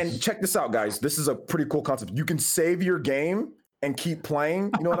 That is, And check this out, guys. This is a pretty cool concept. You can save your game and keep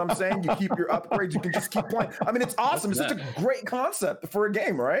playing. You know what I'm saying? You keep your upgrades. You can just keep playing. I mean, it's awesome. It's such a great concept for a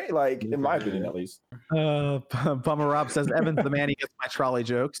game, right? Like, in my opinion, at least. Bummer Rob says Evan's the man. He gets my trolley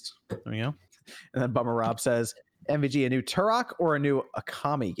jokes. There you go. And then Bummer Rob says MVG, a new Turok or a new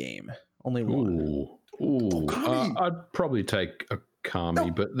Akami game? Only one. Ooh. I'd probably take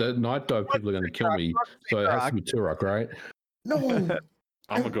Akami, but the Night Dive people are going to kill me, so it has to be Turok, right? No.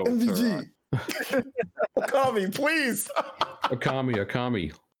 I'm gonna go with MVG. Akami, please.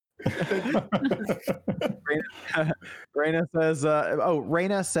 Akami.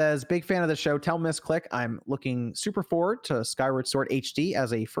 Raina says, big fan of the show. Tell Miss Click I'm looking super forward to Skyward Sword HD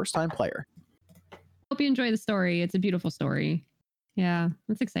as a first-time player. Hope you enjoy the story. It's a beautiful story. Yeah,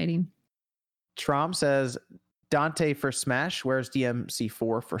 that's exciting. Trom says, Dante for Smash. Where's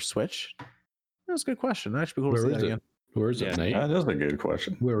DMC4 for Switch? That's a good question. That should be cool to see that again. Where is it, Nate? that is a good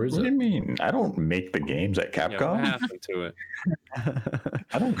question. Where is What do it? you mean? I don't make the games at Yeah, what Capcom. happened to it?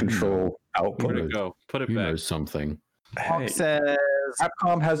 I don't control Where'd output. it go? Put it You know back. something. Hawk Hey, says,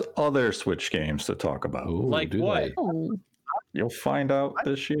 Capcom has other Switch games to talk about. Ooh, Like do what? they? Oh. You'll find out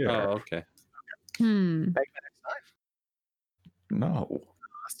this year. Oh, okay. Hmm. No.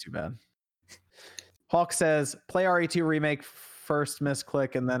 that's too bad. Hawk says, play RE2 remake first, Miss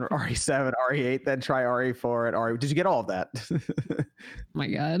Click, and then RE7, RE8, then try RE4 and RE. Did you get all of that? Oh my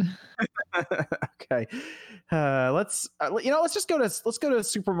God. Okay. Let's just go to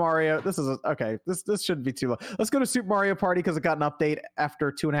Super Mario. This is okay. This shouldn't be too long. Let's go to Super Mario Party because it got an update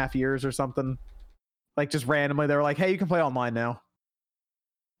after 2.5 years or something. Like, just randomly, they were like, hey, you can play online now.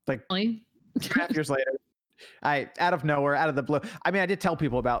 Like, Really? 2.5 years later. Out of nowhere, out of the blue. I mean, I did tell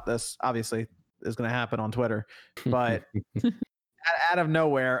people about this, obviously. Is going to happen on Twitter, but out of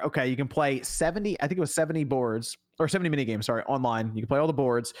nowhere, okay, you can play 70, I think it was 70 boards or 70 mini games, sorry, online. You can play all the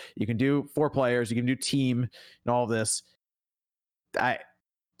boards. You can do 4 players. You can do team and all of this. I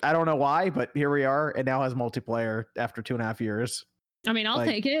don't know why, but here we are. It now has multiplayer after 2.5 years. I mean, I'll Like-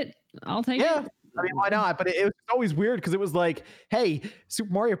 take it. I'll take Yeah. it. I mean, why not? But it was always weird because it was like, hey,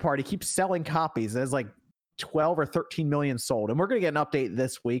 Super Mario Party keeps selling copies. There's like 12 or 13 million sold. And we're going to get an update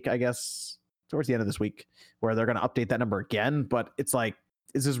this week, I guess, towards the end of this week, where they're going to update that number again. But it's like,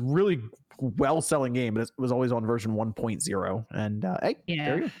 it's this really well-selling game, but it was always on version 1.0. And hey, Yeah.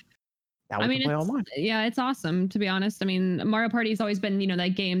 there you go. Now we I mean, can play it's, online. yeah, it's awesome, to be honest. I mean, Mario Party has always been,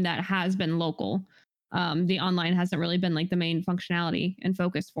 that game that has been local. The online hasn't really been like the main functionality and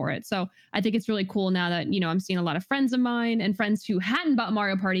focus for it. So I think it's really cool now that, I'm seeing a lot of friends of mine and friends who hadn't bought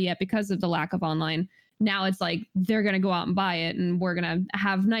Mario Party yet because of the lack of online. Now it's like they're going to go out and buy it and we're going to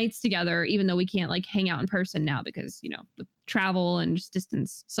have nights together, even though we can't like hang out in person now because, the travel and just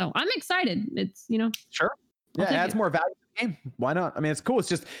distance. So I'm excited. It's, Sure. I'll Yeah, it take adds it. more value to the game. Why not? I mean, it's cool. It's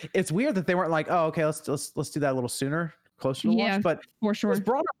just, it's weird that they weren't like, oh, okay, let's do that a little sooner, closer to Yeah, launch. But for it sure. was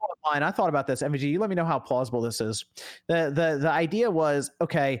brought up online. I thought about this. MVG, you let me know how plausible this is. The idea was,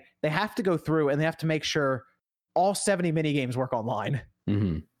 okay, they have to go through and they have to make sure all 70 mini games work online.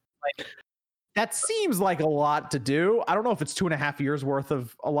 Hmm. That seems like a lot to do. I don't know if it's 2.5 years worth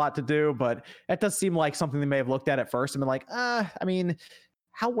of a lot to do, but that does seem like something they may have looked at first and been like, I mean,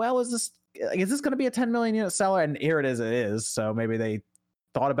 how well is this? Is this going to be a 10 million unit seller? And here it is. So maybe they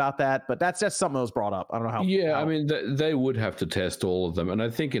thought about that, but that's just something that was brought up. I don't know how. Yeah, how- I mean, they would have to test all of them. And I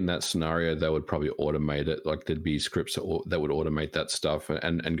think in that scenario, they would probably automate it. Like there'd be scripts that would automate that stuff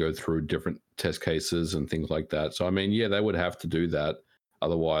and go through different test cases and things like that. So, I mean, yeah, they would have to do that.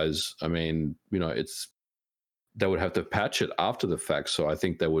 Otherwise, I mean, they would have to patch it after the fact. So I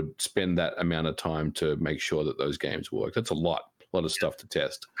think they would spend that amount of time to make sure that those games work. That's a lot of stuff to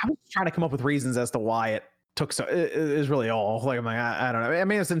test. I was trying to come up with reasons as to why it took so. It is really all like I'm like I don't know. I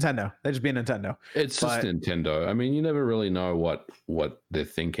mean, it's Nintendo. They just be Nintendo. It's just But- Nintendo. I mean, you never really know what they're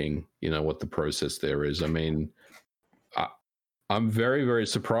thinking, what the process there is. I mean, I'm very, very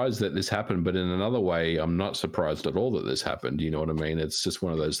surprised that this happened, but in another way, I'm not surprised at all that this happened. You know what I mean? It's just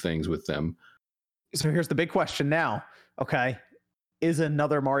one of those things with them. So here's the big question now. Okay, is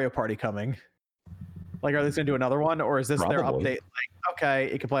another Mario Party coming? Like, are they going to do another one, or is this their Probably. update? Like,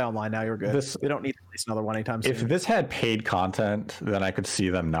 okay, you can play online now. You're good. This- we don't need to release another one anytime soon. If this had paid content, then I could see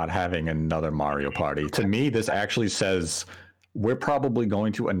them not having another Mario Party. To me, this actually says we're probably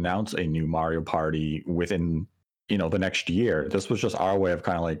going to announce a new Mario Party within, the next year. This was just our way of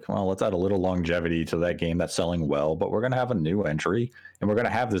kind of like, well, let's add a little longevity to that game that's selling well, but we're going to have a new entry and we're going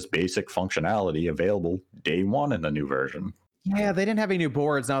to have this basic functionality available day one in the new version. Yeah, they didn't have any new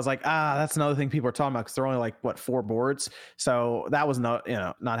boards, and I was like, that's another thing people are talking about because they're only like 4 boards. So that was not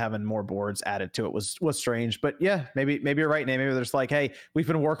having more boards added to it was strange. But yeah, maybe you're right, Nate. Maybe there's like, hey, we've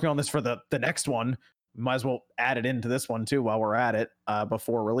been working on this for the next one. Might as well add it into this one too while we're at it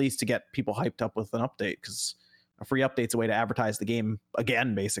before release to get people hyped up with an update, because a free update's a way to advertise the game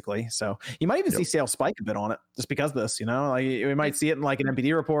again, basically. So you might even see sales spike a bit on it just because of this, like we might see it in like an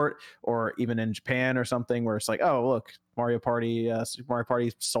NPD report or even in Japan or something where it's like, oh, look, Mario Party, Super Mario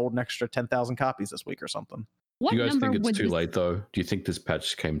Party sold an extra 10,000 copies this week or something. Do you guys think it's too late though? Do you think this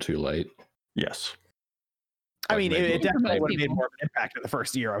patch came too late? Yes. I mean, it definitely would have made more of an impact in the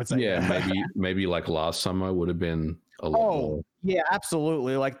first year, I would say. Yeah, maybe like last summer would have been a lot more. Yeah,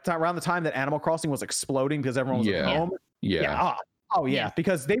 absolutely. Like around the time that Animal Crossing was exploding because everyone was at home. Yeah.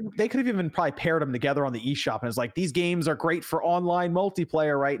 Because they could have even probably paired them together on the eShop, and it's like, these games are great for online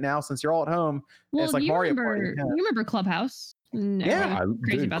multiplayer right now since you're all at home. Well, it's like Mario Party. You remember Clubhouse?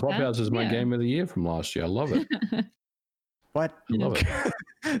 Clubhouse is my game of the year from last year. I love it. What? I love it.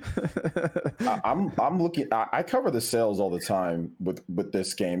 I'm looking. I cover the sales all the time with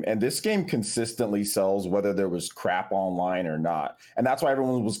this game, and this game consistently sells whether there was crap online or not, and that's why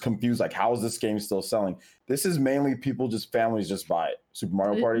everyone was confused. Like, how is this game still selling? This is mainly families just buy it. Super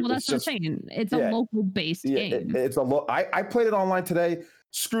Mario Party. Well, that's what I'm saying. It's a local based game. It's I played it online today.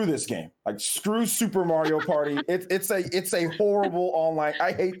 Screw this game. Like, screw Super Mario Party. It's a horrible online.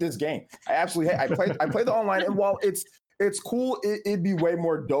 I hate this game. I absolutely hate. I played the online, and while it's cool, it'd be way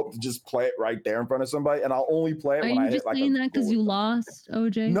more dope to just play it right there in front of somebody, and I'll only play it when I hit like. Are you just saying that because you lost,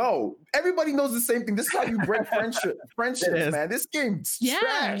 OJ? No, everybody knows the same thing. This is how you break friendships, man. This game's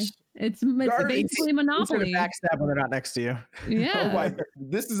trash. It's basically Monopoly. Backstab when they're not next to you. Yeah.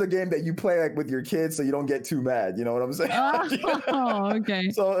 This is a game that you play like with your kids, so you don't get too mad. You know what I'm saying? Oh,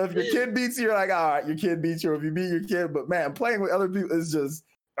 okay. So if your kid beats you, you're like, all right, your kid beats you. If you beat your kid, but man, playing with other people is just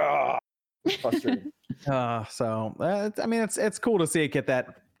frustrating. I mean, it's cool to see it get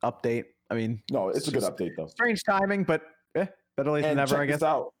that update. I mean, no, it's a good update though. Strange timing, but better late than never, I guess. This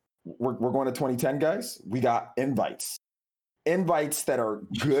out. We're going to 2010, guys. We got invites that are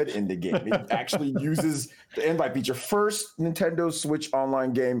good in the game. It actually uses the invite feature. First Nintendo Switch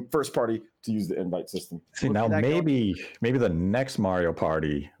online game, first party to use the invite system. See, now maybe the next Mario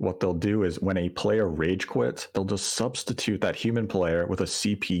Party, what they'll do is when a player rage quits, they'll just substitute that human player with a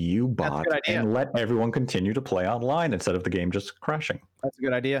CPU bot and let everyone continue to play online instead of the game just crashing. That's a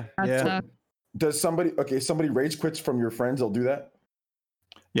good idea. Does somebody rage quits from your friends? They'll do that?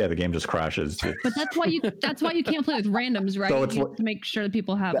 Yeah, the game just crashes. But that's why you can't play with randoms, right? So you have to make sure that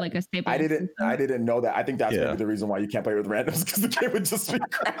people have like a stable. I didn't know that. I think that's maybe the reason why you can't play with randoms, because the game would just be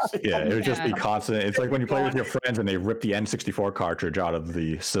crashing. Yeah, it would just be constant. It's like when you play with your friends and they rip the N64 cartridge out of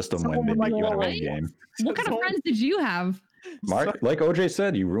the system when they beat you in a main game. What kind of friends did you have? Like OJ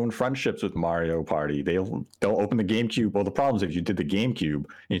said, you ruin friendships with Mario Party. They'll open the GameCube. Well, the problem is if you did the GameCube and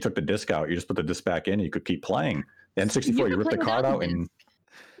you took the disc out, you just put the disc back in and you could keep playing. The N64, you rip the card out and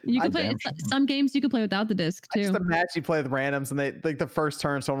you can play some games. You can play without the disc too. I just imagine you play with randoms, and they like the first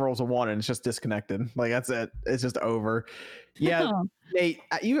turn, someone rolls a 1, and it's just disconnected. Like, that's it. It's just over. Yeah, Nate,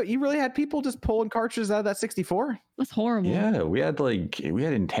 you really had people just pulling cartridges out of that 64? That's horrible. Yeah, we had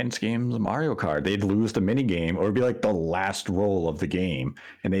intense games of Mario Kart. They'd lose the mini game, or it'd be like the last roll of the game,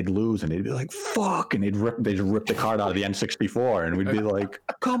 and they'd lose, and they'd be like, "Fuck!" and they'd rip the card out of the N64, and we'd be like,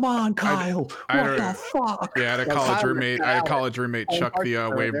 "Come on, Kyle, what the fuck?" Yeah, I had a college roommate chuck the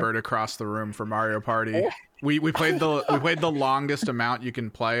Wavebird across the room for Mario Party. We played the longest amount you can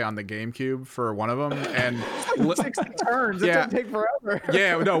play on the GameCube for one of them, and 60 turns. It doesn't take forever.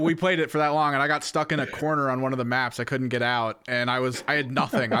 Yeah, no, we played it for that long, and I got stuck in a corner on one of the maps. I couldn't get out, and I had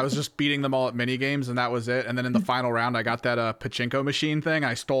nothing. I was just beating them all at mini games, and that was it. And then in the final round, I got that pachinko machine thing.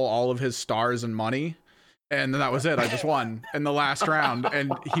 I stole all of his stars and money, and then that was it. I just won in the last round,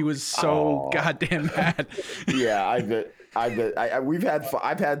 and he was so goddamn mad. Yeah, I've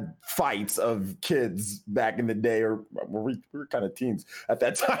had fights of kids back in the day, or we were kind of teens at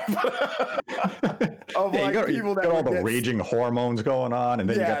that time. You got all the raging hormones going on, and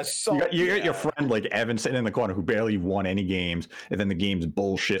then you got your friend like Evan sitting in the corner who barely won any games, and then the game's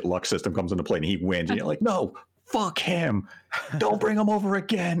bullshit luck system comes into play and he wins, and you're like, no, fuck him, don't bring him over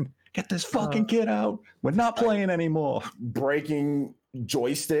again. Get this fucking kid out. We're not playing anymore. Breaking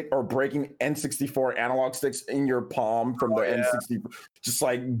joystick or breaking N64 analog sticks in your palm from the N60, just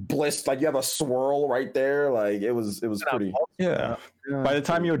like blissed, like you have a swirl right there. Like it was pretty. Yeah. By the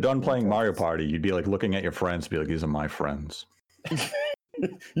time you were done playing Mario Party, you'd be like looking at your friends, be like, "These are my friends."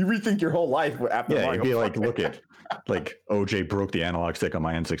 You rethink your whole life after Yeah, Mario you'd be like, Party. "Look at, like OJ broke the analog stick on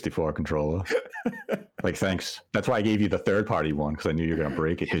my N64 controller." Like, thanks. That's why I gave you the third party one, because I knew you were gonna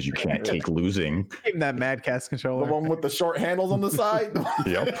break it because you can't take losing. Give him that Mad Catz controller. The one with the short handles on the side.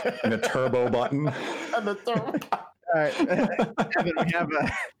 Yep. And the turbo button. And the third. All right, Evan,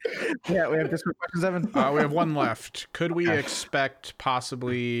 we have Discord questions, Evan. We have one left. Could we expect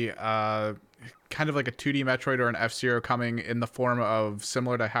possibly kind of like a 2D Metroid or an F-Zero coming in the form of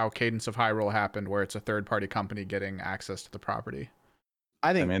similar to how Cadence of Hyrule happened, where it's a third-party company getting access to the property?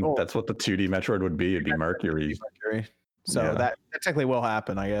 I think. That's what the 2D Metroid would be. It'd be Mercury. So Yeah. that technically will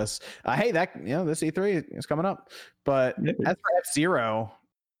happen, I guess. Hey, that this E3 is coming up. But as for F-Zero,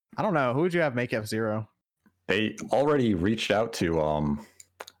 I don't know. Who would you have make F-Zero? They already reached out to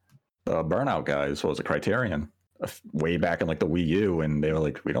the Burnout guys. What was it, Criterion? Way back in like the Wii U, and they were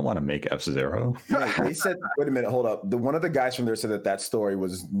like, "We don't want to make F-Zero." They said, "Wait a minute, hold up." One of the guys from there said that story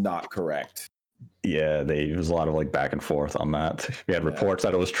was not correct. Yeah, there was a lot of like back and forth on that. We had reports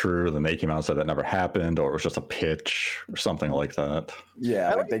that it was true, then they came out and said that never happened, or it was just a pitch or something like that.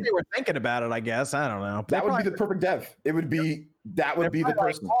 Yeah, I like think they were thinking about it, I guess. I don't know. that would be the perfect dev. It would be that would be the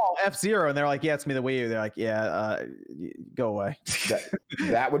person. F-Zero, and they're like, yeah, it's me, the Wii U. They're like, yeah, go away.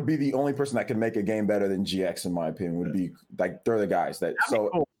 That would be the only person that could make a game better than GX, in my opinion. Would be like they're the guys that.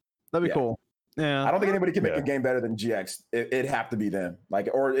 That'd be cool. Yeah, I don't think anybody can make a game better than GX. It'd have to be them,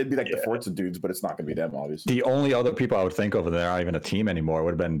 or it'd be like the Forza dudes, but it's not going to be them, obviously. The only other people I would think of, they're not even a team anymore,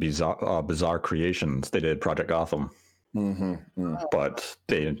 would have been Bizarre Creations. They did Project Gotham, but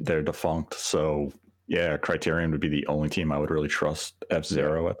they're defunct. So yeah, Criterion would be the only team I would really trust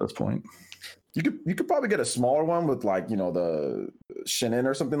F-Zero at this point. You could probably get a smaller one with like the Shinin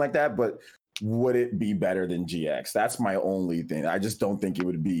or something like that, but would it be better than GX? That's my only thing. I just don't think it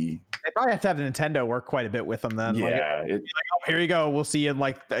would be. They probably have to have Nintendo work quite a bit with them then. Yeah, here you go. We'll see you in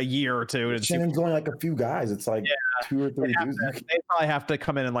like a year or two. Shinin's only like a few guys. It's like 2 or 3 dudes. They probably have to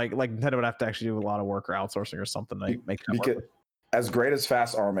come in and like Nintendo would have to actually do a lot of work or outsourcing or something to make that work. Because as great as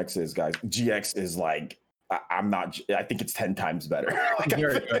Fast RMX is, guys, GX is like I think it's 10 times better. It's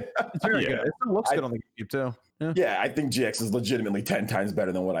very good. It's very good. It still looks good on the GameCube too. Yeah, I think GX is legitimately 10 times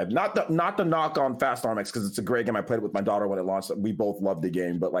better than what I've not the knock on Fast RMX, because it's a great game. I played it with my daughter when it launched. We both loved the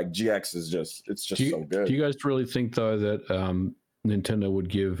game, but like GX is just so good. Do you guys really think though that Nintendo would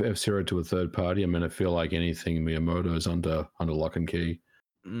give F-Zero to a third party? I mean, I feel like anything Miyamoto is under lock and key.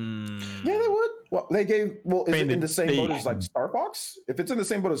 Yeah, they would. Well, they gave. Well, is it in the same boat as like Star Fox? If it's in the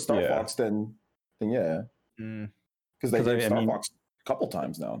same boat as Star Fox, then yeah. Because they gave Star Fox a couple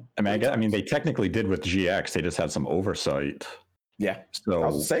times now. I mean, they technically did with GX. They just had some oversight. Yeah. So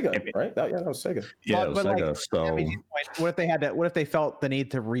that was Sega, right? That was Sega. Yeah, it was Sega. What if they felt the need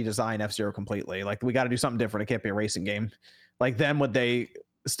to redesign F-Zero completely? Like, we got to do something different. It can't be a racing game. Like, then would they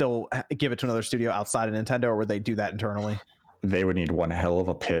still give it to another studio outside of Nintendo, or would they do that internally? They would need one hell of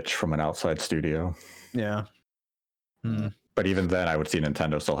a pitch from an outside studio. Yeah. But even then, I would see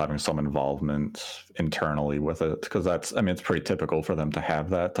Nintendo still having some involvement internally with it, because it's pretty typical for them to have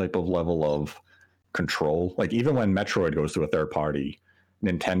that type of level of control. Like, even when Metroid goes to a third party,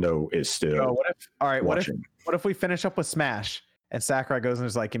 Nintendo is still watching. What if we finish up with Smash and Sakurai goes and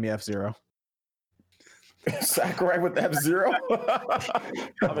is like, give me F-Zero? Sakurai with F-Zero?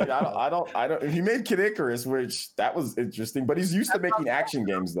 I mean, I don't. He made Kid Icarus, which that was interesting, but he's used to making action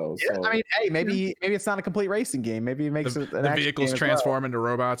games though. Yeah, so. I mean, hey, maybe it's not a complete racing game. Maybe he makes the vehicles transform into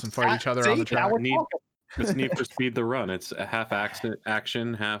robots and fight each other on the track. It's Need for Speed the Run. It's a half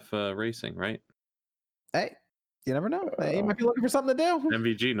action, half racing, right? Hey, you never know. He might be looking for something to do.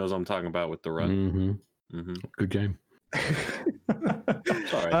 MVG knows what I'm talking about with the Run. Good game.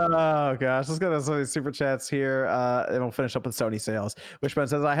 Sorry. Oh gosh, let's go to some of these super chats here, and we'll finish up with Sony sales. Wishbone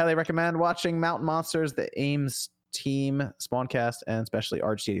says, I highly recommend watching Mountain Monsters, the Ames team, Spawncast, and especially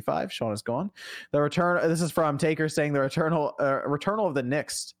RG85. Sean is gone. The return. This is from Taker saying the returnal of the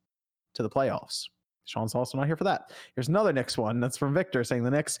Knicks to the playoffs. Sean's also not here for that. Here's another Knicks one. That's from Victor saying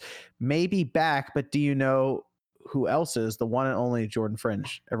the Knicks may be back, but do you know who else is the one and only Jordan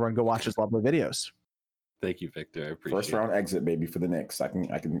Fringe? Everyone go watch his lovely videos. Thank you, Victor. I appreciate First round exit, baby, for the Knicks. I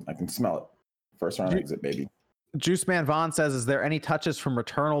can smell it. First round exit, baby. Juice Man Vaughn says, is there any touches from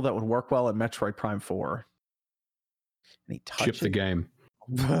Returnal that would work well in Metroid Prime 4? Any touches? Ship the game.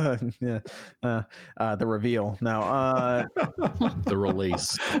 Yeah, the reveal. No, The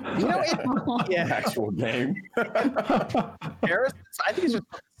release. you know, yeah, Actual game. Paris. I think it's just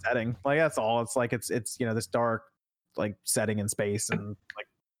the setting. Like that's all. It's like it's this dark like setting in space, and like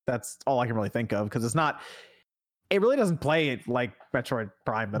that's all I can really think of because it's not. It really doesn't play it like Metroid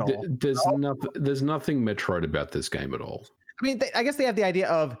Prime at all. There's nothing Metroid about this game at all. I mean, I guess they have the idea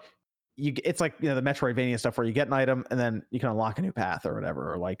of it's like the Metroidvania stuff where you get an item and then you can unlock a new path or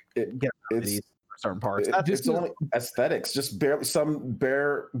whatever, or like get abilities for certain parts. It's only aesthetics, just some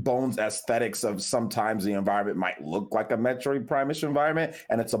bare bones aesthetics of sometimes the environment might look like a Metroid Prime-ish environment,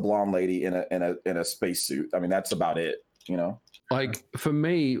 and it's a blonde lady in a spacesuit. I mean, that's about it. You know, like for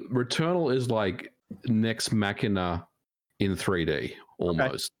me, Returnal is like Nex Machina in 3D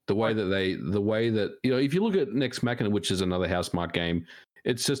almost. The way that if you look at Nex Machina, which is another Housemarque game,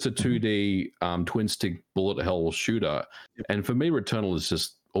 it's just a 2D twin stick bullet hell shooter. And for me, Returnal is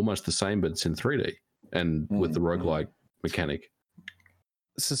just almost the same, but it's in 3D and with the roguelike mechanic.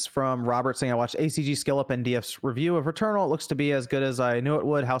 This is from Robert saying, I watched ACG Skill Up and DF's review of Returnal. It looks to be as good as I knew it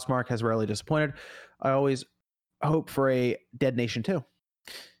would. Housemarque has rarely disappointed. I always hope for a Dead Nation 2.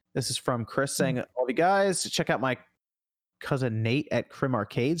 This is from Chris saying, all of you guys, check out my cousin Nate at Crim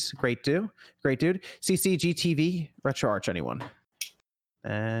Arcades. Great dude. CC, GTV, Retro Arch, anyone?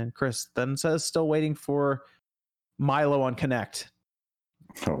 And Chris then says, still waiting for Milo on Connect.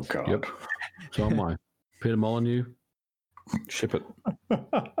 Oh, God. Yep. So am I. Peter Molyneux, ship it.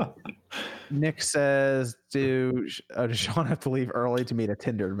 Nick says, does Sean have to leave early to meet a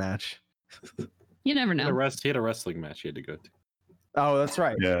Tinder match? You never He know. had a wrestling match he had to go to. Oh, that's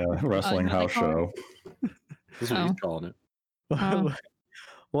right. Yeah, wrestling is that what house they call show. That's what he's calling it. Oh.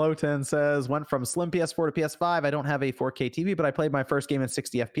 Low10 says, went from slim PS4 to PS5. I don't have a 4K TV, but I played my first game in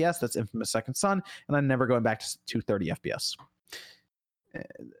 60 FPS. That's Infamous Second Son, and I'm never going back to 230 FPS.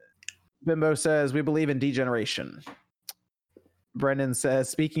 Bimbo says, we believe in degeneration. Brendan says,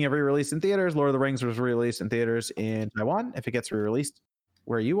 speaking of re-release in theaters, Lord of the Rings was re-released in theaters in Taiwan. If it gets re-released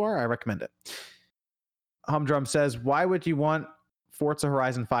where you are, I recommend it. Humdrum says, why would you want Forza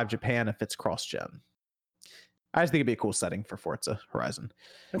Horizon 5 Japan if it's cross-gen? I just think it'd be a cool setting for Forza Horizon.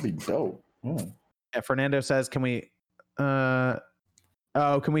 That'd be dope. Yeah. Fernando says, can we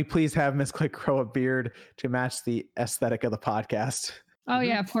please have Miss Click grow a beard to match the aesthetic of the podcast? Oh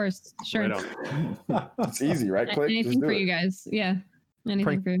yeah, of course. Sure. Right on. It's easy, right? Click. Just Anything do for it. you guys. Yeah.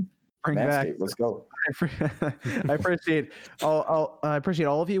 Anything for you. Bring back. Manscaped, let's go. I appreciate I appreciate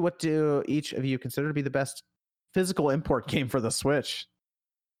all of you. What do each of you consider to be the best physical import game for the Switch?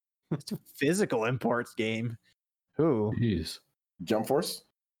 It's a physical imports game. Who? Jeez. Jump Force.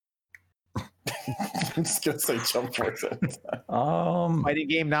 I'm just gonna say Jump Force. Fighting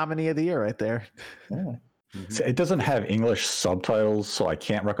game nominee of the year right there. Yeah. So it doesn't have English subtitles, so I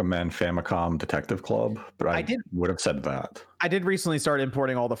can't recommend Famicom Detective Club, but I would have said that. I did recently start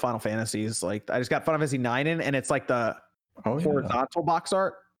importing all the Final Fantasies. Like I just got Final Fantasy 9 in, and it's like the horizontal box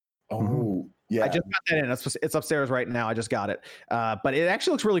art. Oh, yeah. I just got that in. It's upstairs right now. I just got it. But it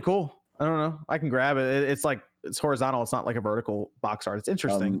actually looks really cool. I don't know. I can grab it. It's like it's horizontal. It's not like a vertical box art. It's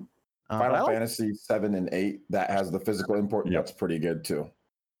interesting. Final Fantasy 7 and 8 that has the physical import. Yep. That's pretty good too.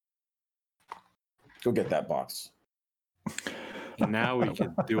 Go get that box. And now we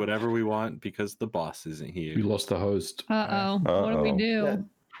can do whatever we want because the boss isn't here. We lost the host. What do we do? Yeah.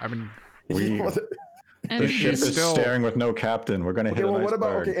 I mean, The And ship is still- staring with no captain. We're going to Okay, hit a well, nice what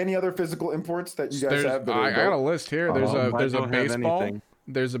about bird. any other physical imports that you guys have? That are I got a dope? list here. I There's a don't have baseball. anything.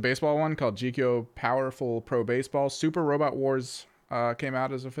 There's a baseball one called GKO Powerful Pro Baseball. Super Robot Wars came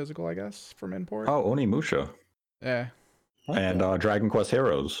out as a physical, I guess, from import. Oh, Onimusha. Yeah. And Dragon Quest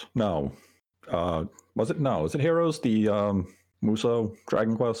Heroes. No. Was it? No. Is it Heroes? The Muso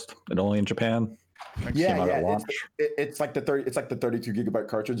Dragon Quest? And only in Japan? Yeah, Came out at yeah. launch. It's like the 30. It's like the 32 gigabyte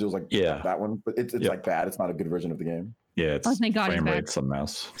cartridge. It was like that one, but it's like bad. It's not a good version of the game. Yeah, it's Oh, thank God he's frame back. rate's a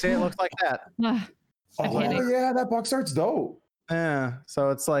mess. See, it looks like that. I can't Oh yeah, that box art's dope. Yeah. So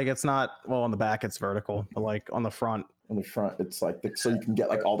it's like it's not on the back. It's vertical, but like on the front. On the front, it's like so you can get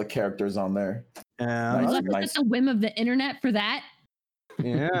like all the characters on there. Yeah. Nice. left at the whim of the internet for that.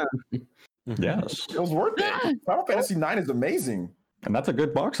 Yeah. Yes. It was worth it. Final Fantasy 9 is amazing. And that's a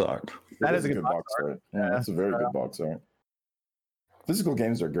good box art. That It is a good box art. Yeah, that's a very good box art. Physical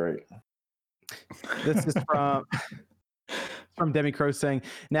games are great. This is from Demi Crow saying,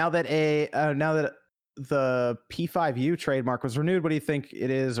 now that the P5U trademark was renewed, what do you think it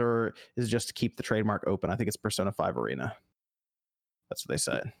is, or is it just to keep the trademark open? I think it's Persona 5 Arena. That's what they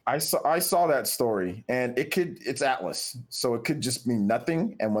said. I saw that story, and it's Atlas, so it could just mean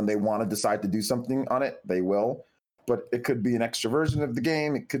nothing. And when they want to decide to do something on it, they will. but it could be an extra version of the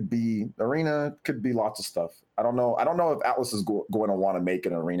game. It could be arena. It could be lots of stuff. I don't know. I don't know if Atlas is going to want to make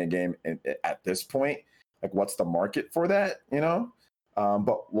an arena game at this point. Like, what's the market for that? You know,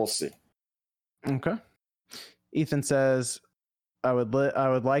 but we'll see. Okay. Ethan says, I would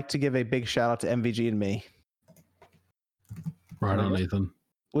like to give a big shout out to MVG and me. Right on, Ethan.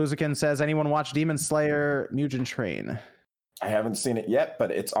 Luzikin says, anyone watch Demon Slayer Mugen Train? I haven't seen it yet,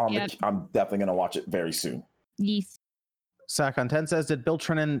 but it's on. Yep. I'm definitely going to watch it very soon. Yes. Sakon 10 says, did Bill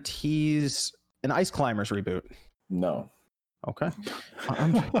Trennan tease an Ice Climbers reboot? No. Okay.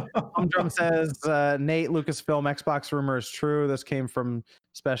 Drum says, Nate, Lucasfilm Xbox rumor is true. This came from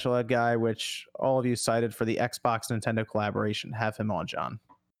Special Ed Guy, which all of you cited for the Xbox Nintendo collaboration. Have him on, John.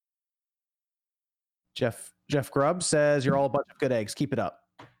 Jeff Grubb says, you're all a bunch of good eggs. Keep it up.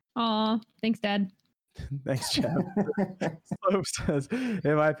 Aw, thanks, Dad. Thanks, Jeff. Slope says,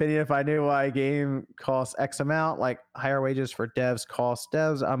 in my opinion, if I knew why a game costs X amount, like higher wages for devs cost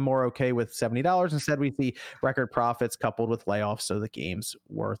devs, I'm more okay with $70. Instead, we see record profits coupled with layoffs, so the game's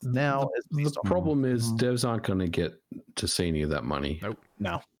worth now. The problem is devs aren't going to get to see any of that money.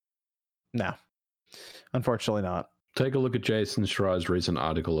 Nope. No. Unfortunately not. Take a look at Jason Schreier's recent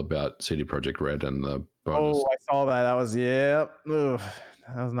article about CD Projekt Red and the bonus. Oh, I saw that. That was, yep. Ugh,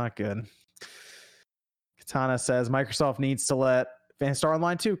 that was not good. Katana says Microsoft needs to let Phantasy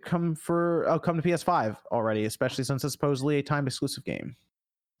Online 2 come to PS5 already, especially since it's supposedly a timed exclusive game.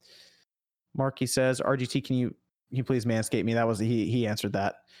 Marky says, RGT, can you please manscape me? That was he answered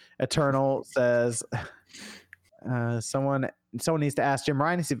that. Eternal says someone needs to ask Jim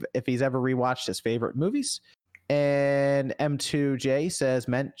Ryan if he's ever rewatched his favorite movies. And M2J says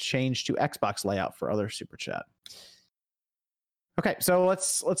meant change to Xbox layout for other super chat. Okay, so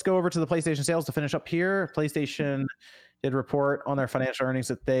let's go over to the PlayStation sales to finish up here. PlayStation did report on their financial earnings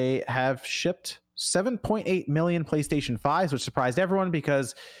that they have shipped 7.8 million PlayStation 5s, which surprised everyone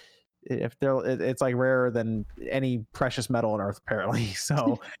because it's like rarer than any precious metal on Earth, apparently.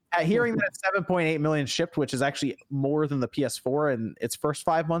 So hearing that 7.8 million shipped, which is actually more than the PS4 in its first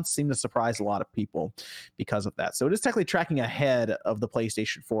 5 months, seemed to surprise a lot of people because of that. So it is technically tracking ahead of the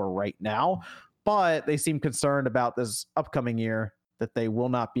PlayStation 4 right now. But they seem concerned about this upcoming year that they will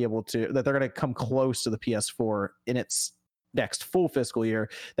not be able to, that they're going to come close to the PS4 in its next full fiscal year,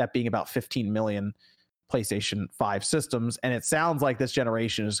 that being about 15 million PlayStation 5 systems. And it sounds like this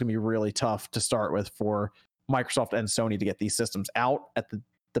generation is going to be really tough to start with for Microsoft and Sony to get these systems out at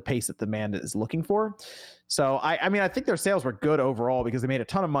the pace that demand is looking for. So, I mean, I think their sales were good overall because they made a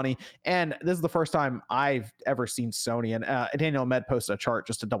ton of money. And this is the first time I've ever seen Sony, and Daniel Ahmed posted a chart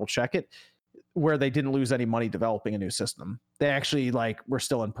just to double check it, where they didn't lose any money developing a new system. They actually were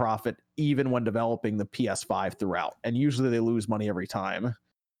still in profit even when developing the PS5 throughout. And usually they lose money every time.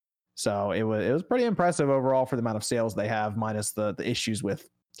 So it was pretty impressive overall for the amount of sales they have, minus the issues with,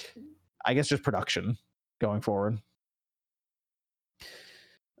 I guess, just production going forward.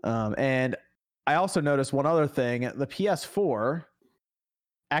 And I also noticed one other thing. The PS4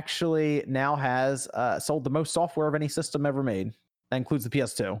 actually now has sold the most software of any system ever made. That includes the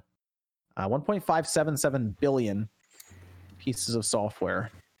PS2. 1.577 billion pieces of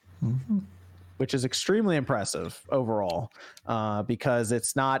software, which is extremely impressive overall, because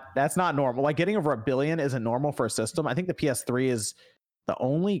that's not normal. Like, getting over 1 billion isn't normal for a system. I think the PS3 is the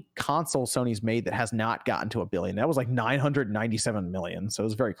only console Sony's made that has not gotten to 1 billion. That was like 997 million, so it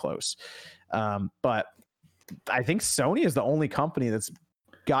was very close. But I think Sony is the only company that's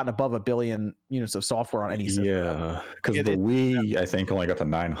gotten above 1 billion units of software on any system. Yeah, because the Wii, I think, only got to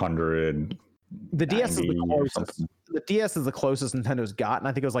 900. The DS is the closest. The DS is the closest Nintendo's gotten.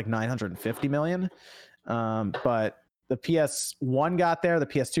 I think it was like 950 million. But the PS1 got there, the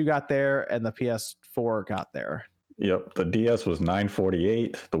PS2 got there, and the PS4 got there. Yep, the DS was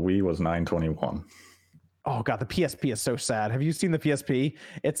 948. The Wii was 921. Oh god, the PSP is so sad. Have you seen the PSP?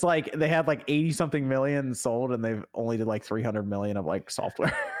 It's like they had like 80 something million sold, and they've only did like 300 million of like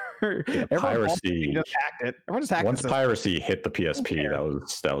software. Yeah, piracy. Just hacked it. Everyone just hacked it. Once piracy hit the PSP,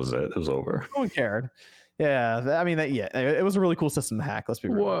 that was it. It was over. No one cared. Yeah, I mean, it was a really cool system to hack. Let's be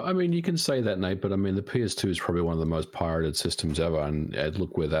real. Well, I mean, you can say that, Nate, but I mean, the PS2 is probably one of the most pirated systems ever, and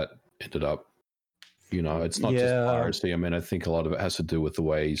look where that ended up. You know, it's not just piracy. I mean, I think a lot of it has to do with the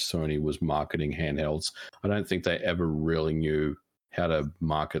way Sony was marketing handhelds. I don't think they ever really knew how to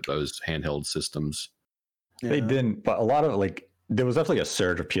market those handheld systems. They didn't, but a lot of there was definitely a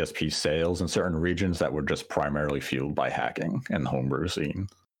surge of PSP sales in certain regions that were just primarily fueled by hacking and the homebrew scene.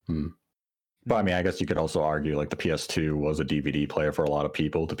 But I mean, I guess you could also argue like the PS2 was a DVD player for a lot of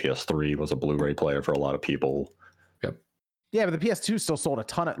people. The PS3 was a Blu-ray player for a lot of people. Yep. Yeah, but the PS2 still sold a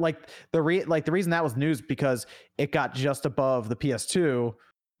ton of the reason that was news because it got just above the PS2,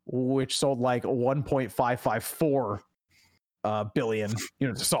 which sold like 1.554 billion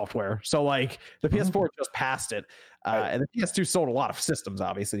units of software. So like the PS4 just passed it, and the PS2 sold a lot of systems,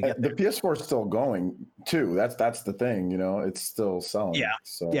 obviously. To get The PS4 is still going too. That's the thing, it's still selling. Yeah,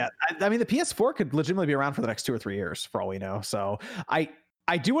 So yeah. I mean, the PS4 could legitimately be around for the next 2 or 3 years, for all we know. So I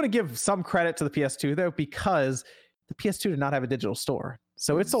do want to give some credit to the PS2 though, because the PS2 did not have a digital store,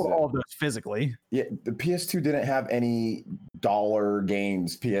 so it sold all of those physically. Yeah, the PS2 didn't have any dollar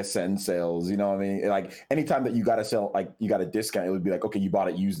games, PSN sales. You know what I mean? Like anytime that you got to sell, like you got a discount, it would be like, okay, you bought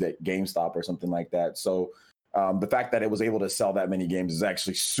it used at GameStop or something like that. So the fact that it was able to sell that many games is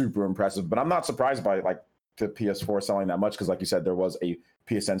actually super impressive. But I'm not surprised by like the PS4 selling that much because, like you said, there was a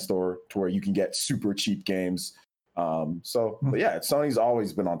PSN store to where you can get super cheap games. But yeah, Sony's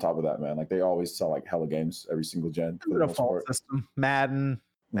always been on top of that, man. Like they always sell like hella games every single gen. For the most part. System, Madden,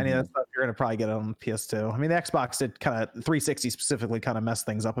 any of that stuff you're gonna probably get on PS2. I mean, the Xbox did kind of 360 specifically kind of mess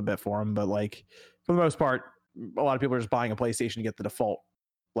things up a bit for them, but like for the most part, a lot of people are just buying a PlayStation to get the default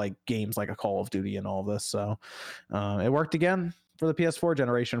like games like a Call of Duty and all of this. So it worked again for the PS4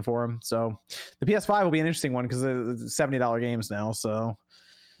 generation for them. So the PS5 will be an interesting one because it's $70 games now. So.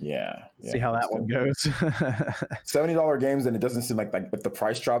 Yeah. See how that one goes. $70 games, and it doesn't seem like if the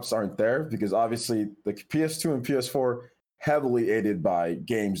price drops aren't there, because obviously the PS2 and PS4 heavily aided by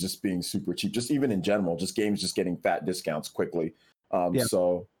games just being super cheap, just even in general, just games just getting fat discounts quickly.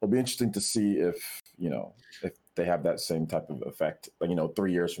 So it'll be interesting to see if they have that same type of effect, like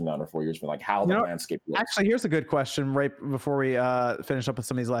 3 years from now or 4 years from now, like how the landscape looks. Actually, here's a good question right before we finish up with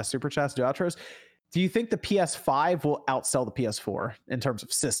some of these last super chats, do outros. Do you think the PS5 will outsell the PS4 in terms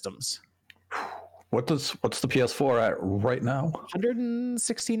of systems? What's the PS4 at right now?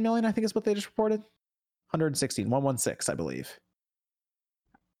 116 million, I think is what they just reported. 116, I believe.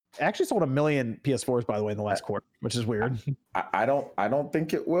 It actually sold 1 million PS4s, by the way, in the last quarter, which is weird. I don't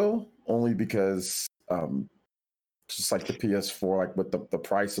think it will, only because just like the PS4, like with the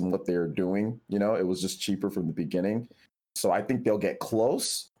price and what they're doing, it was just cheaper from the beginning. So I think they'll get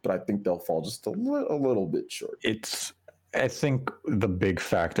close, but I think they'll fall just a little bit short. I think the big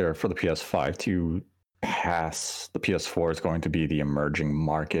factor for the PS5 to pass the PS4 is going to be the emerging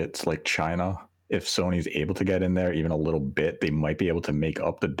markets like China. If Sony's able to get in there even a little bit, they might be able to make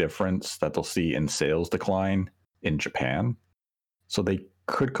up the difference that they'll see in sales decline in Japan. So they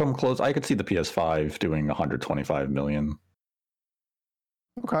could come close. I could see the PS5 doing 125 million.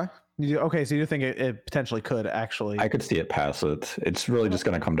 Okay. So you think it potentially could actually? I could see it pass it. It's really just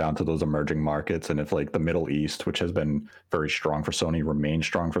going to come down to those emerging markets, and if like the Middle East, which has been very strong for Sony, remains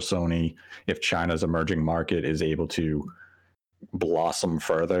strong for Sony, if China's emerging market is able to blossom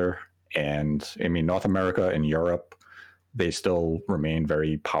further, and I mean North America and Europe, they still remain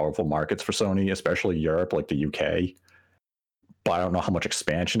very powerful markets for Sony, especially Europe, like the UK. But I don't know how much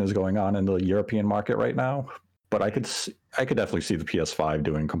expansion is going on in the European market right now. But I could definitely see the PS5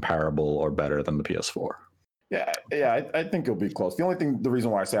 doing comparable or better than the PS4. Yeah, I think it'll be close. The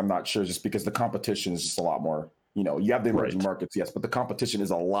reason why I say I'm not sure is just because the competition is just a lot more. You have the emerging markets, yes, but the competition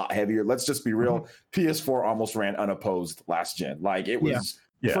is a lot heavier. Let's just be real. PS4 almost ran unopposed last gen. Like it was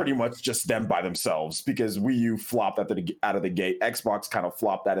pretty much just them by themselves because Wii U flopped out of the gate. Xbox kind of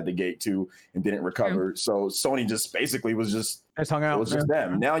flopped out of the gate too and didn't recover. So Sony just basically was just hung out. It was just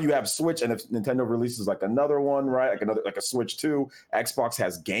them. Now you have Switch, and if Nintendo releases like another one, right, like a Switch 2, Xbox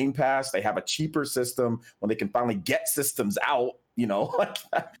has Game Pass. They have a cheaper system when they can finally get systems out. Like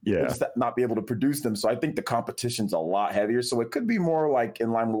just not be able to produce them. So I think the competition's a lot heavier. So it could be more like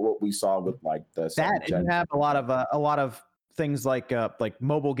in line with what we saw with like the that. And you have a lot of things like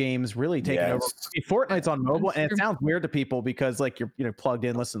mobile games really taking over. Fortnite's on mobile, and it sounds weird to people because like you're plugged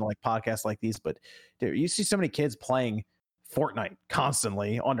in, listening to like podcasts like these, but dude, you see so many kids playing Fortnite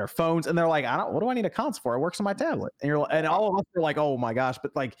constantly on their phones, and they're like, what do I need a console for? It works on my tablet. And all of us are like, oh my gosh,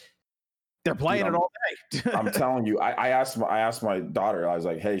 but like they're playing it all day. I'm telling you, I asked my daughter, I was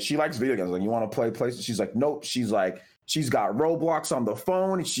like, hey, she likes video games. Like, you want to play PlayStation? She's like, nope. She's like, she's got Roblox on the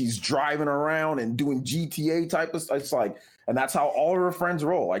phone, and she's driving around and doing GTA type of stuff. It's like, and that's how all of her friends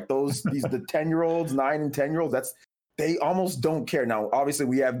roll. Like the 10-year-olds, 9 and 10-year-olds, they almost don't care. Now, obviously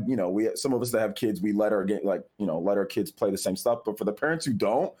we have some of us that have kids, we let our kids play the same stuff. But for the parents who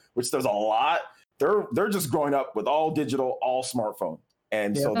don't, which there's a lot, they're just growing up with all digital, all smartphone.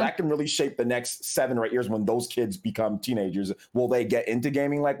 And so that can really shape the next 7 or 8 years when those kids become teenagers. Will they get into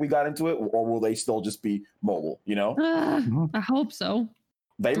gaming like we got into it, or will they still just be mobile? I hope so.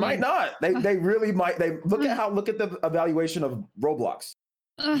 They might not. They really might. Look at the evaluation of Roblox.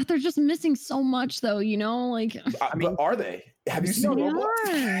 They're just missing so much, though. Like But are they? Have you seen they mobile?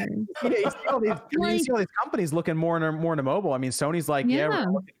 are. You see all these companies looking more into mobile. I mean, Sony's like, yeah, we're Yeah.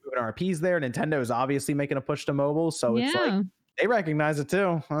 looking at moving RPs there. Nintendo is obviously making a push to mobile, so it's like Yeah. they recognize it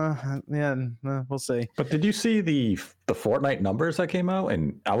too. We'll see. But did you see the Fortnite numbers that came out?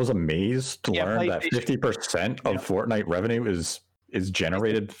 And I was amazed to Yeah, learn that PlayStation. 50% of Fortnite revenue is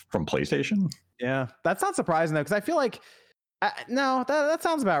generated from PlayStation. Yeah, that's not surprising though, because I feel like no, that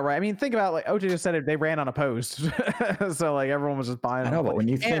sounds about right. I mean, think about like OJ just said it, they ran unopposed, so like everyone was just buying. I know, them. but when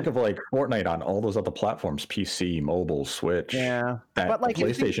you think And- of like Fortnite on all those other platforms, PC, mobile, Switch, yeah, that but, like, if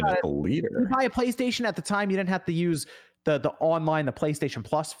you think PlayStation about is it, the you leader. buy a PlayStation at the time, you didn't have to use the online, the PlayStation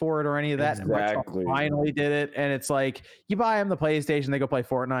Plus for it or any of that. And Microsoft Exactly. finally did it, and it's like you buy them the PlayStation, they go play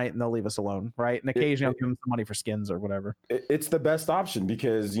Fortnite, and they'll leave us alone, right? And occasionally I'll give them some money for skins or whatever. It's the best option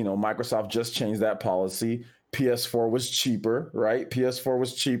because Microsoft just changed that policy. PS4 was cheaper, right? PS4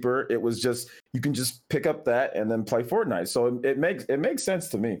 was cheaper. It was just you can just pick up that and then play Fortnite. So it makes sense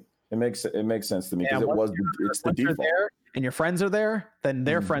to me. It makes sense to me because once it's the Once you're default. there and your friends are there, then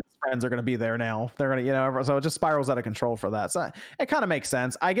their Mhm. friends are going to be there now. They're going to, so it just spirals out of control for that. So it kind of makes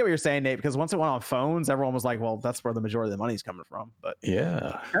sense. I get what you're saying, Nate, because once it went on phones, everyone was like, well, that's where the majority of the money's coming from. But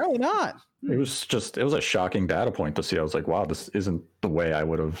Yeah. apparently not. It was a shocking data point to see. I was like, wow, this isn't the way I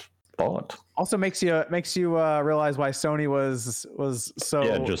would have thought. Also makes you realize why Sony was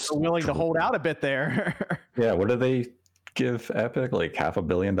so willing to hold out a bit there. Yeah, what did they give Epic? Like $500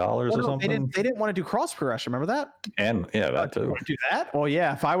 million or Well, no, something? they didn't want to do cross progression. Remember that? And yeah, that You too. want to do that? Well,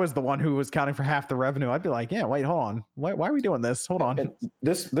 yeah. If I was the one who was counting for half the revenue, I'd be like, yeah, wait, hold on. Why are we doing this? Hold on. And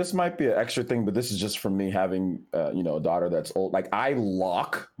this might be an extra thing, but this is just from me having a daughter that's old. Like I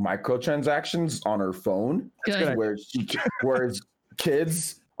lock microtransactions on her phone, Good. whereas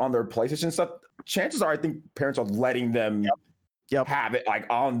kids on their PlayStation stuff, chances are I think parents are letting them Yep. have it like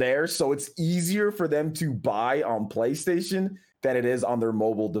on there, so it's easier for them to buy on PlayStation than it is on their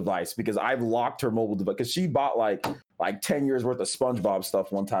mobile device because I've locked her mobile device because she bought like 10 years worth of SpongeBob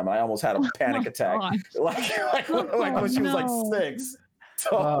stuff one time and I almost had a panic attack God. like when she was no. like 6.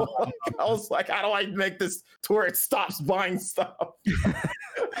 So I was like, how do I make this to where it stops buying stuff?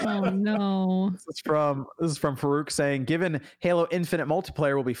 Oh no. This is from Farouk saying, given Halo Infinite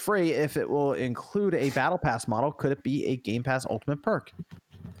multiplayer will be free, if it will include a battle pass model, could it be a Game Pass Ultimate perk?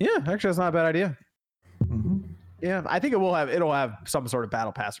 Yeah, actually, that's not a bad idea. Yeah, I think it'll have some sort of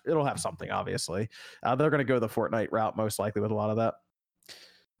battle pass. It'll have something, obviously. They're going to go the Fortnite route most likely with a lot of that.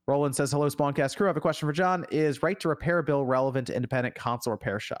 Roland says, hello, Spawncast crew. I have a question for John. Is right to repair bill relevant to independent console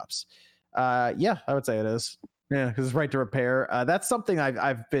repair shops? Yeah, I would say it is. Yeah, because it's right to repair. That's something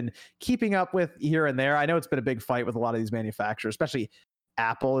I've been keeping up with here and there. I know it's been a big fight with a lot of these manufacturers, especially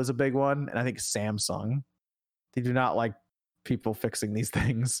Apple is a big one, and I think Samsung. They do not like people fixing these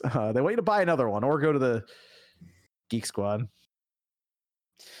things. They want you to buy another one or go to the Geek Squad.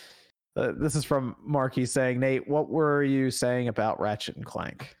 This is from Marky saying, Nate, what were you saying about Ratchet and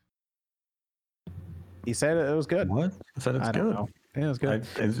Clank? He said it was good. What? I said it's I don't good. know. Yeah, it was good.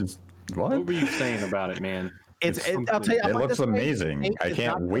 What? What were you saying about it, man? I'll tell you, It looks amazing. Nate I is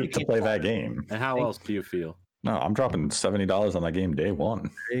can't not wait to gonna play get that game. And how else do you feel? No, I'm dropping $70 on that game day one.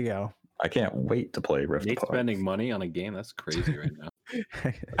 There you go. I can't wait to play Rift Nate's Apart. spending money on a game? That's crazy right now.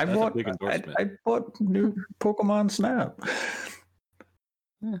 I That's a bought, big endorsement. I bought new Pokemon Snap,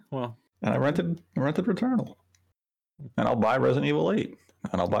 Well, and I rented Returnal, and I'll buy Resident Evil 8,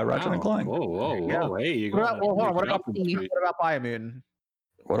 and I'll buy Ratchet and wow. Clank. Whoa. Hey, you What about, well, hold on, what about Crazy. Biomutant?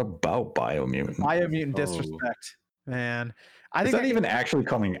 What about Biomutant? Biomutant Oh. disrespect, man. I Is think that even actually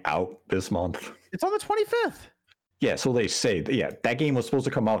coming out this month? it's on the 25th. Yeah, so they say. Yeah, that game was supposed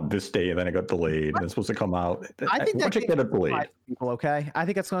to come out this day, and then it got delayed, and it's supposed to come out. I think Watch that it get it surprise delayed. people. Okay, I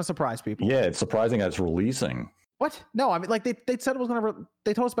think it's going to surprise people. Yeah, it's surprising that it's releasing. What? No, I mean, like they said it was going to.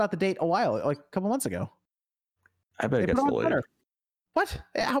 They told us about the date a couple months ago. I bet They it gets put it on delayed. Twitter. What?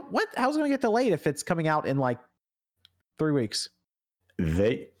 How's it going to get delayed if it's coming out in like 3 weeks?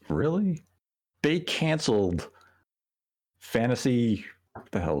 They canceled Fantasy. What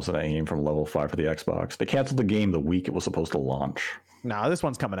the hell is that game from Level 5 for the Xbox? They canceled the game the week it was supposed to launch. No, this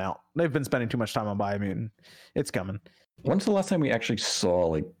one's coming out. They've been spending too much time on Biomutant. It's coming. When's the last time we actually saw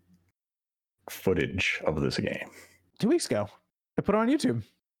like footage of this game? 2 weeks ago. They put it on YouTube.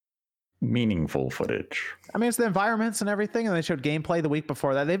 Meaningful footage. I mean, it's the environments and everything, and they showed gameplay the week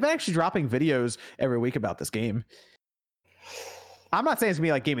before that. They've been actually dropping videos every week about this game. I'm not saying it's gonna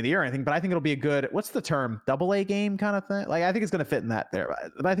be like game of the year or anything, but I think it'll be a good, what's the term, AA game kind of thing. Like I think it's gonna fit in that there,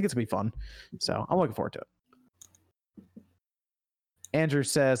 but I think it's gonna be fun. So I'm looking forward to it. Andrew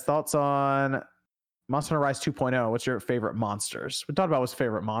says thoughts on Monster Hunter Rise 2.0. What's your favorite monsters? We talked about what's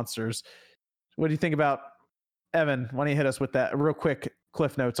favorite monsters. What do you think about, Evan? Why don't you hit us with that real quick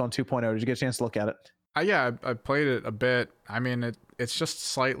cliff notes on 2.0? Did you get a chance to look at it? Yeah, I played it a bit. I mean, it's just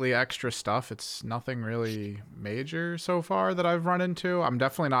slightly extra stuff. It's nothing really major so far that I've run into. I'm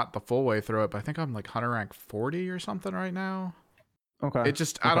definitely not the full way through it, but I think I'm like hunter rank 40 or something right now. Okay. It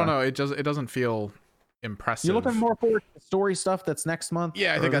just, I don't know. It doesn't feel impressive. You're looking more forward to the story stuff that's next month?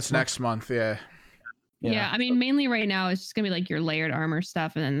 Yeah, I think that's next month. Yeah. Yeah, I mean, mainly right now it's just gonna be like your layered armor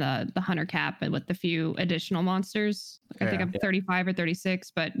stuff, and then the hunter cap, and with the few additional monsters. I think I'm 35 or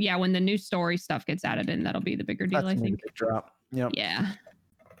 36, but yeah, when the new story stuff gets added in, that'll be the bigger deal. I think. Big drop. Yep. Yeah.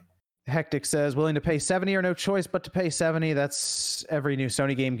 Hectic says willing to pay 70 or no choice but to pay 70. That's every new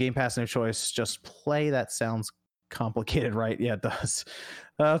Sony Game Pass, no choice. Just play. That sounds complicated, right? Yeah, it does.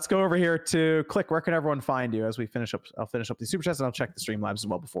 Let's go over here to Click. Where can everyone find you as we finish up? I'll finish up the super chats and I'll check the Streamlabs as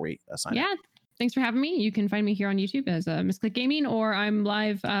well before we sign. Yeah. Thanks for having me. You can find me here on YouTube as Misclick Gaming, or I'm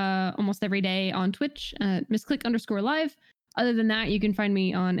live almost every day on Twitch, Misclick_live. Other than that, you can find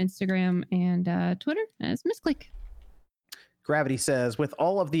me on Instagram and Twitter as Misclick. Gravity says, with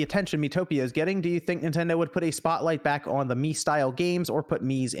all of the attention Miitopia is getting, do you think Nintendo would put a spotlight back on the Mii-style games or put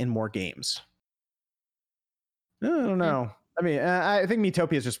Miis in more games? I don't know. I mean, I think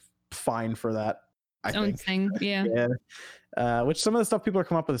Miitopia is just fine for that. Its own thing, yeah. Which some of the stuff people are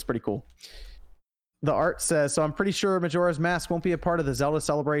coming up with is pretty cool. The art says, so I'm pretty sure Majora's Mask won't be a part of the Zelda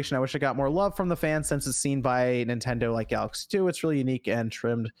celebration. I wish I got more love from the fans since it's seen by Nintendo like Galaxy 2. It's really unique and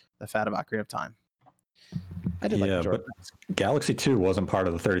trimmed the fat of Ocarina of Time. I did like Majora's Mask. Galaxy 2 wasn't part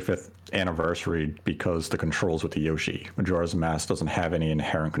of the 35th anniversary because the controls with the Yoshi. Majora's Mask doesn't have any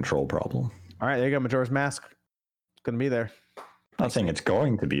inherent control problem. All right, there you go. Majora's Mask. It's going to be there. I'm not saying it's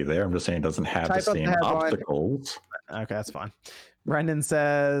going to be there. I'm just saying it doesn't have the same obstacles. Okay, that's fine. Brendan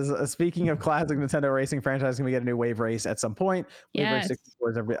says, speaking of classic Nintendo racing franchise, can we get a new Wave Race at some point? Wave Race 64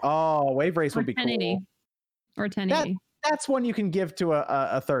 is every. Oh, Wave Race would be cool. Or 1080. That's one you can give to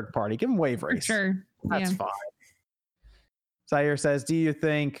a third party. Give them Wave Race. For sure. That's fine. Zaire says, do you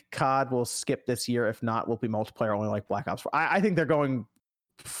think COD will skip this year? If not, will it be multiplayer only like Black Ops 4? I think they're going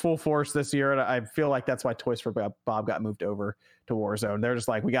full force this year, and I feel like that's why Toys for Bob got moved over to Warzone. They're just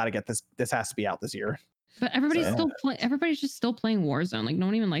like, we got to get this. This has to be out this year. But everybody's everybody's just still playing Warzone. Like no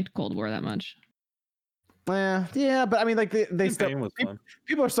one even liked Cold War that much. Yeah, but I mean, like they still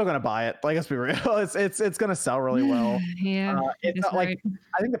people are still gonna buy it. Like let's be real, it's gonna sell really well. Yeah, it's not like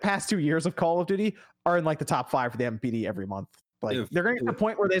I think the past 2 years of Call of Duty are in like the top 5 for the MPD every month. Like they're gonna get to the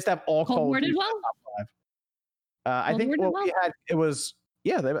point where they just have all Call of Duty top 5. I think what we had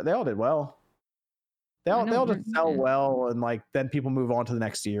they all did well. They all just sell well, and like then people move on to the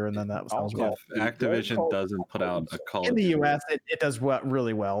next year, and then that sells well. If Activision doesn't put out a Call in the US, it does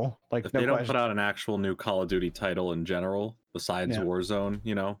really well. Like if they don't put out an actual new Call of Duty title in general, besides Warzone,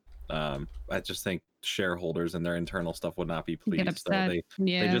 I just think shareholders and their internal stuff would not be pleased. So they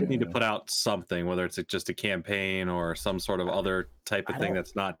just need to put out something, whether it's just a campaign or some sort of other type of thing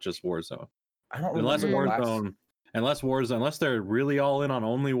that's not just Warzone. Unless they're really all in on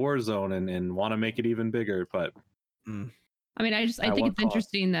only Warzone and want to make it even bigger, but I mean, I think it's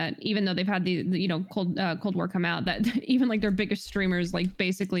interesting that even though they've had the Cold War come out, that even like their biggest streamers, like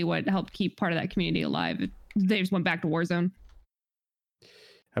basically what helped keep part of that community alive, they just went back to Warzone.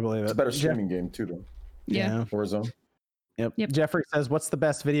 I believe it's a better streaming game too, though. Yeah. Warzone. Yep. Jeffrey says, what's the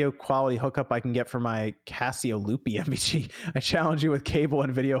best video quality hookup I can get for my Casio Loopy MVG? I challenge you with cable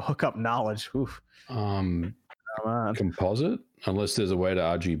and video hookup knowledge. Oof. Composite, unless there's a way to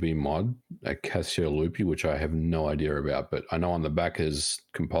RGB mod a Casio Loopy, which I have no idea about, but I know on the back is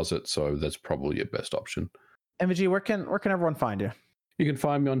composite, so that's probably your best option. MVG, where can everyone find you? You can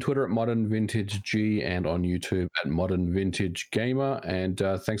find me on Twitter at Modern Vintage G and on YouTube at Modern Vintage Gamer. And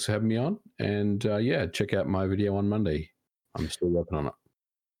thanks for having me on. And check out my video on Monday. I'm still working on it.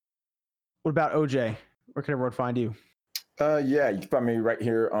 What about OJ? Where can everyone find you? You can find me right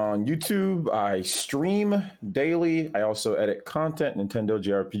here on YouTube. I stream daily. I also edit content, Nintendo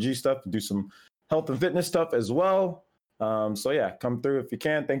JRPG stuff, do some health and fitness stuff as well. Come through if you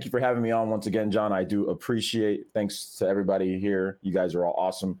can. Thank you for having me on once again, John. I do appreciate. Thanks to everybody here. You guys are all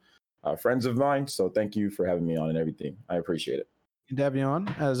awesome friends of mine. So thank you for having me on and everything. I appreciate it. Good to have you on,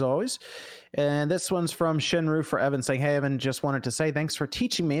 as always. And this one's from Shinru for Evan saying, hey, Evan, just wanted to say thanks for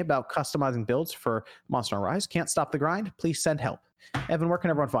teaching me about customizing builds for Monster Hunter Rise. Can't stop the grind. Please send help. Evan, where can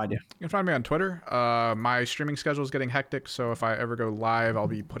everyone find you? You can find me on Twitter. My streaming schedule is getting hectic, so if I ever go live, I'll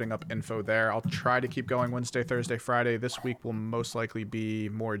be putting up info there. I'll try to keep going Wednesday, Thursday, Friday. This week will most likely be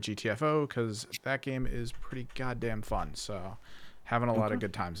more GTFO because that game is pretty goddamn fun. So having a lot of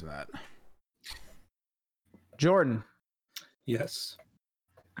good times in that. Jordan, Yes.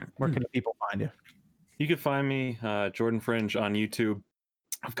 where can people find you? You can find me, Jordan Fringe, on YouTube.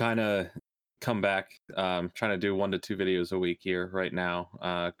 I've kind of come back, trying to do 1 to 2 videos a week here right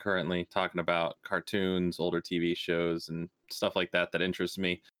now. Currently talking about cartoons, older TV shows, and stuff like that interests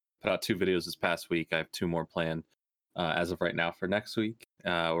me. Put out 2 videos this past week. I have 2 more planned as of right now for next week.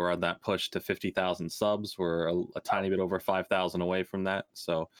 We're on that push to 50,000 subs. We're a tiny bit over 5,000 away from that.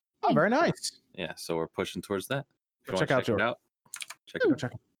 So, Oh, very nice. yeah, so we're pushing towards that. If you Check wanna out Jordan. check it out.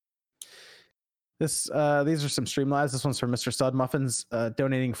 Check. This these are some Streamlabs. This one's from Mr. Stud Muffins,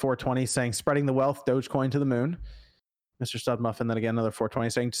 donating 420, saying spreading the wealth, Dogecoin to the moon. Mr. Stud Muffin, then again another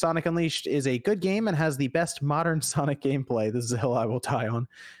 420, saying Sonic Unleashed is a good game and has the best modern Sonic gameplay. This is a hill I will die on.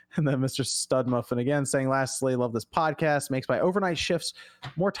 And then Mr. Stud Muffin again saying, lastly, love this podcast, makes my overnight shifts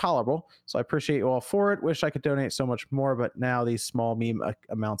more tolerable. So I appreciate you all for it. Wish I could donate so much more, but now these small meme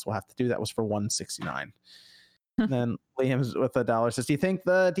amounts will have to do. That was for 169. And then Liam's with $1 says, do you think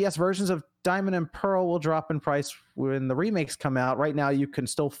the DS versions of Diamond and Pearl will drop in price when the remakes come out? Right now, you can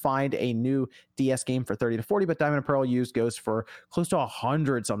still find a new DS game for 30 to 40, but Diamond and Pearl used goes for close to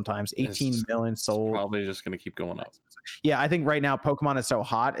 100 sometimes, 18 million sold. Probably just going to keep going up. Yeah, I think right now Pokemon is so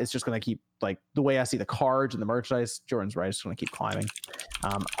hot, it's just going to keep, like, the way I see the cards and the merchandise, Jordan's right, it's going to keep climbing.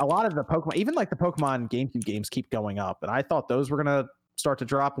 A lot of the Pokemon, even like the Pokemon GameCube games, keep going up, and I thought those were going to start to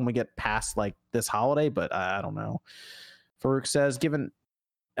drop when we get past like this holiday, but I don't know. Farouk says, given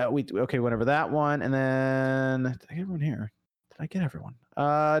okay, whenever that one, and then did I get everyone here? Did I get everyone?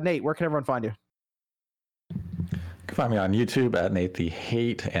 Nate, where can everyone find you? You can find me on YouTube at Nate the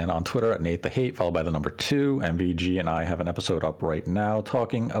Hate and on Twitter at Nate the Hate, followed by the number 2. MVG and I have an episode up right now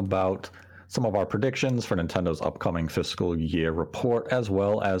talking about some of our predictions for Nintendo's upcoming fiscal year report, as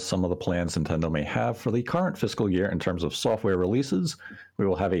well as some of the plans Nintendo may have for the current fiscal year in terms of software releases. We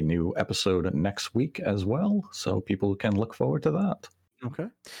will have a new episode next week as well, so people can look forward to that. Okay.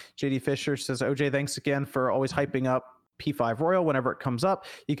 JD Fisher says, OJ, thanks again for always hyping up P5 Royal whenever it comes up.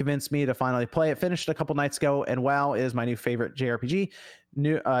 You convinced me to finally play it. Finished it a couple nights ago, and WoW is my new favorite JRPG.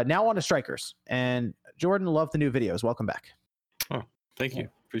 Now on to Strikers. And Jordan, love the new videos. Welcome back. Oh, thank you.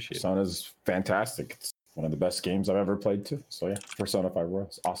 Appreciate it. Persona's fantastic. It's one of the best games I've ever played too. So yeah, Persona 5 Royal.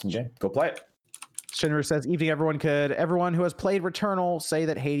 It's an awesome game. Go play it. Shinru says, evening everyone. Could everyone who has played Returnal say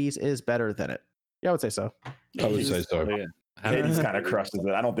that Hades is better than it? Yeah, I would say so. I would say so. Yeah. Hades kind of crushes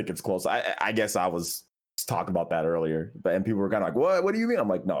it. I don't think it's close. I guess I was talking about that earlier, and people were kind of like, what do you mean? I'm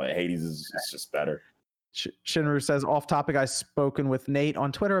like, no, Hades is just better. Shinru says, off topic, I've spoken with Nate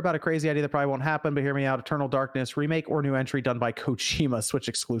on Twitter about a crazy idea that probably won't happen, but hear me out. Eternal Darkness remake or new entry done by Kojima, Switch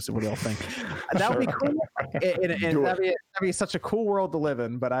exclusive. What do y'all think? That would be cool. And that'd be such a cool world to live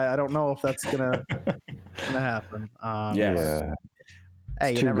in, but I don't know if that's gonna happen. Yeah.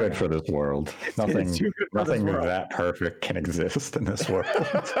 Hey, It's too good for this world. Nothing that perfect can exist in this world.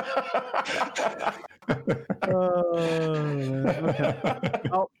 Okay.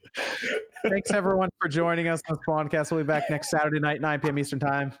 Well, thanks everyone for joining us on this podcast. We'll be back next Saturday night, 9 p.m. Eastern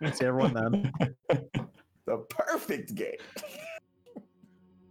time. See everyone then. The perfect game.